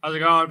here. How's it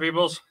going,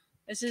 peoples?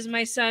 This is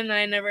my son that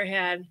I never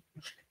had.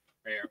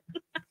 Here.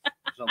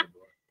 It's on the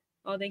door.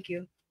 Oh, thank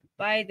you.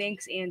 Bye.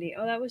 Thanks, Andy.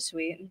 Oh, that was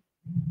sweet.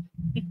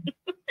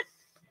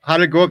 How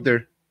did it go up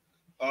there?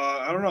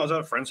 I don't know. I was at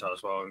a friend's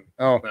house while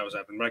that was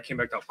happening, but I came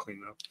back to help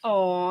clean it up.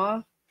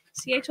 Aw.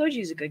 See, I told you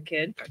he's a good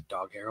kid. Got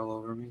dog hair all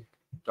over me.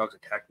 Dogs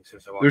attacked me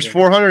since I walked There's in.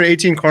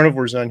 418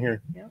 carnivores on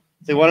here. Yeah.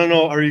 They want to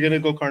know, are you going to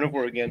go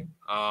carnivore again?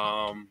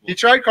 Well, You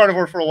tried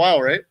carnivore for a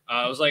while, right?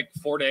 it was like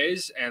 4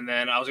 days, and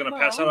then I was gonna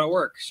pass out at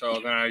work,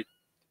 so then I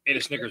ate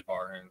a Snickers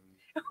bar, and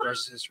the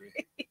rest is history.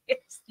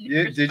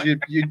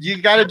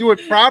 You got to do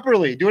it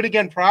properly. Do it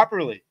again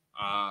properly.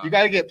 You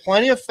got to get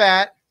plenty of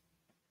fat,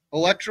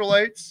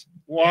 electrolytes,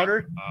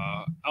 water.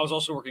 I was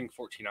also working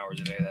 14 hours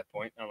a day at that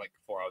point, and like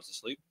 4 hours of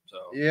sleep. So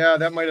Yeah,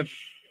 that might have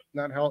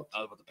not helped. I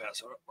was about to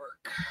pass out at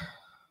work.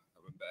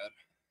 That went bad.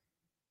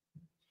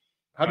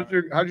 How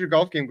did your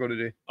golf game go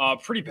today?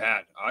 Pretty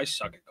bad. I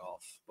suck at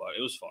golf, but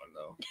it was fun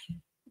though.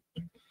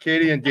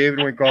 Katie and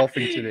David went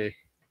golfing today.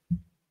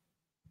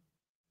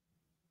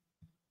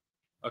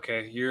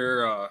 Okay,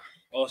 your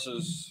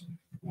Alyssa's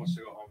wants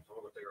to go home, so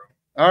we'll go take her home.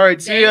 All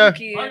right, see ya. Thank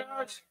you. Bye,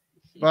 guys.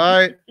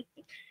 Bye.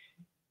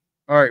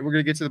 All right, we're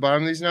gonna get to the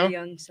bottom of these now. My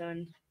young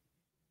son.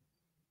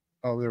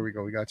 Oh, there we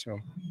go. We got to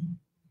him.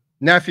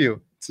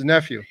 Nephew. It's a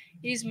nephew.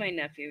 He's my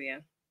nephew, yeah.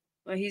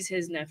 Well, he's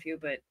his nephew,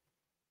 but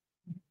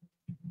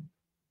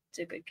it's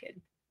a good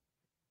kid.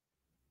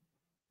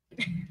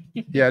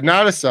 Yeah,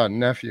 not a son,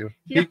 nephew.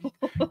 No.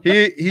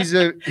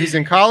 He's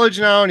in college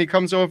now, and he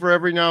comes over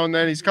every now and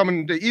then. He's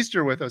coming to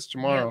Easter with us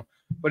tomorrow,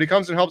 but he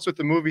comes and helps with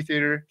the movie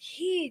theater.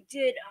 He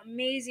did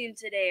amazing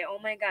today. Oh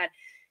my God.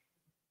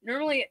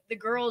 Normally the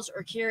girls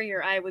or Carrie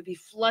or I would be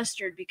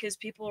flustered because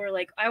people were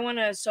like, I want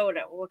a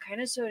soda. Well, what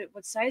kind of soda?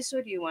 What size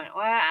soda do you want?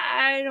 Well,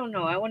 I don't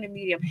know. I want a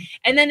medium.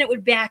 And then it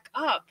would back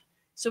up.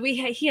 So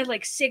he had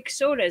like 6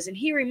 sodas, and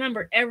he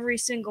remembered every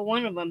single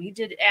one of them. He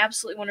did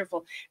absolutely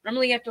wonderful.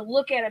 Normally you have to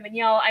look at him and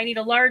yell, I need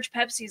a large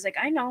Pepsi. He's like,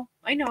 I know.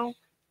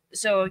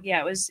 So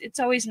yeah, it's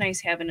always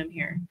nice having him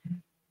here.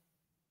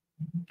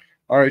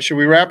 All right, should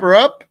we wrap her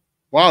up?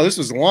 Wow, this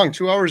was long,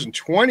 2 hours and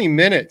 20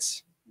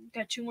 minutes.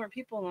 Got 2 more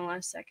people in the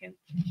last second.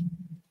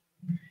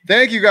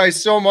 Thank you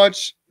guys so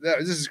much.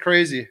 This is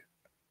crazy.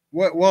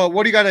 What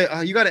do you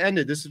gotta end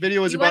it? This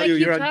video is about you.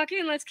 You're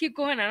talking. Let's keep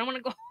going. I don't want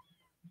to go.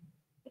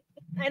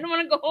 I don't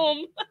want to go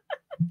home.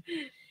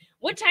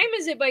 What time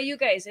is it by you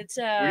guys? It's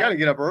we gotta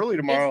get up early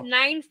tomorrow.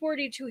 It's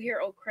 9:42 here.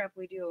 Oh crap,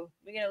 we do.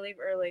 We gotta leave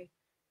early.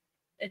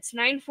 It's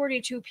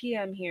 9:42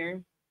 p.m.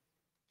 here.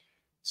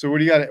 So what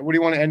do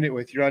you want to end it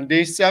with? You're on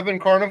day 7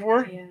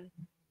 carnivore? Yeah.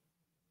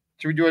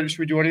 Should we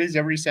do one of these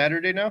every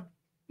Saturday now?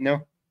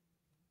 No.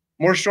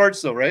 More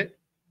shorts though, right?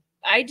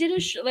 I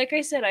did like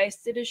I said, I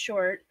did a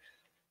short.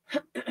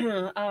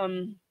 Yeah,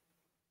 I'm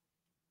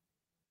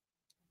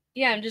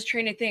just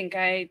trying to think.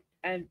 I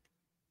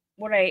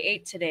what I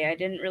ate today. I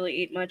didn't really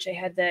eat much. I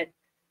had that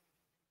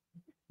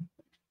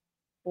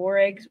 4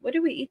 eggs. What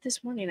did we eat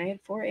this morning? I had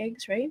 4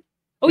 eggs, right?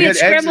 Oh, we had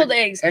scrambled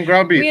eggs and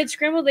ground beef. We had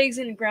scrambled eggs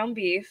and ground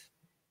beef.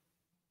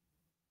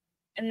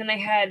 And then I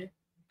had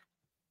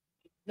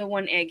the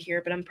 1 egg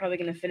here, but I'm probably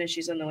going to finish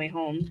these on the way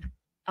home.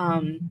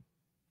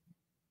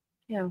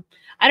 Yeah.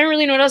 I don't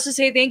really know what else to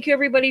say. Thank you,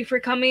 everybody, for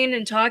coming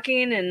and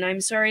talking. And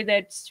I'm sorry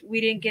that we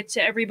didn't get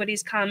to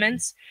everybody's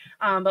comments.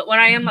 But when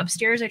I am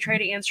upstairs, I try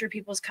to answer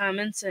people's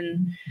comments.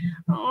 And,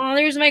 oh,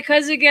 there's my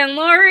cousin again.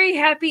 Lori,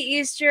 happy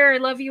Easter. I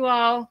love you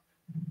all.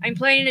 I'm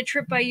planning a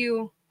trip by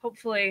you,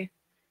 hopefully.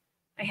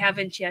 I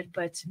haven't yet,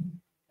 but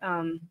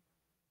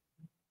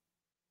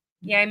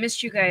yeah, I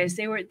missed you guys.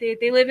 They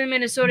live in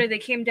Minnesota. They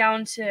came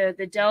down to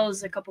the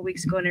Dells a couple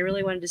weeks ago, and I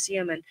really wanted to see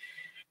them, and it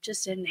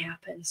just didn't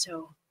happen.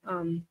 So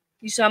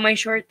you saw my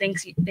short.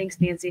 Thanks,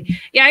 Nancy.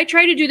 Yeah, I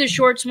try to do the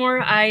shorts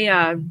more.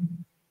 I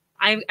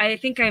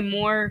think I'm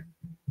more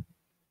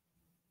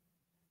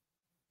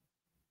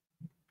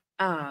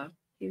Let's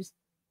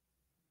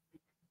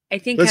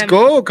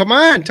go. Come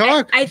on,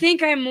 talk. I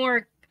think I'm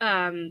more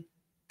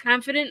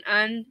confident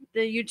on the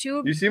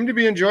YouTube. You seem to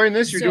be enjoying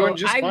this. You're doing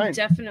just I'm fine.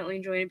 definitely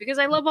enjoying it because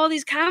I love all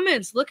these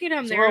comments. Look at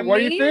them. So They're what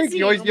do you think?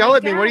 You always amazing. yell my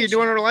at me. What are you gosh.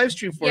 doing on our live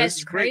stream for? This Yes,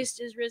 is great.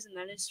 Christ is risen.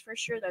 That is for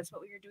sure. That's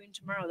what we are doing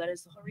tomorrow. That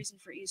is the whole reason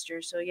for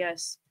Easter. So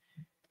yes.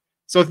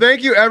 So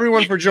thank you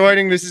everyone for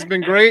joining. This has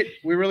been great.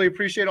 We really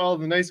appreciate all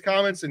the nice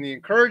comments and the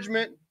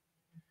encouragement.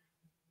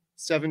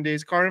 7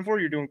 days carnivore.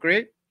 You're doing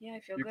great. Yeah, I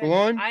feel You're good.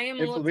 glowing. I am a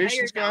little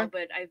Inflammation's tired now, gone.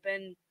 but I've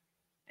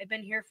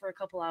been here for a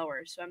couple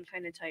hours, so I'm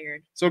kind of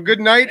tired. So good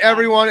night, Yeah.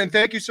 everyone, and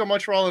thank you so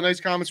much for all the nice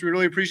comments. We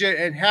really appreciate it.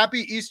 And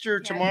happy Easter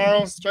Happy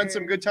tomorrow. Easter. Spend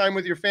some good time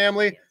with your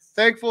family. Yes.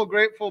 Thankful,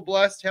 grateful,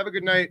 blessed. Have a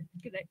good night.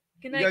 Good night.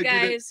 Good You night, gotta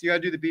do the- guys. you gotta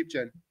do the beep,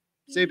 Jen.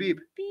 Say beep.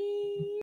 Beep.